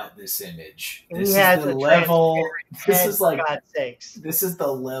are about this image. This is the level. This is like God's sakes. This is the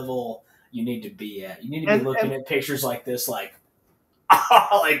level you need to be at. You need to be looking at pictures like this, like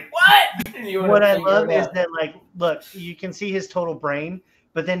what? What I love is that, like, look, you can see his total brain,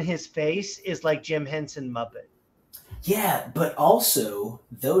 but then his face is like Jim Henson Muppet. Yeah, but also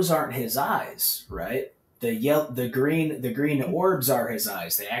those aren't his eyes, right? The green orbs are his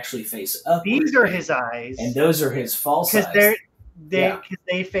eyes. They actually face up. These are his eyes, and those are his false eyes. Because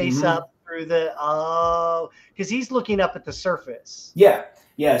they face up through the because he's looking up at the surface. Yeah.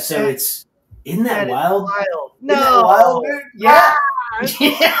 So isn't that wild? No, isn't that wild, dude? Yeah.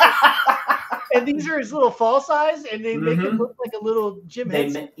 And these are his little false eyes, and they make him look like a little Jim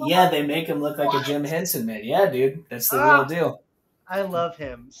Henson. They make him look like a Jim Henson man. Yeah, dude, that's the real deal. I love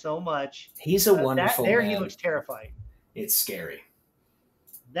him so much. He's a wonderful man. He looks terrifying. It's scary.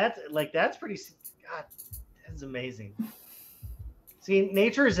 That's pretty. God, that's amazing. See,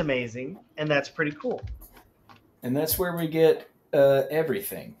 nature is amazing, and that's pretty cool. And that's where we get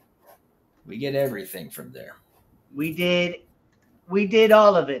everything. We get everything from there. We did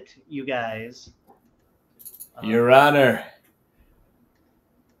all of it, you guys. Your Honor.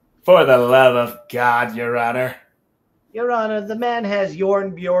 For the love of God, Your Honor. Your Honor, the man has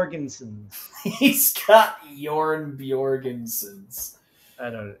Jorn Bjorgensen's. He's got Jorn Bjorgensen's. I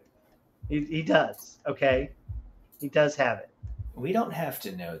don't know. He does, okay? He does have it. We don't have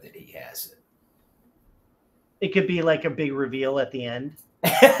to know that he has it. It could be like a big reveal at the end.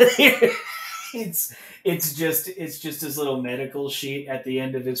 It's just his little medical sheet at the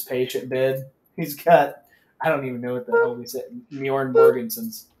end of his patient bed. He's got, I don't even know what the hell he said, Bjorn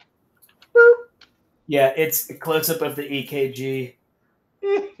Borgensen's. Yeah, it's a close up of the EKG.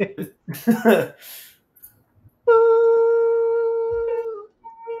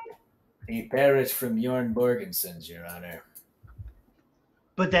 He perished from Bjorn Borgensen's, Your Honor.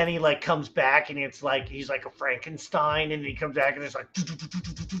 But then he like comes back and it's like he's like a Frankenstein, and he comes back and it's like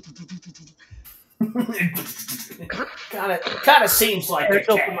kind of seems like a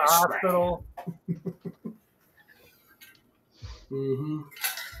from the hospital.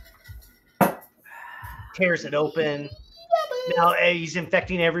 Tears it open. Now he's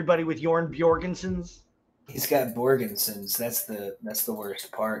infecting everybody with Jorn Bjorgensen's. He's got Borgensen's. That's the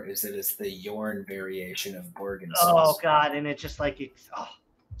worst part, is that it's the Jorn variation of Borgensen's. Oh God, and it's just like it's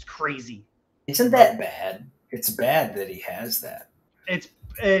crazy. Isn't that bad? It's bad that he has that. It's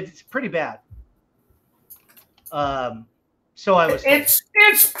pretty bad. So I was. It's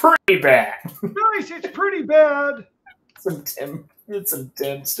pretty bad. Nice, it's pretty bad. It's some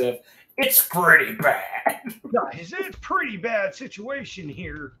Tim stuff. It's pretty bad. Guys, it's pretty bad situation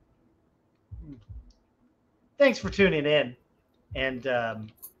here. Thanks for tuning in and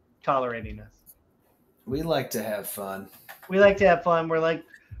tolerating us. We like to have fun.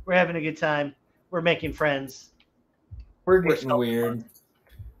 We're having a good time. We're making friends. We're getting weird.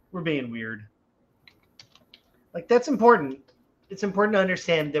 We're being weird. Like, that's important. It's important to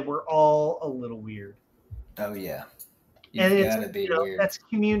understand that we're all a little weird. Oh, yeah. You've got to be weird. That's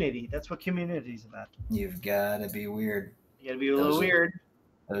community. That's what community is about. You've got to be weird. You got to be a little weird.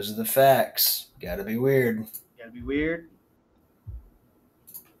 Those are the facts. Got to be weird. You got to be weird.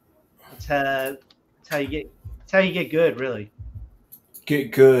 That's how you get good, really.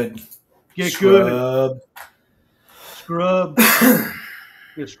 Get good. Get good. Scrub.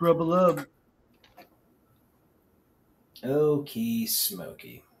 Get scrub a love. Okie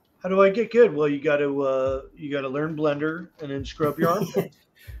smoky. How do I get good? Well, you got to learn Blender and then scrub your arm.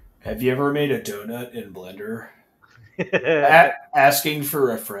 Have you ever made a donut in Blender? Asking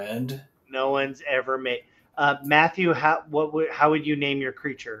for a friend. No one's ever made. Matthew, how would you name your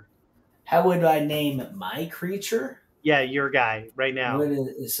creature? How would I name my creature? Yeah, your guy right now. What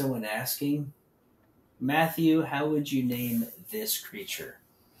is someone asking? Matthew, how would you name this creature?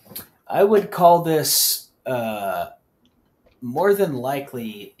 I would call this. More than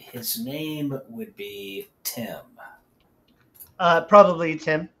likely, his name would be Tim. Probably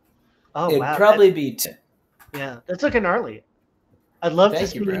Tim. Oh, It'd wow. probably be Tim. Yeah, that's looking gnarly. I'd love to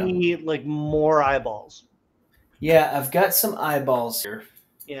see like more eyeballs. Yeah, I've got some eyeballs here.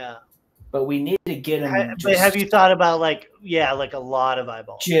 Yeah. But we need to get them. But have you thought about like a lot of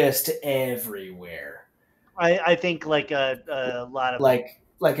eyeballs? Just everywhere. I think like a lot of like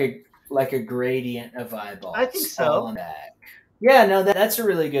a gradient of eyeballs. I think so. On back. Yeah, no, that's a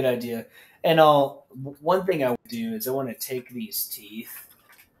really good idea. And one thing I would do is I want to take these teeth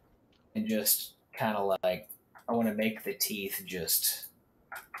and just kind of like I want to make the teeth just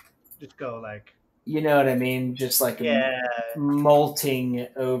go like. You know what I mean? Just like molting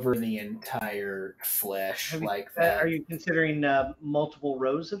over the entire flesh like that. Are you considering multiple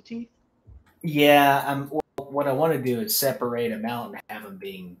rows of teeth? Yeah, what I want to do is separate them out and have them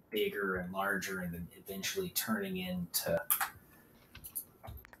being bigger and larger, and then eventually turning into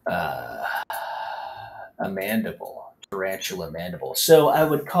a mandible, tarantula mandible. So I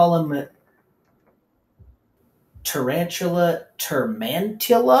would call them tarantula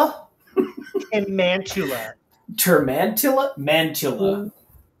termantula. And Mantula. Termantula? Mantula.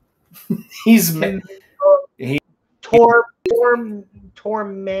 He's Torment.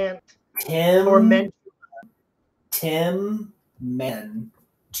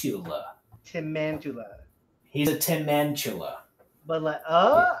 Timmantula. He's a Timmantula. But like,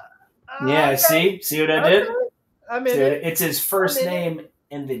 yeah, okay. See what I did? I'm in it. It's his first name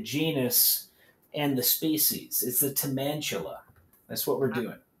in the genus and the species. It's the Timmantula. That's what we're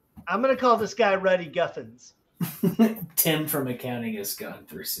doing. I'm going to call this guy Ruddy Guffins. Tim from accounting has gone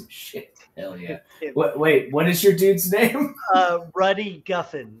through some shit. Hell yeah. Wait, what is your dude's name? Ruddy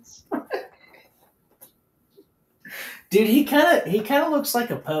Guffins. Dude, he kind of looks like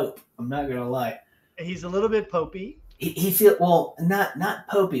a pope. I'm not going to lie. He's a little bit popey. He not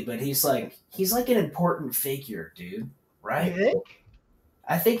popey, but he's like an important figure, dude. Right? You think?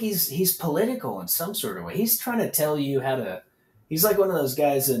 I think he's political in some sort of way. He's trying to tell you how to. He's like one of those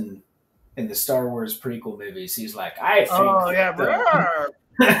guys in the Star Wars prequel movies. He's like, I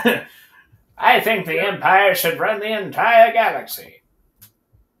think the Empire should run the entire galaxy.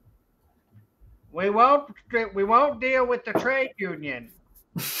 We won't deal with the trade union.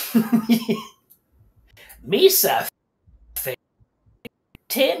 Misa,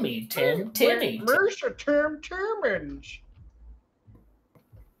 Timmy. Mercer Termins.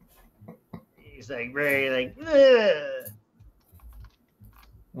 He's like very like. Ugh.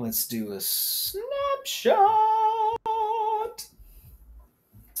 Let's do a snapshot.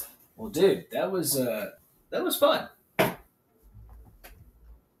 Well, dude, that was fun.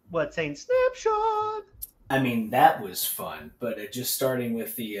 What, saying snapshot? I mean, that was fun, but just starting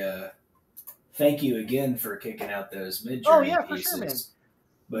with the thank you again for kicking out those mid-journey pieces. For sure, man.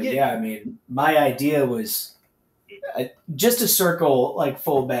 But yeah, I mean, my idea was just to circle like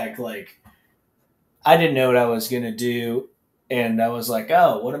full back. Like, I didn't know what I was gonna do. And I was like,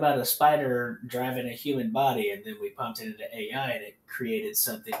 oh, what about a spider driving a human body? And then we pumped it into AI and it created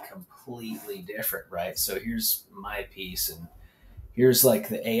something completely different, right? So here's my piece and here's like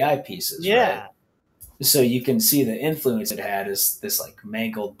the AI pieces, yeah. Right? So you can see the influence it had is this like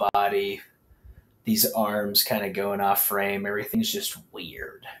mangled body, these arms kind of going off frame. Everything's just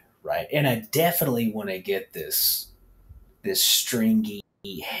weird, right? And I definitely want to get this stringy,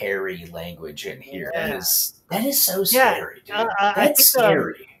 hairy language in here. Yeah. That is so scary, dude. That's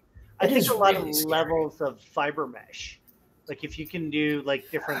scary. I think a lot of levels of fiber mesh. Like if you can do like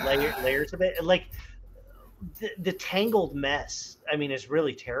different layers of it, like the tangled mess, I mean, is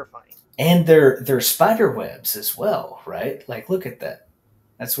really terrifying. And they're spider webs as well, right? Like look at that.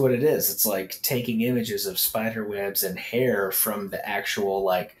 That's what it is. It's like taking images of spider webs and hair from the actual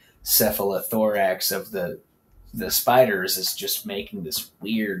like cephalothorax of the spiders is just making this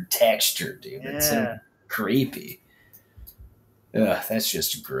weird texture, dude. It's so creepy. Ugh, that's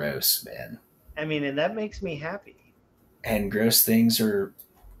just gross, man. I mean, and that makes me happy. And gross things are,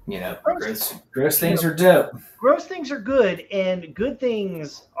 gross things are dope. Gross things are good, and good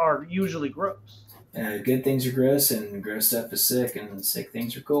things are usually gross. Good things are gross, and gross stuff is sick, and sick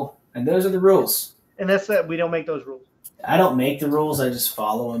things are cool. And those are the rules. And that's that. We don't make those rules. I don't make the rules. I just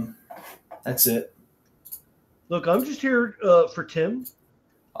follow them. That's it. Look, I'm just here for Tim.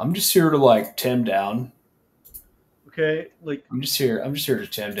 I'm just here to like Tim down. Okay, like I'm just here to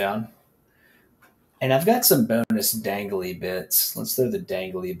Tim down. And I've got some bonus dangly bits. Let's throw the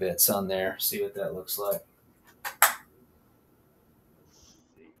dangly bits on there. See what that looks like.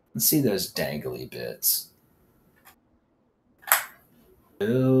 Let's see those dangly bits.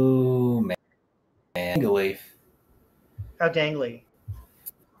 Oh man, dangly. How dangly?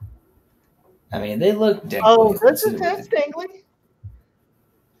 I mean, they look dangly. Oh, that's dangly.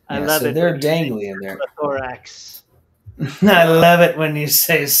 I love so it. They're dangly in there. The thorax. I love it when you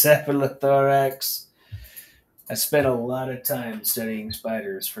say cephalothorax. I spent a lot of time studying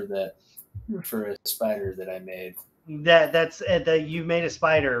spiders for a spider that I made. That's you made a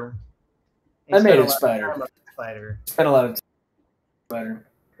spider. I made a spider. Spider. Spent a lot of time on spider.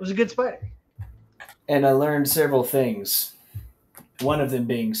 It was a good spider. And I learned several things. One of them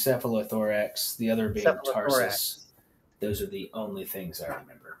being cephalothorax, the other being tarsus. Those are the only things I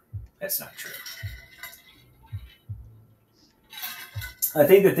remember. That's not true. I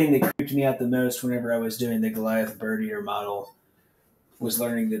think the thing that creeped me out the most whenever I was doing the Goliath Birdier model was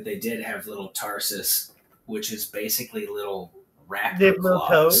learning that they did have little tarsus, which is basically little raptor claws.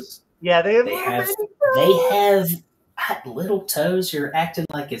 Toes. Yeah, they have little toes. You're acting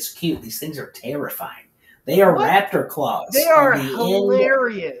like it's cute. These things are terrifying. They are raptor claws. They are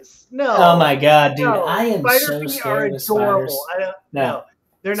hilarious. No. Oh my god, dude! No. I am so scared of spiders. No,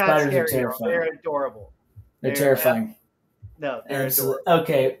 they're not scary. They're adorable. They're terrifying. No, they're adorable.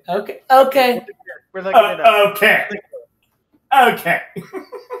 Okay. We're looking it up. Okay.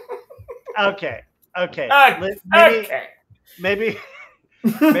 Maybe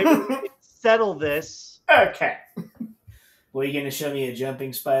we can settle this. Okay. Well, you going to show me a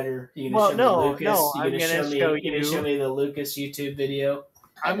jumping spider? You going to show me Lucas? No, I'm going to show you. You going to show me the Lucas YouTube video?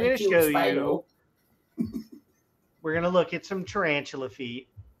 I'm going to show you. We're going to look at some tarantula feet,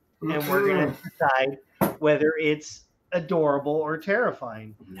 and we're going to decide whether it's adorable or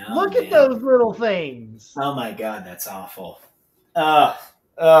terrifying. Look at those little things. Oh my god, that's awful. I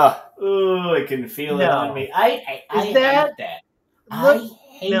can feel it on me. I hate that. I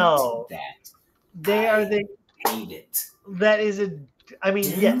hate that. They hate it. That is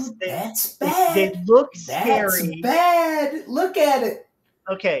yes, that's bad. They look scary. That's bad. Look at it.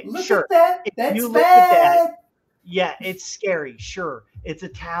 Okay, look sure. At that. That's you bad. Look at that, yeah, it's scary. Sure, it's a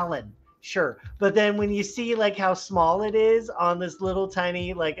talon. Sure, but then when you see like how small it is on this little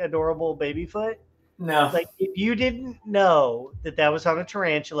tiny like adorable baby foot, like if you didn't know that was on a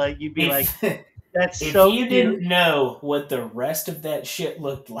tarantula, you'd be like, "That's so." If you didn't know what the rest of that shit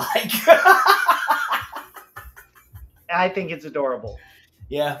looked like, I think it's adorable.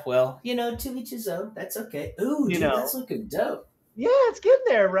 Yeah, well, to each his own. That's okay. Ooh, dude, that's looking dope. Yeah, it's getting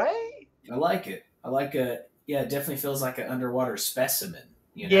there, right? I like it. It definitely feels like an underwater specimen.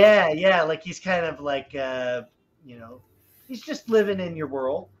 Yeah, like he's kind of like, he's just living in your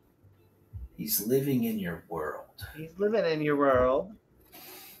world. He's living in your world. He's living in your world.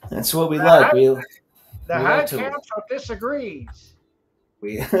 That's what we like. The High Council disagrees.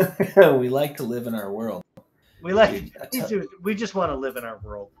 We like to live in our world. We we just want to live in our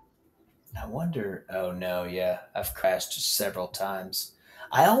world. I wonder. Oh no, yeah, I've crashed several times.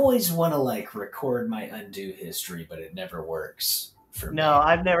 I always want to record my undo history, but it never works for me. No,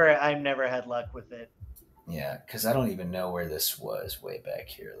 I've never had luck with it. Yeah, because I don't even know where this was way back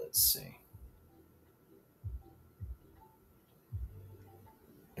here. Let's see.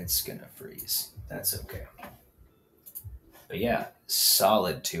 It's gonna freeze. That's okay. But yeah,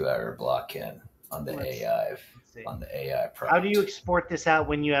 solid 2-hour block in on the AI. On the AI product. How do you export this out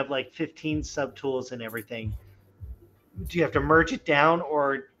when you have 15 subtools and everything? Do you have to merge it down,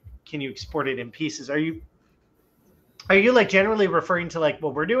 or can you export it in pieces? Are you generally referring to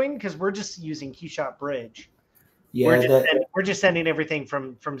what we're doing? Because we're just using Keyshot Bridge. Yeah, we're just sending everything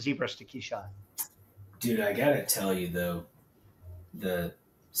from ZBrush to Keyshot. Dude, I gotta tell you though, the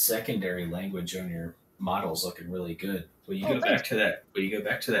secondary language on your model's looking really good. Will you go back to that? Will you go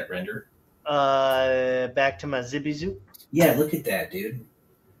back to that render? Back to my ZBrush. Yeah, look at that, dude.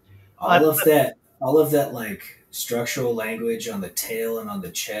 All of that structural language on the tail and on the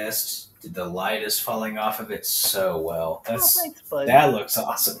chest. The light is falling off of it so well. Thanks, buddy. That looks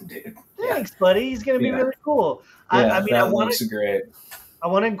awesome, dude. Thanks, buddy. He's gonna be really cool. Yeah, that looks great. I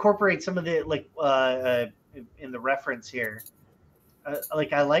want to incorporate some of the in the reference here.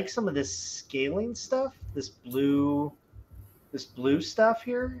 I like some of this scaling stuff. This blue stuff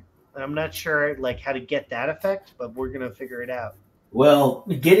here. I'm not sure how to get that effect, but we're gonna figure it out. Well,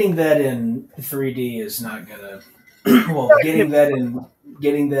 getting that in 3D is not gonna. Well, getting that in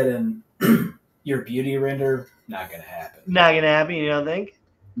your beauty render, not gonna happen. Not gonna happen. You don't think?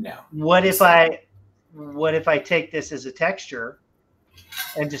 No. What if I take this as a texture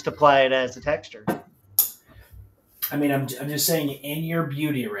and just apply it as a texture? I mean, I'm just saying in your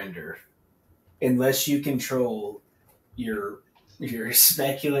beauty render, unless you control your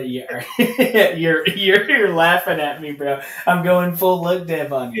specular, you're laughing at me, bro. I'm going full look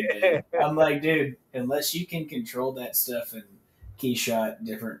dev on you, dude. I'm like, dude, unless you can control that stuff in Keyshot,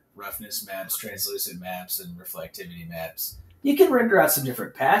 different roughness maps, translucent maps, and reflectivity maps, you can render out some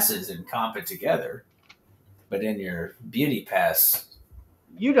different passes and comp it together. but in your beauty pass,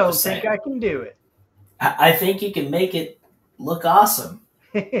 you don't think I can do it. I think you can make it look awesome.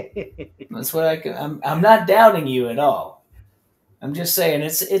 That's what I can. I'm not doubting you at all. I'm just saying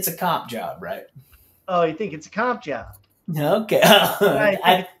it's a comp job, right? Oh, you think it's a comp job? Okay. I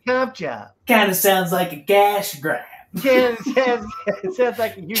think it's a comp job. Kind of sounds like a cash grab. Yeah, it sounds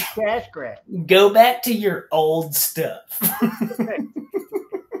like a huge cash grab. Go back to your old stuff.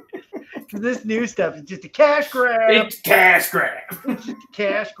 This new stuff is just a cash grab. It's a cash grab. It's just a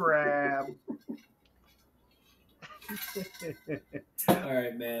cash grab. All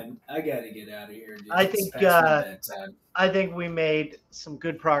right, man. I got to get out of here. Dude. I think we made some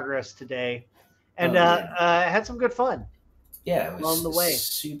good progress today, and had some good fun. Yeah, it was along the way.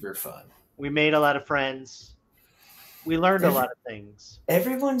 Super fun. We made a lot of friends. We learned a lot of things.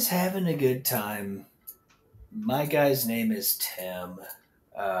 Everyone's having a good time. My guy's name is Tim.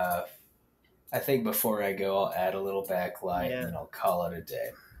 I think before I go, I'll add a little backlight and then I'll call it a day.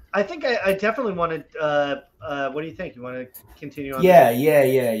 I think I definitely want to. What do you think? You want to continue on?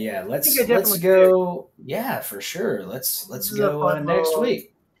 Yeah. Let's go. Yeah, for sure. Let's go next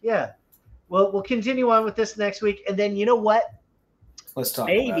week. Yeah. Well, we'll continue on with this next week, and then you know what? Let's talk.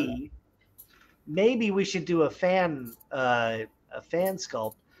 About it. Maybe we should do a fan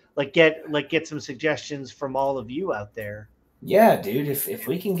sculpt. Get some suggestions from all of you out there. Yeah, dude. If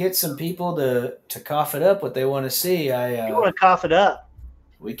we can get some people to cough it up what they want to see, you want to cough it up?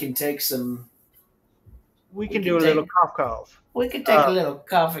 We can take some. We can do a little cough. We can take a little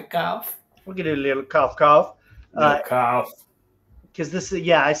cough. We can do a little cough. Cough. Because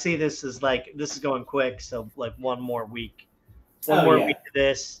I see this is going quick. So like one more week, week to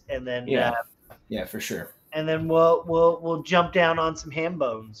this, and then yeah, for sure. And then we'll jump down on some ham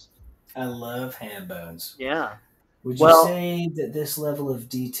bones. I love ham bones. Yeah. Would you say that this level of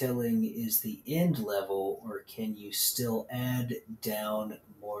detailing is the end level, or can you still add down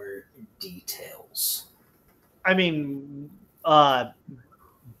more details? I mean,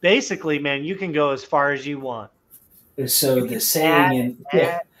 basically, man, you can go as far as you want. So the saying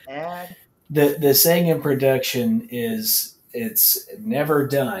the saying in production is it's never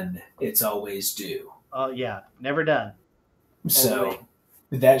done, it's always due. Oh yeah, never done. So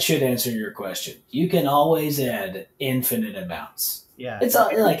that should answer your question. You can always add infinite amounts. Yeah. It's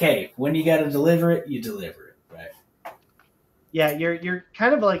like, hey, when you got to deliver it, you deliver it, right? Yeah, you're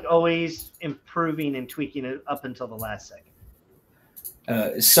kind of like always improving and tweaking it up until the last second.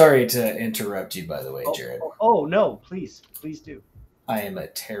 Sorry to interrupt you, by the way, Jared. Oh, no, please do. I am a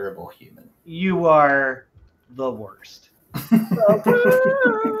terrible human. You are the worst.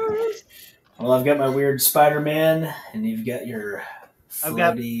 Well, I've got my weird Spider-Man, and you've got your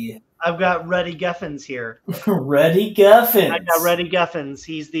floaty... I've got Ruddy Guffins here. Ruddy Guffins. I got Ruddy Guffins.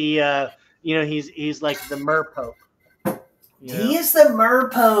 He's the he's like the Merpope. He is the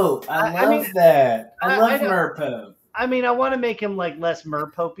Merpope. I love that. I love Merpope. I mean, I want to make him like less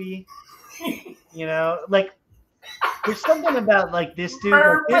Merpope-y. Like there's something about like this dude.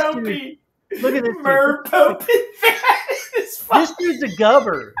 Merpope-y. Look at this dude. Merpope. This dude's a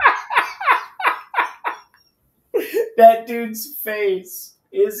gubber. That dude's face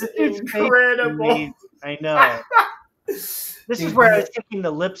is incredible. I know. This is where I was taking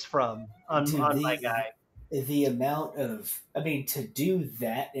the lips from on my guy. The amount of, to do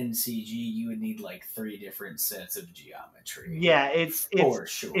that in CG, you would need like 3 different sets of geometry. Yeah, it's for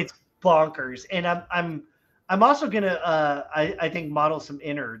sure. It's bonkers, and I'm also gonna I think model some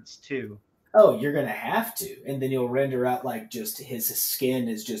innards too. Oh, you're gonna have to, and then you'll render out like just his skin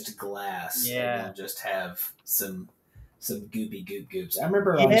is just glass. Yeah, and you'll just have some goopy goops. I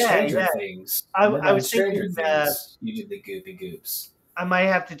remember on Stranger Things. I was Stranger Things. You did the goopy goops. I might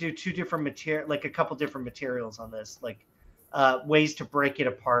have to do 2 different a couple different materials on this, like ways to break it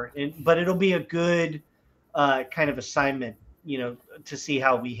apart. But it'll be a good kind of assignment, to see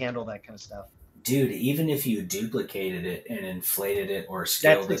how we handle that kind of stuff. Dude, even if you duplicated it and inflated it or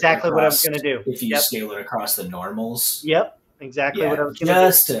scaled it, that's exactly what I was going to do. If you scale it across the normals, yep, exactly what I was going to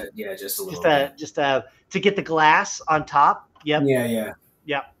do. Just a little bit, just to get the glass on top. Yep.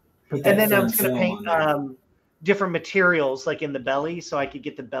 Yeah. And then I was going to paint different materials like in the belly, so I could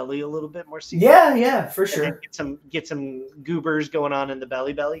get the belly a little bit more see-through. Yeah, for sure. Get some goobers going on in the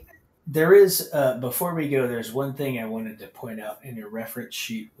belly. There is before we go, there's one thing I wanted to point out in your reference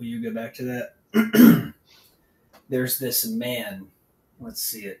sheet. Will you go back to that? There's this man. Let's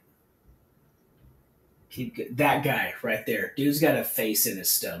see it. That guy right there. Dude's got a face in his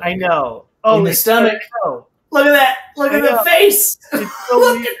stomach. I know. Oh, in the stomach. Look at that. Look at the face. It's so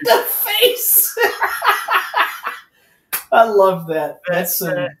Look at the face. I love that. That's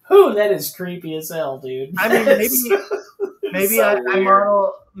that is creepy as hell, dude. I mean,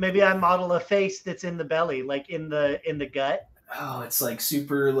 maybe I model a face that's in the belly, like in the gut. Oh, it's like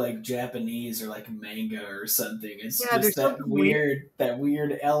super like Japanese or like manga or something. It's just that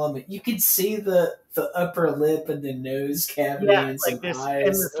weird element. You can see the upper lip and the nose cavity and some eyes.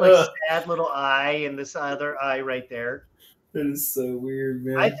 And this like sad little eye and this other eye right there. That is so weird,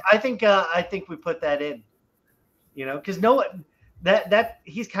 man. I think we put that in, because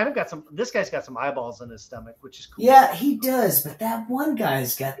he's kind of got this guy's got some eyeballs in his stomach, which is cool. Yeah, he does, but that one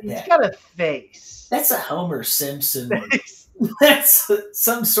guy's got that. He's got a face. That's a Homer Simpson. That's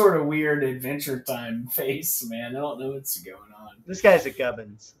some sort of weird Adventure Time face, man. I don't know what's going on. This guy's a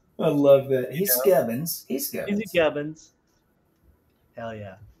Gubbins. I love that. He's Gubbins. He's a Gubbins. Hell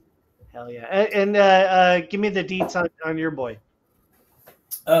yeah. And give me the deets on your boy.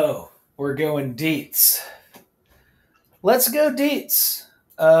 Oh, we're going deets. Let's go deets.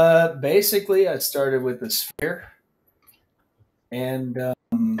 Basically, I started with the sphere. And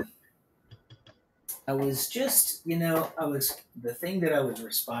I was just, the thing that I was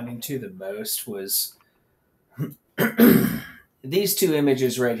responding to the most was these two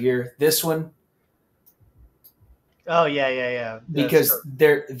images right here. This one. Oh yeah. Because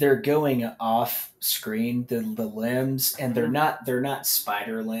they're going off screen, the limbs, and they're not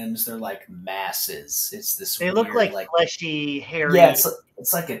spider limbs. They're like masses. It's this. They look like fleshy, hairy. Yeah,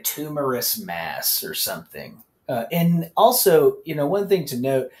 it's like a tumorous mass or something. And also, one thing to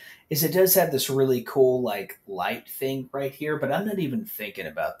note is it does have this really cool like light thing right here, but I'm not even thinking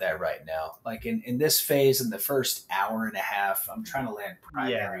about that right now. Like in this phase, in the first hour and a half, I'm trying to land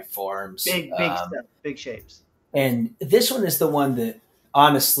primary forms. Big stuff, big shapes. And this one is the one that,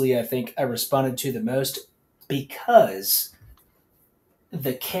 honestly, I think I responded to the most because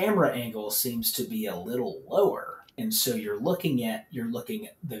the camera angle seems to be a little lower. And so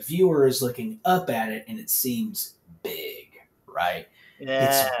the viewer is looking up at it and it seems big, right? Yeah.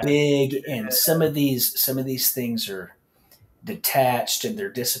 It's big. And some of these things are detached and they're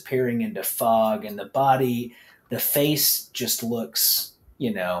disappearing into fog, and the face just looks,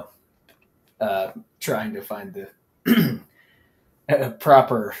 trying to find the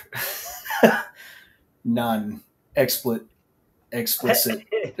proper non-explicit.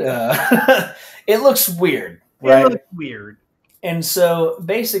 It looks weird, right? It looks weird. And so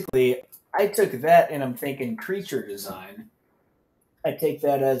basically, I took that and I'm thinking creature design. I take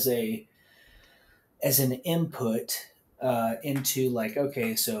that as an input into like,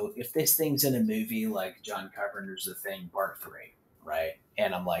 okay, so if this thing's in a movie like John Carpenter's The Thing Part 3, right?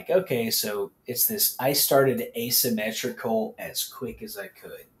 And I'm like, okay, so it's this. I started asymmetrical as quick as I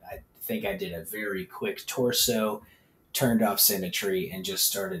could. I think I did a very quick torso, turned off symmetry, and just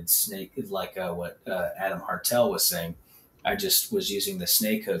started like what Adam Hartel was saying. I just was using the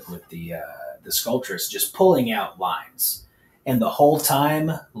snake hook with the sculptress, just pulling out lines, and the whole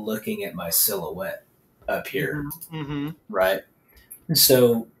time looking at my silhouette up here, right? And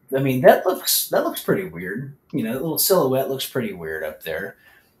so, I mean, that looks pretty weird. The little silhouette looks pretty weird up there.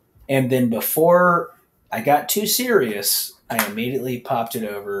 And then before I got too serious, I immediately popped it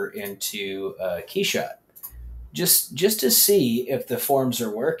over into Keyshot, just to see if the forms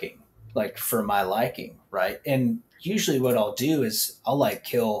are working, like for my liking, right? And usually what I'll do is I'll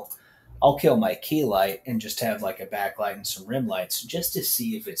kill my key light and just have like a backlight and some rim lights just to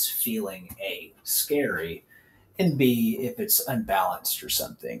see if it's feeling A, scary, and B, if it's unbalanced or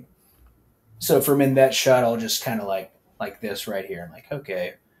something. So from in that shot, I'll just kind of like this right here. I'm like,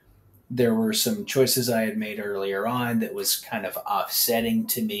 okay, there were some choices I had made earlier on that was kind of offsetting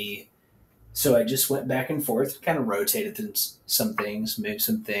to me. So I just went back and forth, kind of rotated some things, moved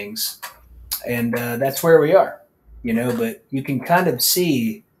some things. And that's where we are, but you can kind of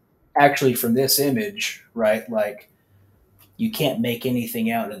see actually from this image, right? Like you can't make anything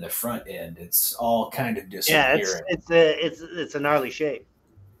out in the front end. It's all kind of disappearing. Yeah, it's a gnarly shape.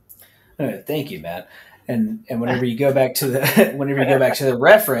 Thank you, Matt. And whenever you go back to the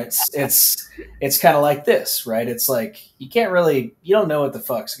reference, it's kind of like this, right? It's like you don't know what the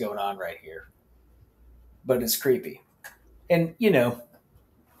fuck's going on right here, but it's creepy. And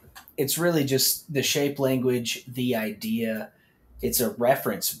it's really just the shape language, the idea. It's a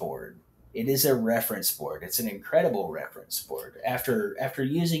reference board. It is a reference board. It's an incredible reference board. After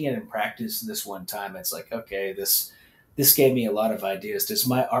using it in practice this one time, it's like, okay, this gave me a lot of ideas. Does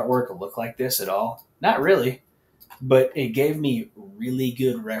my artwork look like this at all? Not really, but it gave me really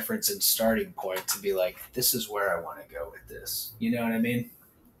good reference and starting point to be like, this is where I want to go with this. You know what I mean?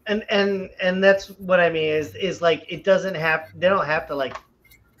 And that's what I mean is like they don't have to like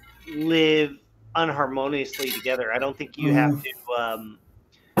live unharmoniously together. I don't think you have to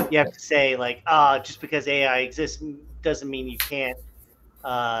say like, just because AI exists doesn't mean you can't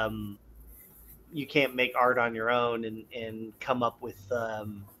make art on your own and come up with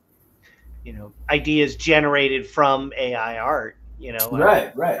ideas generated from AI art.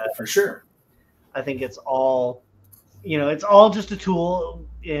 Right, for sure. I think it's all it's all just a tool,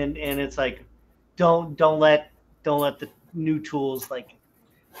 and it's like don't let the new tools like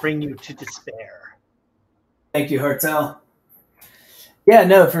bring you to despair. Thank you, Hartel. Yeah,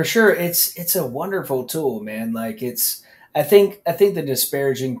 no, for sure. It's a wonderful tool, man. Like I think the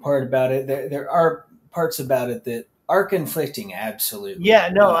disparaging part about it, there are parts about it that are conflicting. Absolutely. Yeah,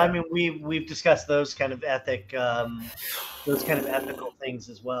 no, I mean we've discussed those kind of ethical things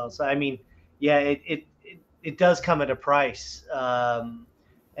as well. So I mean, yeah, it does come at a price, and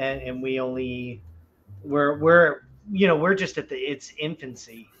we're just at its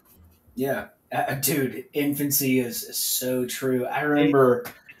infancy. Yeah, dude, infancy is so true. I remember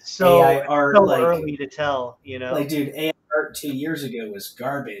AI art so like early to tell. Like, dude, AI art 2 years ago was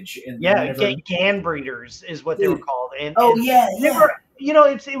garbage. And GAN breeders is what they were called. And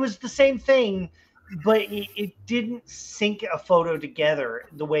it was the same thing, but it didn't sync a photo together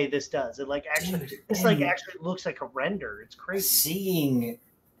the way this does. It actually looks like a render. It's crazy. Seeing,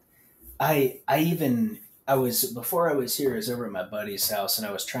 before I was here, I was over at my buddy's house, and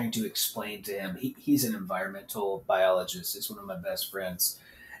I was trying to explain to him. He's an environmental biologist. He's one of my best friends,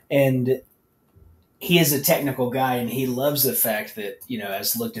 and he is a technical guy, and he loves the fact that,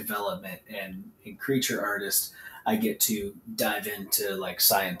 as look development and creature artist, I get to dive into like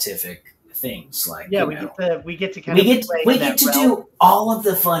scientific things. Like, we get to do all of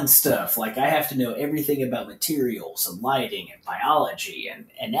the fun stuff. Like, I have to know everything about materials and lighting and biology and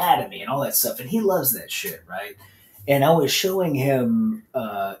anatomy and all that stuff. And he loves that shit, right? And I was showing him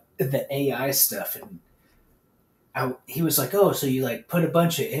the AI stuff, and he was like, "Oh, so you like put a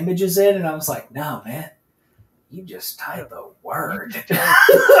bunch of images in?" And I was like, "No, man, you just type a word.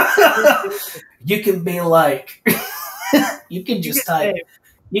 You can be like, you can just type.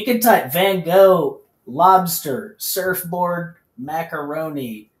 You can type Van Gogh, lobster, surfboard,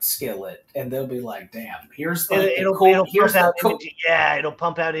 macaroni skillet, and they'll be like, "Damn, here's like it'll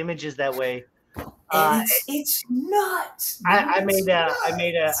pump out images that way." It's nuts. I made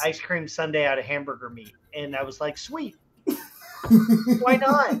a ice cream sundae out of hamburger meat, and I was like, "Sweet, why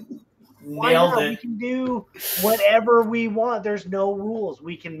not? Why not? We can do whatever we want. There's no rules.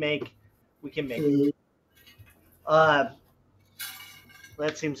 We can make it."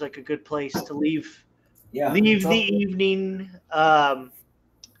 That seems like a good place to leave. Yeah, leave the evening. I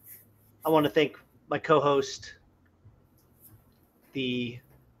want to thank my co-host, the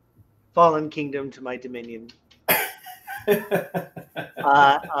Fallen Kingdom to my dominion. I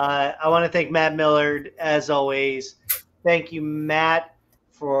want to thank Matt Millard, as always. Thank you, Matt,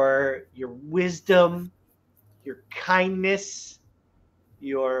 for your wisdom, your kindness,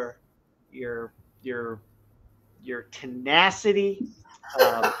 your tenacity.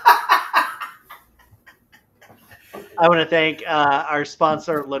 I want to thank our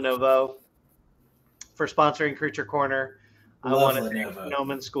sponsor, Lenovo, for sponsoring Creature Corner. I want to thank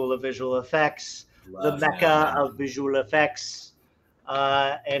Gnomon School of Visual Effects, the Mecca of Visual Effects,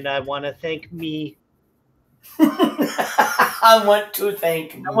 and I want to thank me. I want to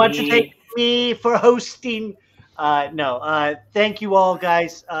thank me for hosting. Thank you all,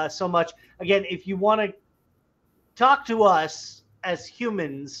 guys, so much. Again, if you want to talk to us as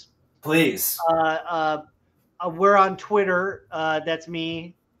humans, please. We're on Twitter. That's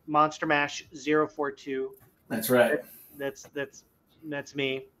me, Monster Mash 042. That's right. That's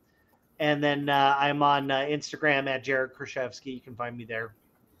me. And then I'm on Instagram at Jared Krichevsky. You can find me there.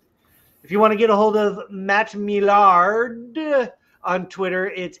 If you want to get a hold of Matt Millard on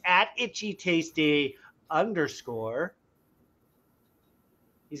Twitter, it's at itchytasty_.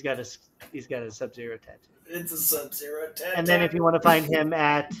 He's got a Sub-Zero tattoo. It's a Sub-Zero tattoo. And then if you want to find him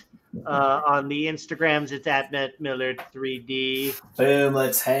on the Instagrams, it's at Matt Millard 3D. Boom,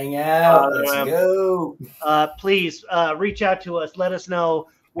 let's hang out. Let's go. Please reach out to us. Let us know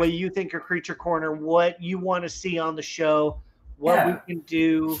what you think of Creature Corner, what you want to see on the show, what we can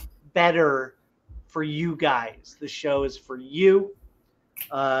do better for you guys. The show is for you.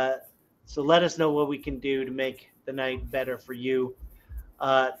 So let us know what we can do to make the night better for you.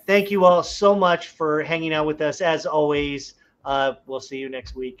 Thank you all so much for hanging out with us. As always, we'll see you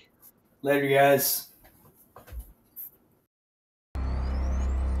next week. Later, guys.